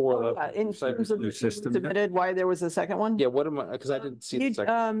 There's a In terms of the system submitted, why there was a second one? Yeah, what am I, because I didn't see the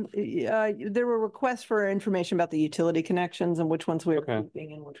second. There were requests for information about the utility connections and which ones we were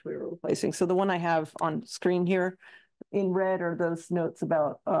keeping and which we were replacing. So the one I have on screen here in red are those notes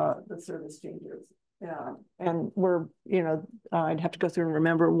about the service changes. Yeah, and we're, you know, I'd have to go through and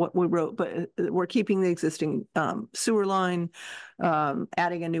remember what we wrote, but we're keeping the existing sewer line,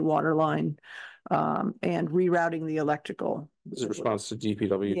 adding a new water line, and rerouting the electrical. This is a response to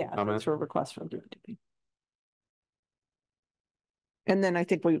DPW. Yeah, comment. that's a request from DPW. And then I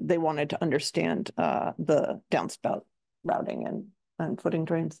think they wanted to understand the downspout routing and footing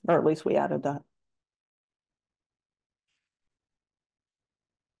drains, or at least we added that.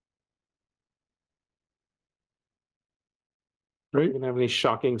 Are you gonna have any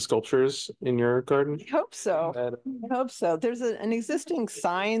shocking sculptures in your garden? I hope so. I hope so. There's an existing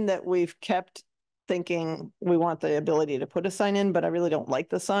sign that we've kept thinking we want the ability to put a sign in, but I really don't like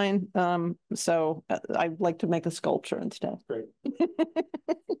the sign. So I'd like to make a sculpture instead. Great.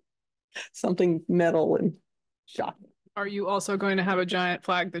 Something metal and shocking. Are you also going to have a giant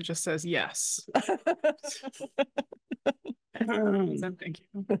flag that just says yes? Thank you.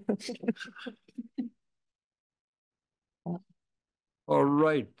 All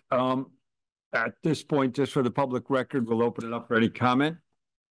right. At this point, just for the public record, we'll open it up for any comment.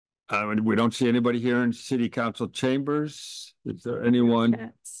 We don't see anybody here in city council chambers. Is there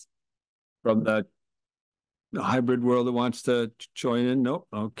anyone from the hybrid world that wants to join in? Nope.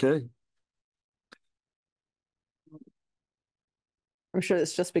 Okay. I'm sure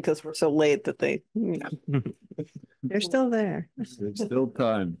it's just because we're so late that They're still there. There's still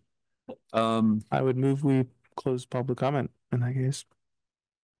time. I would move we close public comment in that case.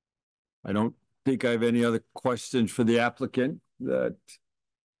 I don't think I have any other questions for the applicant.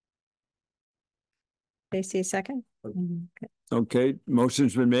 Stacy, second. Okay,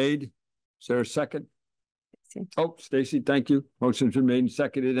 motion's been made. Is there a second? Oh, Stacy, thank you. Motion's been made and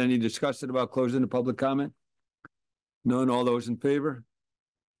seconded. Any discussion about closing the public comment? None, all those in favor?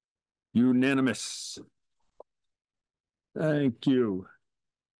 Unanimous. Thank you.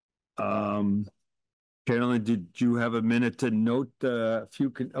 Carolyn, did you have a minute to note a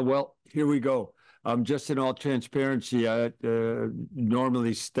few, well, here we go. Just in all transparency,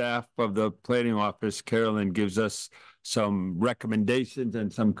 normally staff of the planning office, Carolyn gives us some recommendations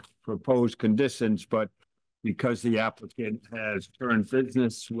and some proposed conditions, but because the applicant has turned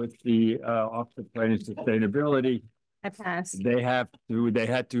business with the Office of Planning and Sustainability, I passed. they had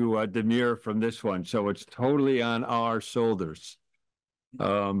to demur from this one, so it's totally on our shoulders.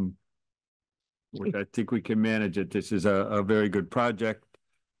 Which I think we can manage it. This is a very good project.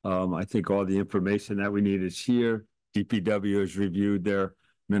 I think all the information that we need is here. DPW has reviewed their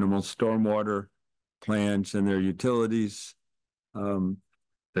minimal stormwater plans and their utilities.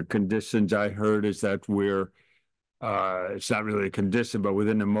 The conditions I heard is that it's not really a condition, but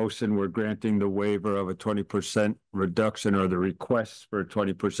within the motion, we're granting the waiver of a 20% reduction or the request for a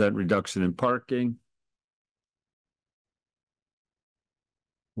 20% reduction in parking.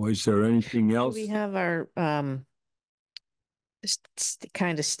 Was there anything else? We have our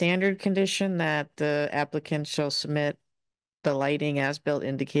kind of standard condition that the applicant shall submit the lighting as built,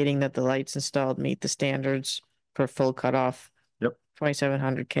 indicating that the lights installed meet the standards for full cutoff. Yep.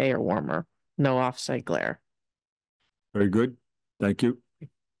 2700 K or warmer, no offsite glare. Very good. Thank you.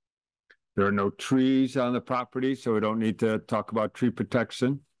 There are no trees on the property, so we don't need to talk about tree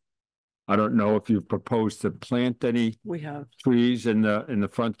protection. I don't know if you've proposed to plant any trees in the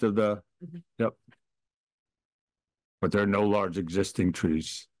front of the, yep. But there are no large existing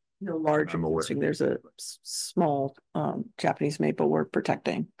trees. No large existing. There's a small Japanese maple we're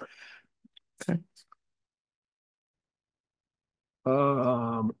protecting. Okay.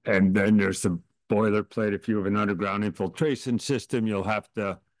 And then there's the boilerplate. If you have an underground infiltration system, you'll have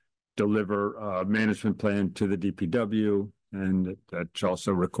to deliver a management plan to the DPW, and that's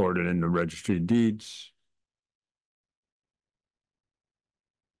also recorded in the registry of deeds.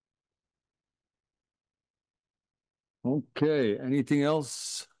 Okay, anything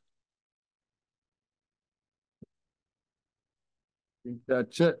else? I think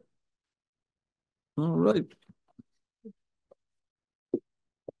that's it. All right.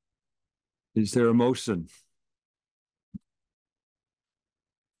 Is there a motion?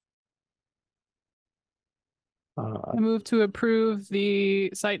 I move to approve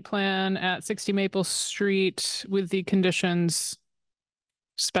the site plan at 60 Maple Street with the conditions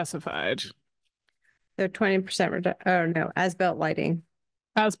specified. They're 20% oh no, as-built lighting.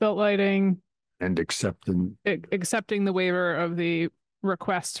 As-built lighting. And accepting the waiver of the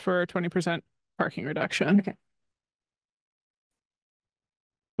request for 20% parking reduction. Okay.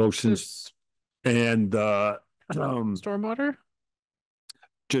 Motions and stormwater?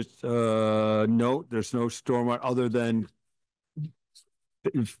 Just no, there's no stormwater other than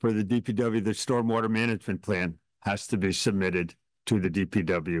for the DPW, the stormwater management plan has to be submitted to the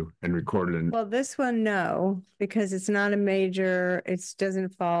DPW and recorded in. Well, this one, no, because it's not a major, it doesn't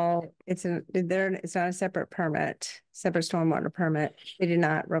fall, it's not a separate permit, separate stormwater permit. They did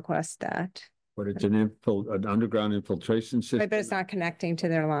not request that. But it's an underground infiltration system. Right, but it's not connecting to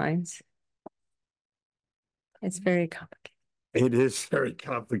their lines. It's very complicated. It is very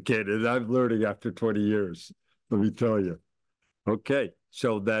complicated. I'm learning after 20 years, let me tell you. Okay,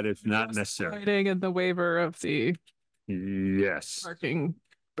 so that is not necessary. Lighting and the waiver of the parking,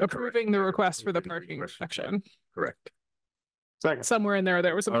 approving the request for the parking section. Correct. Second. Somewhere in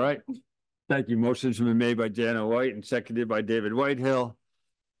there was a... All right. Thank you. Motion's been made by Jana White and seconded by David Whitehill.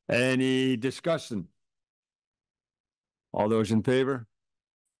 Any discussion? All those in favor?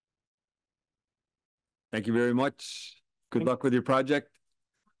 Thank you very much. Good luck with your project.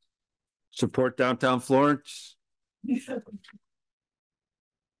 Support downtown Florence.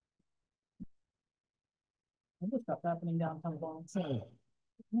 What's happening downtown Florence?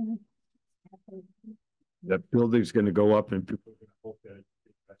 That building's going to go up and people are going to hope that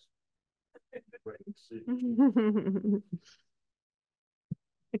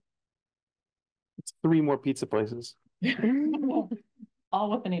it's 3 more pizza places.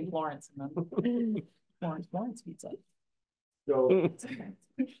 All with the name Florence in them. Florence pizza. So,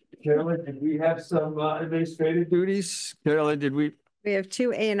 Carolyn, did we have some administrative duties? Carolyn, did we? We have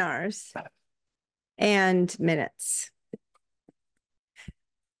 2 A&Rs and minutes.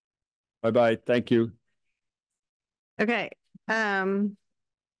 Bye-bye. Thank you. Okay. We can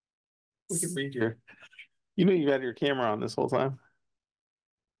read you know, you've had your camera on this whole time.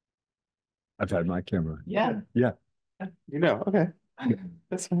 I've had my camera. Yeah. Yeah. You know, okay.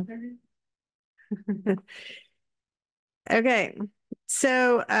 That's fine. Okay,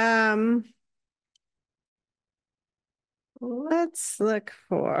 so let's look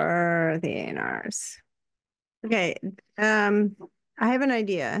for the A&Rs. Okay, I have an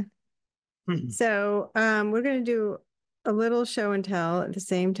idea. So, we're gonna do a little show and tell at the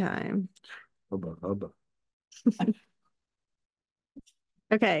same time. Hubba, hubba.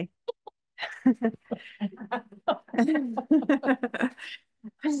 Okay.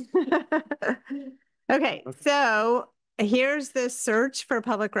 Okay, so here's the search for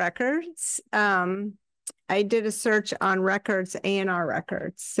public records. I did a search on records, A&R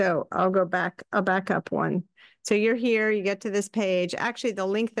records. So I'll back up one. So you're here, you get to this page. Actually, the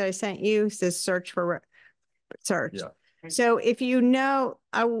link that I sent you says search for search. Yeah. So if you know,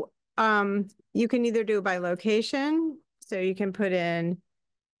 you can either do it by location. So you can put in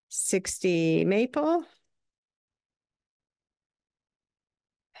 60 Maple.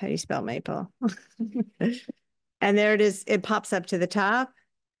 How do you spell Maple? And there it is. It pops up to the top.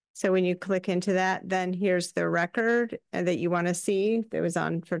 So when you click into that, then here's the record that you want to see that was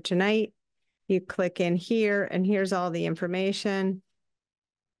on for tonight. You click in here and here's all the information.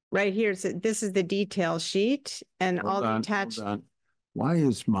 Right here, so this is the detail sheet and all the attached. Why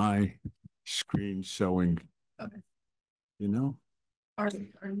is my screen showing? You know?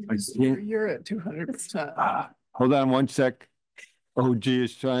 You're at 200%. Hold on one sec. OG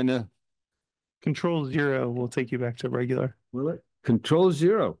is trying to. Control 0 will take you back to regular. Will it? Control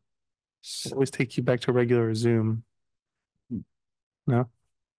 0. Always take you back to regular Zoom. No?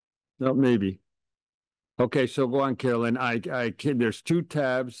 No, maybe. Okay, so go on, Carolyn. There's 2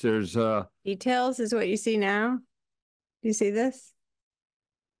 tabs. There's Details is what you see now. Do you see this?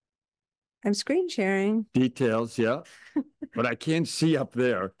 I'm screen sharing. Details, yeah. But I can't see up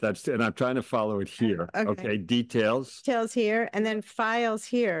there. And I'm trying to follow it here. Okay, details. Details here, and then files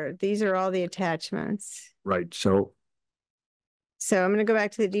here. These are all the attachments. Right, so I'm going to go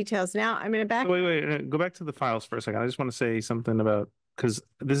back to the details now. I'm going to Wait, go back to the files for a second. I just want to say something about, because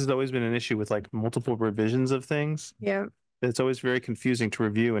this has always been an issue with like multiple revisions of things. Yeah. It's always very confusing to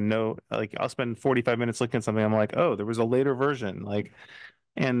review and know, like I'll spend 45 minutes looking at something. I'm like, oh, there was a later version. Like,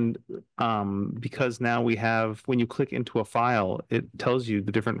 and because now we have, when you click into a file, it tells you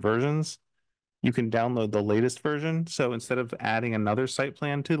the different versions. You can download the latest version. So instead of adding another site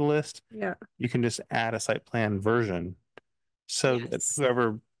plan to the list, yeah, you can just add a site plan version. So that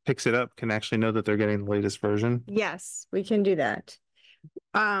whoever picks it up can actually know that they're getting the latest version. Yes, we can do that.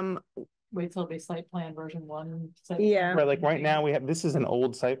 Wait till it be site plan version 1. Yeah. Right, like right now we have, this is an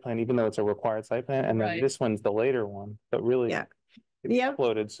old site plan, even though it's a required site plan, and then this one's the later one, but really it's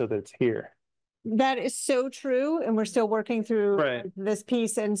uploaded so that it's here. That is so true. And we're still working through this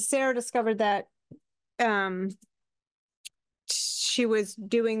piece. And Sarah discovered that she was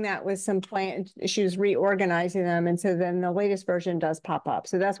doing that with some plans. She was reorganizing them. And so then the latest version does pop up.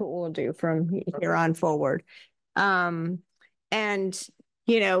 So that's what we'll do from here on forward. And,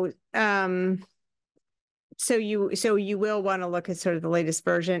 you know, so you will want to look at sort of the latest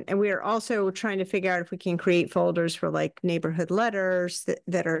version. And we are also trying to figure out if we can create folders for like neighborhood letters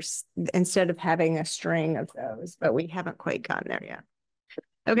that are, instead of having a string of those, but we haven't quite gotten there yet.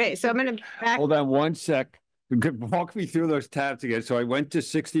 Okay, so I'm going to hold on one sec. Walk me through those tabs again. So I went to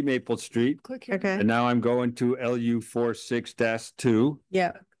 60 Maple Street. Click here. Okay. And now I'm going to LU 46-2.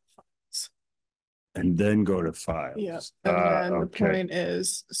 Yeah. And then go to files. Yeah, and then the point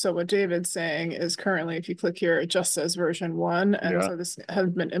is, so what David's saying is currently if you click here, it just says version 1. And so this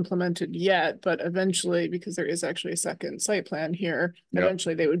hasn't been implemented yet, but eventually, because there is actually a second site plan here,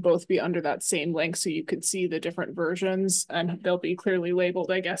 eventually they would both be under that same link. So you could see the different versions and they'll be clearly labeled,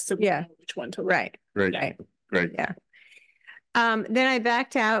 I guess, so we know which one to look at. Great. Yeah. Then I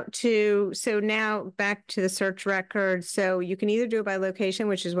backed out to, so now back to the search record. So you can either do it by location,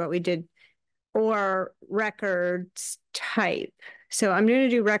 which is what we did, or records type. So I'm going to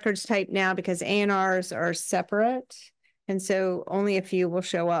do records type now because A&Rs are separate. And so only a few will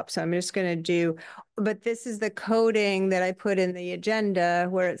show up. So I'm just going to do, but this is the coding that I put in the agenda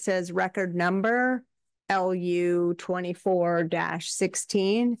where it says record number LU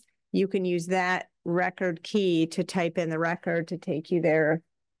 24-16. You can use that record key to type in the record to take you there.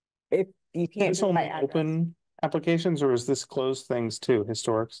 If you can't. Is this only open applications or is this closed things too,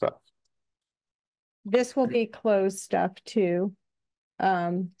 historic stuff? This will be closed stuff too.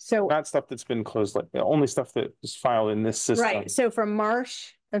 So not stuff that's been closed, like only stuff that is filed in this system. Right. So from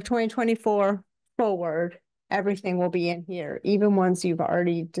March of 2024 forward, everything will be in here, even ones you've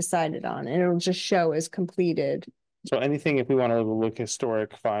already decided on, and it'll just show as completed. So anything, if we want to look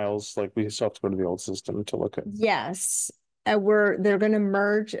historic files, like we still have to go to the old system to look at. Yes. They're going to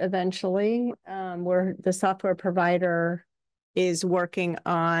merge eventually. Where the software provider is working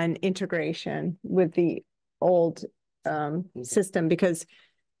on integration with the old system, because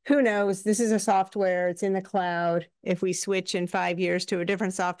who knows, this is a software, it's in the cloud. If we switch in 5 years to a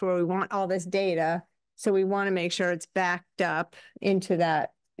different software, we want all this data. So we want to make sure it's backed up into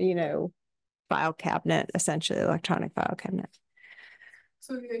that, file cabinet, essentially electronic file cabinet.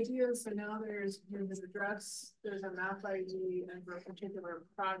 So the idea is, so now there's this address, there's a map ID, and for a particular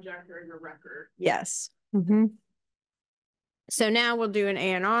project or your record. Yes. So now we'll do an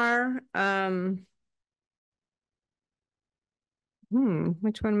A&R.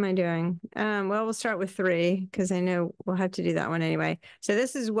 Which one am I doing? Well, we'll start with 3 because I know we'll have to do that one anyway. So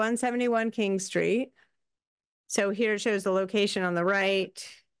this is 171 King Street. So here it shows the location on the right.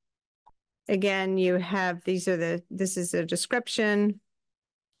 Again, you have, this is a description.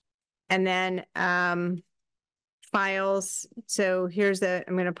 And then files. So here's I'm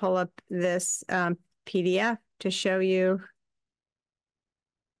going to pull up this PDF to show you.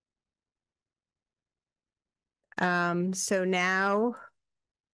 So now,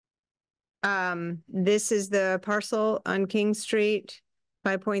 this is the parcel on King Street,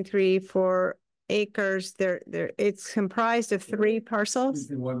 5.34 acres. It's comprised of 3 parcels.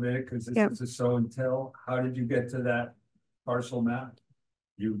 Excuse me 1 minute, because this is a show and tell. How did you get to that parcel map?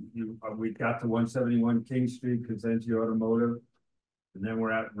 We got to 171 King Street, Cosenzi Automotive, and then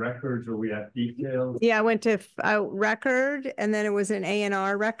we're at records, or we at details. Yeah, I went to record, and then it was an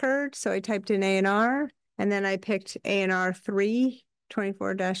A&R record. So I typed in A&R, and then I picked A&R 3,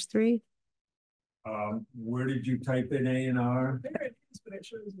 24-3. Where did you type in A&R? But it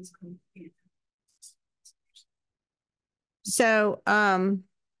shows this complete. So,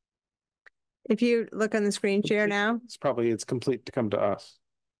 if you look on the screen share now. It's complete to come to us.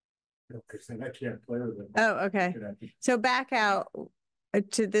 Because then I can't play with it. Oh, okay. So back out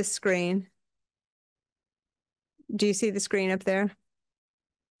to this screen. Do you see the screen up there?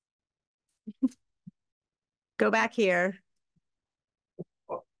 Go back here.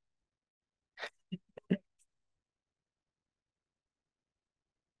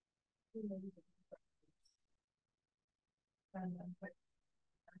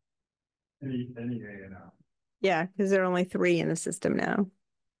 Any A&R. Yeah, because there are only 3 in the system now.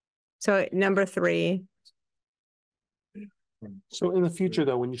 So number 3. So in the future,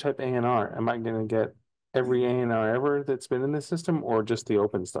 though, when you type A&R, am I going to get every A&R ever that's been in the system, or just the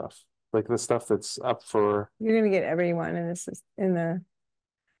open stuff? Like the stuff that's up for. You're going to get everyone in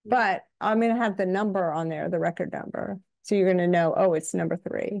but I'm going to have the number on there, the record number. So you're going to know, oh, it's number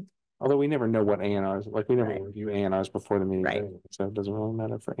 3. Although we never know what A&Rs, like we never Right. review A&Rs before the meeting, Right. anyway, so it doesn't really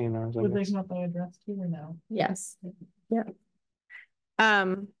matter for A&Rs. Would they come up by address too or no? Yes. Yeah.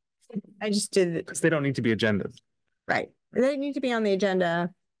 I just did it. Because they don't need to be agendas. Right. They need to be on the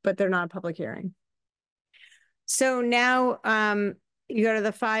agenda, but they're not a public hearing. So now, you go to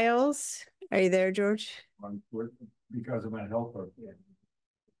the files. Are you there, George? Because of my helper.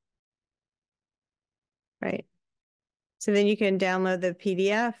 Right. So then you can download the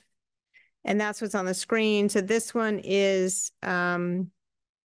PDF, and that's what's on the screen. So this one is King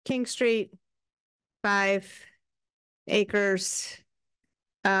Street, 5 acres.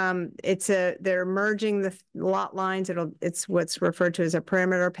 They're merging the lot lines. It's what's referred to as a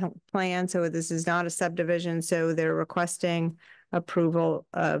perimeter plan. So this is not a subdivision. So they're requesting approval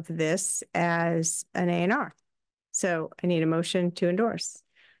of this as an A&R. So I need a motion to endorse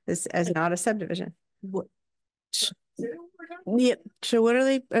this as not a subdivision. Yeah. So what are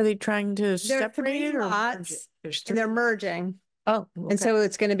they trying to There are separate 3 it or lots, There's and they're merging. Oh, And so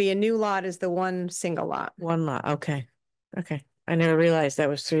it's going to be a new lot is the one single lot. 1 lot. Okay. Okay. I never realized that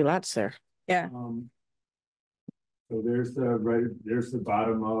was 3 lots there. Yeah. So there's the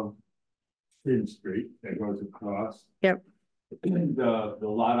bottom of King Street that goes across. Yep. The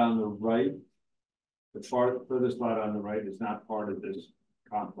lot on the right, the furthest lot on the right is not part of this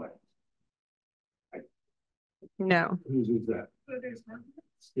complex. No. Whose is that?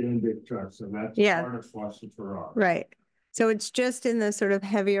 Standard Trust, so that's part of Foster Farrar. Right. So it's just in the sort of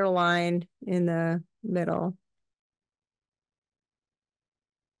heavier line in the middle.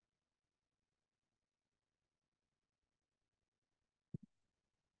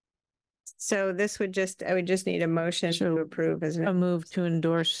 So this I would just need a motion to approve as A move to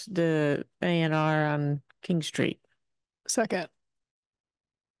endorse the A&R on King Street. Second.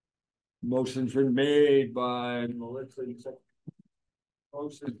 Motion's been made by Melissa.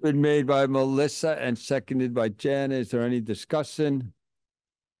 Motion's been made by Melissa and seconded by Jen. Is there any discussion?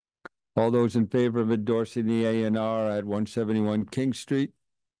 All those in favor of endorsing the A&R at 171 King Street?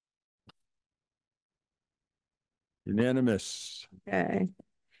 Unanimous. Okay.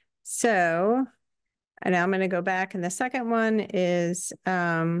 So, and I'm going to go back, and the second one is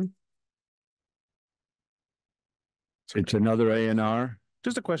It's another A&R.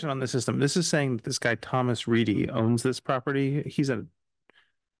 Just a question on the system. This is saying that this guy, Thomas Reedy, owns this property.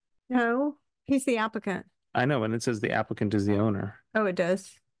 No, he's the applicant. I know, and it says the applicant is the owner. Oh, it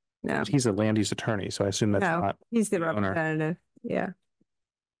does. No, But he's a land use attorney, so I assume that's no, not. he's the owner. representative. Yeah.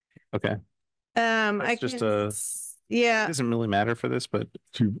 Okay. I Just can, yeah. It doesn't really matter for this, but.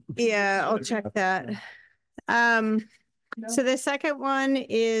 Yeah, I'll check that. So the second one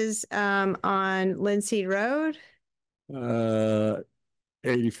is on Linseed Road.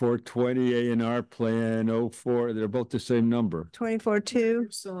 8420 A&R plan 04. They're both the same number.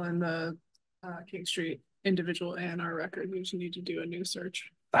 24-2. Still on the King Street individual A&R record. You just need to do a new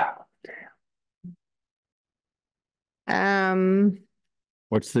search.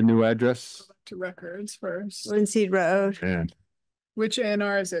 What's the new address? To records first. Linseed Road. Yeah. Which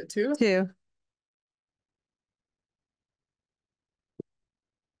A&R is it? 2? 2.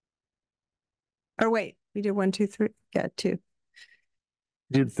 Or wait, we did 1, 2, 3. Yeah, 2.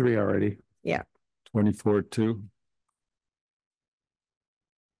 Did 3 already. Yeah. 24-2.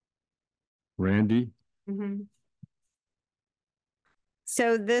 Randy. Mm-hmm.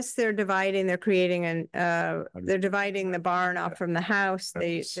 So this, they're dividing the barn off from the house.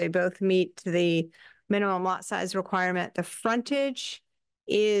 They both meet the minimum lot size requirement. The frontage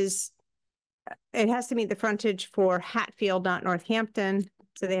it has to meet the frontage for Hatfield, not Northampton.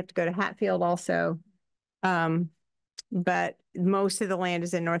 So they have to go to Hatfield also. But most of the land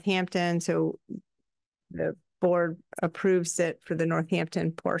is in Northampton, so the board approves it for the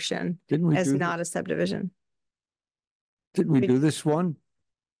Northampton portion as not a subdivision. Didn't we do this one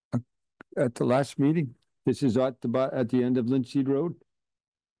at the last meeting? This is at the end of Linseed Road? I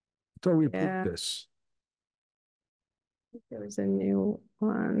thought we approved this. There was a new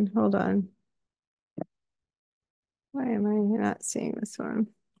one. Hold on. Why am I not seeing this one?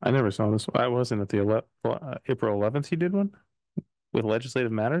 I never saw this one. I wasn't at the April 11th. He did one with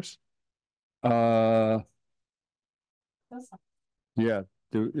legislative matters. Yeah.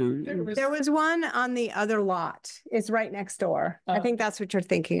 There was one on the other lot. It's right next door. I think that's what you're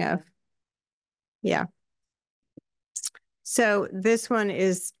thinking of. Yeah. So this one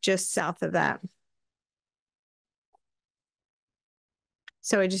is just south of that.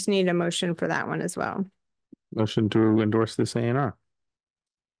 So I just need a motion for that one as well. Motion to endorse this A&R.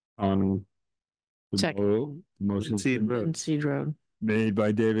 On Linseed Road. Made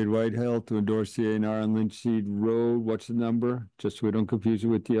by David Whitehill to endorse the A&R on Linseed Road. What's the number? Just so we don't confuse it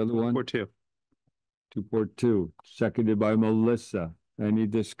with the other one. 242. 242. Seconded by Melissa. Any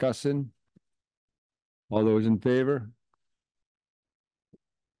discussion? All those in favor?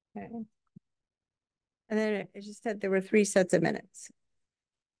 Okay. And then it just said there were 3 sets of minutes.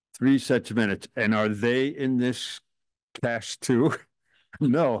 3 sets of minutes. And are they in this cache too?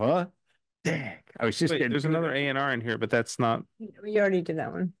 No, huh? Dang. I was just Wait, there's another A&R in here, but that's not. We already did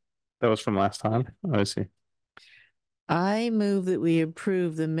that one. That was from last time. Oh, I see. I move that we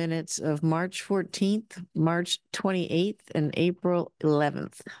approve the minutes of March 14th, March 28th, and April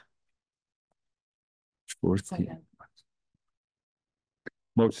 11th. 14th.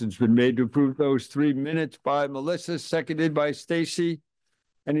 Motion's been made to approve those 3 minutes by Melissa, seconded by Stacy.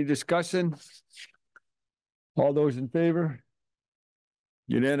 Any discussion? All those in favor?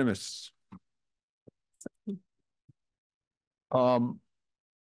 Unanimous.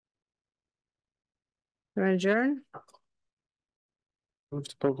 Adjourn? Move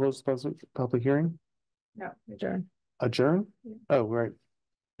to close the public hearing? No, adjourn. Adjourn? Oh, right.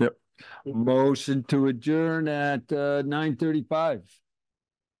 Yep. Motion to adjourn at 9:35.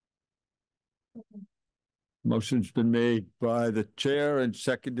 Motion's been made by the chair and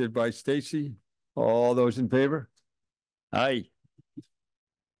seconded by Stacy. All those in favor? Aye.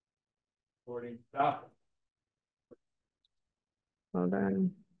 Stop. Hold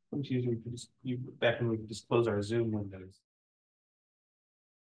on. Back when we could just close our Zoom windows.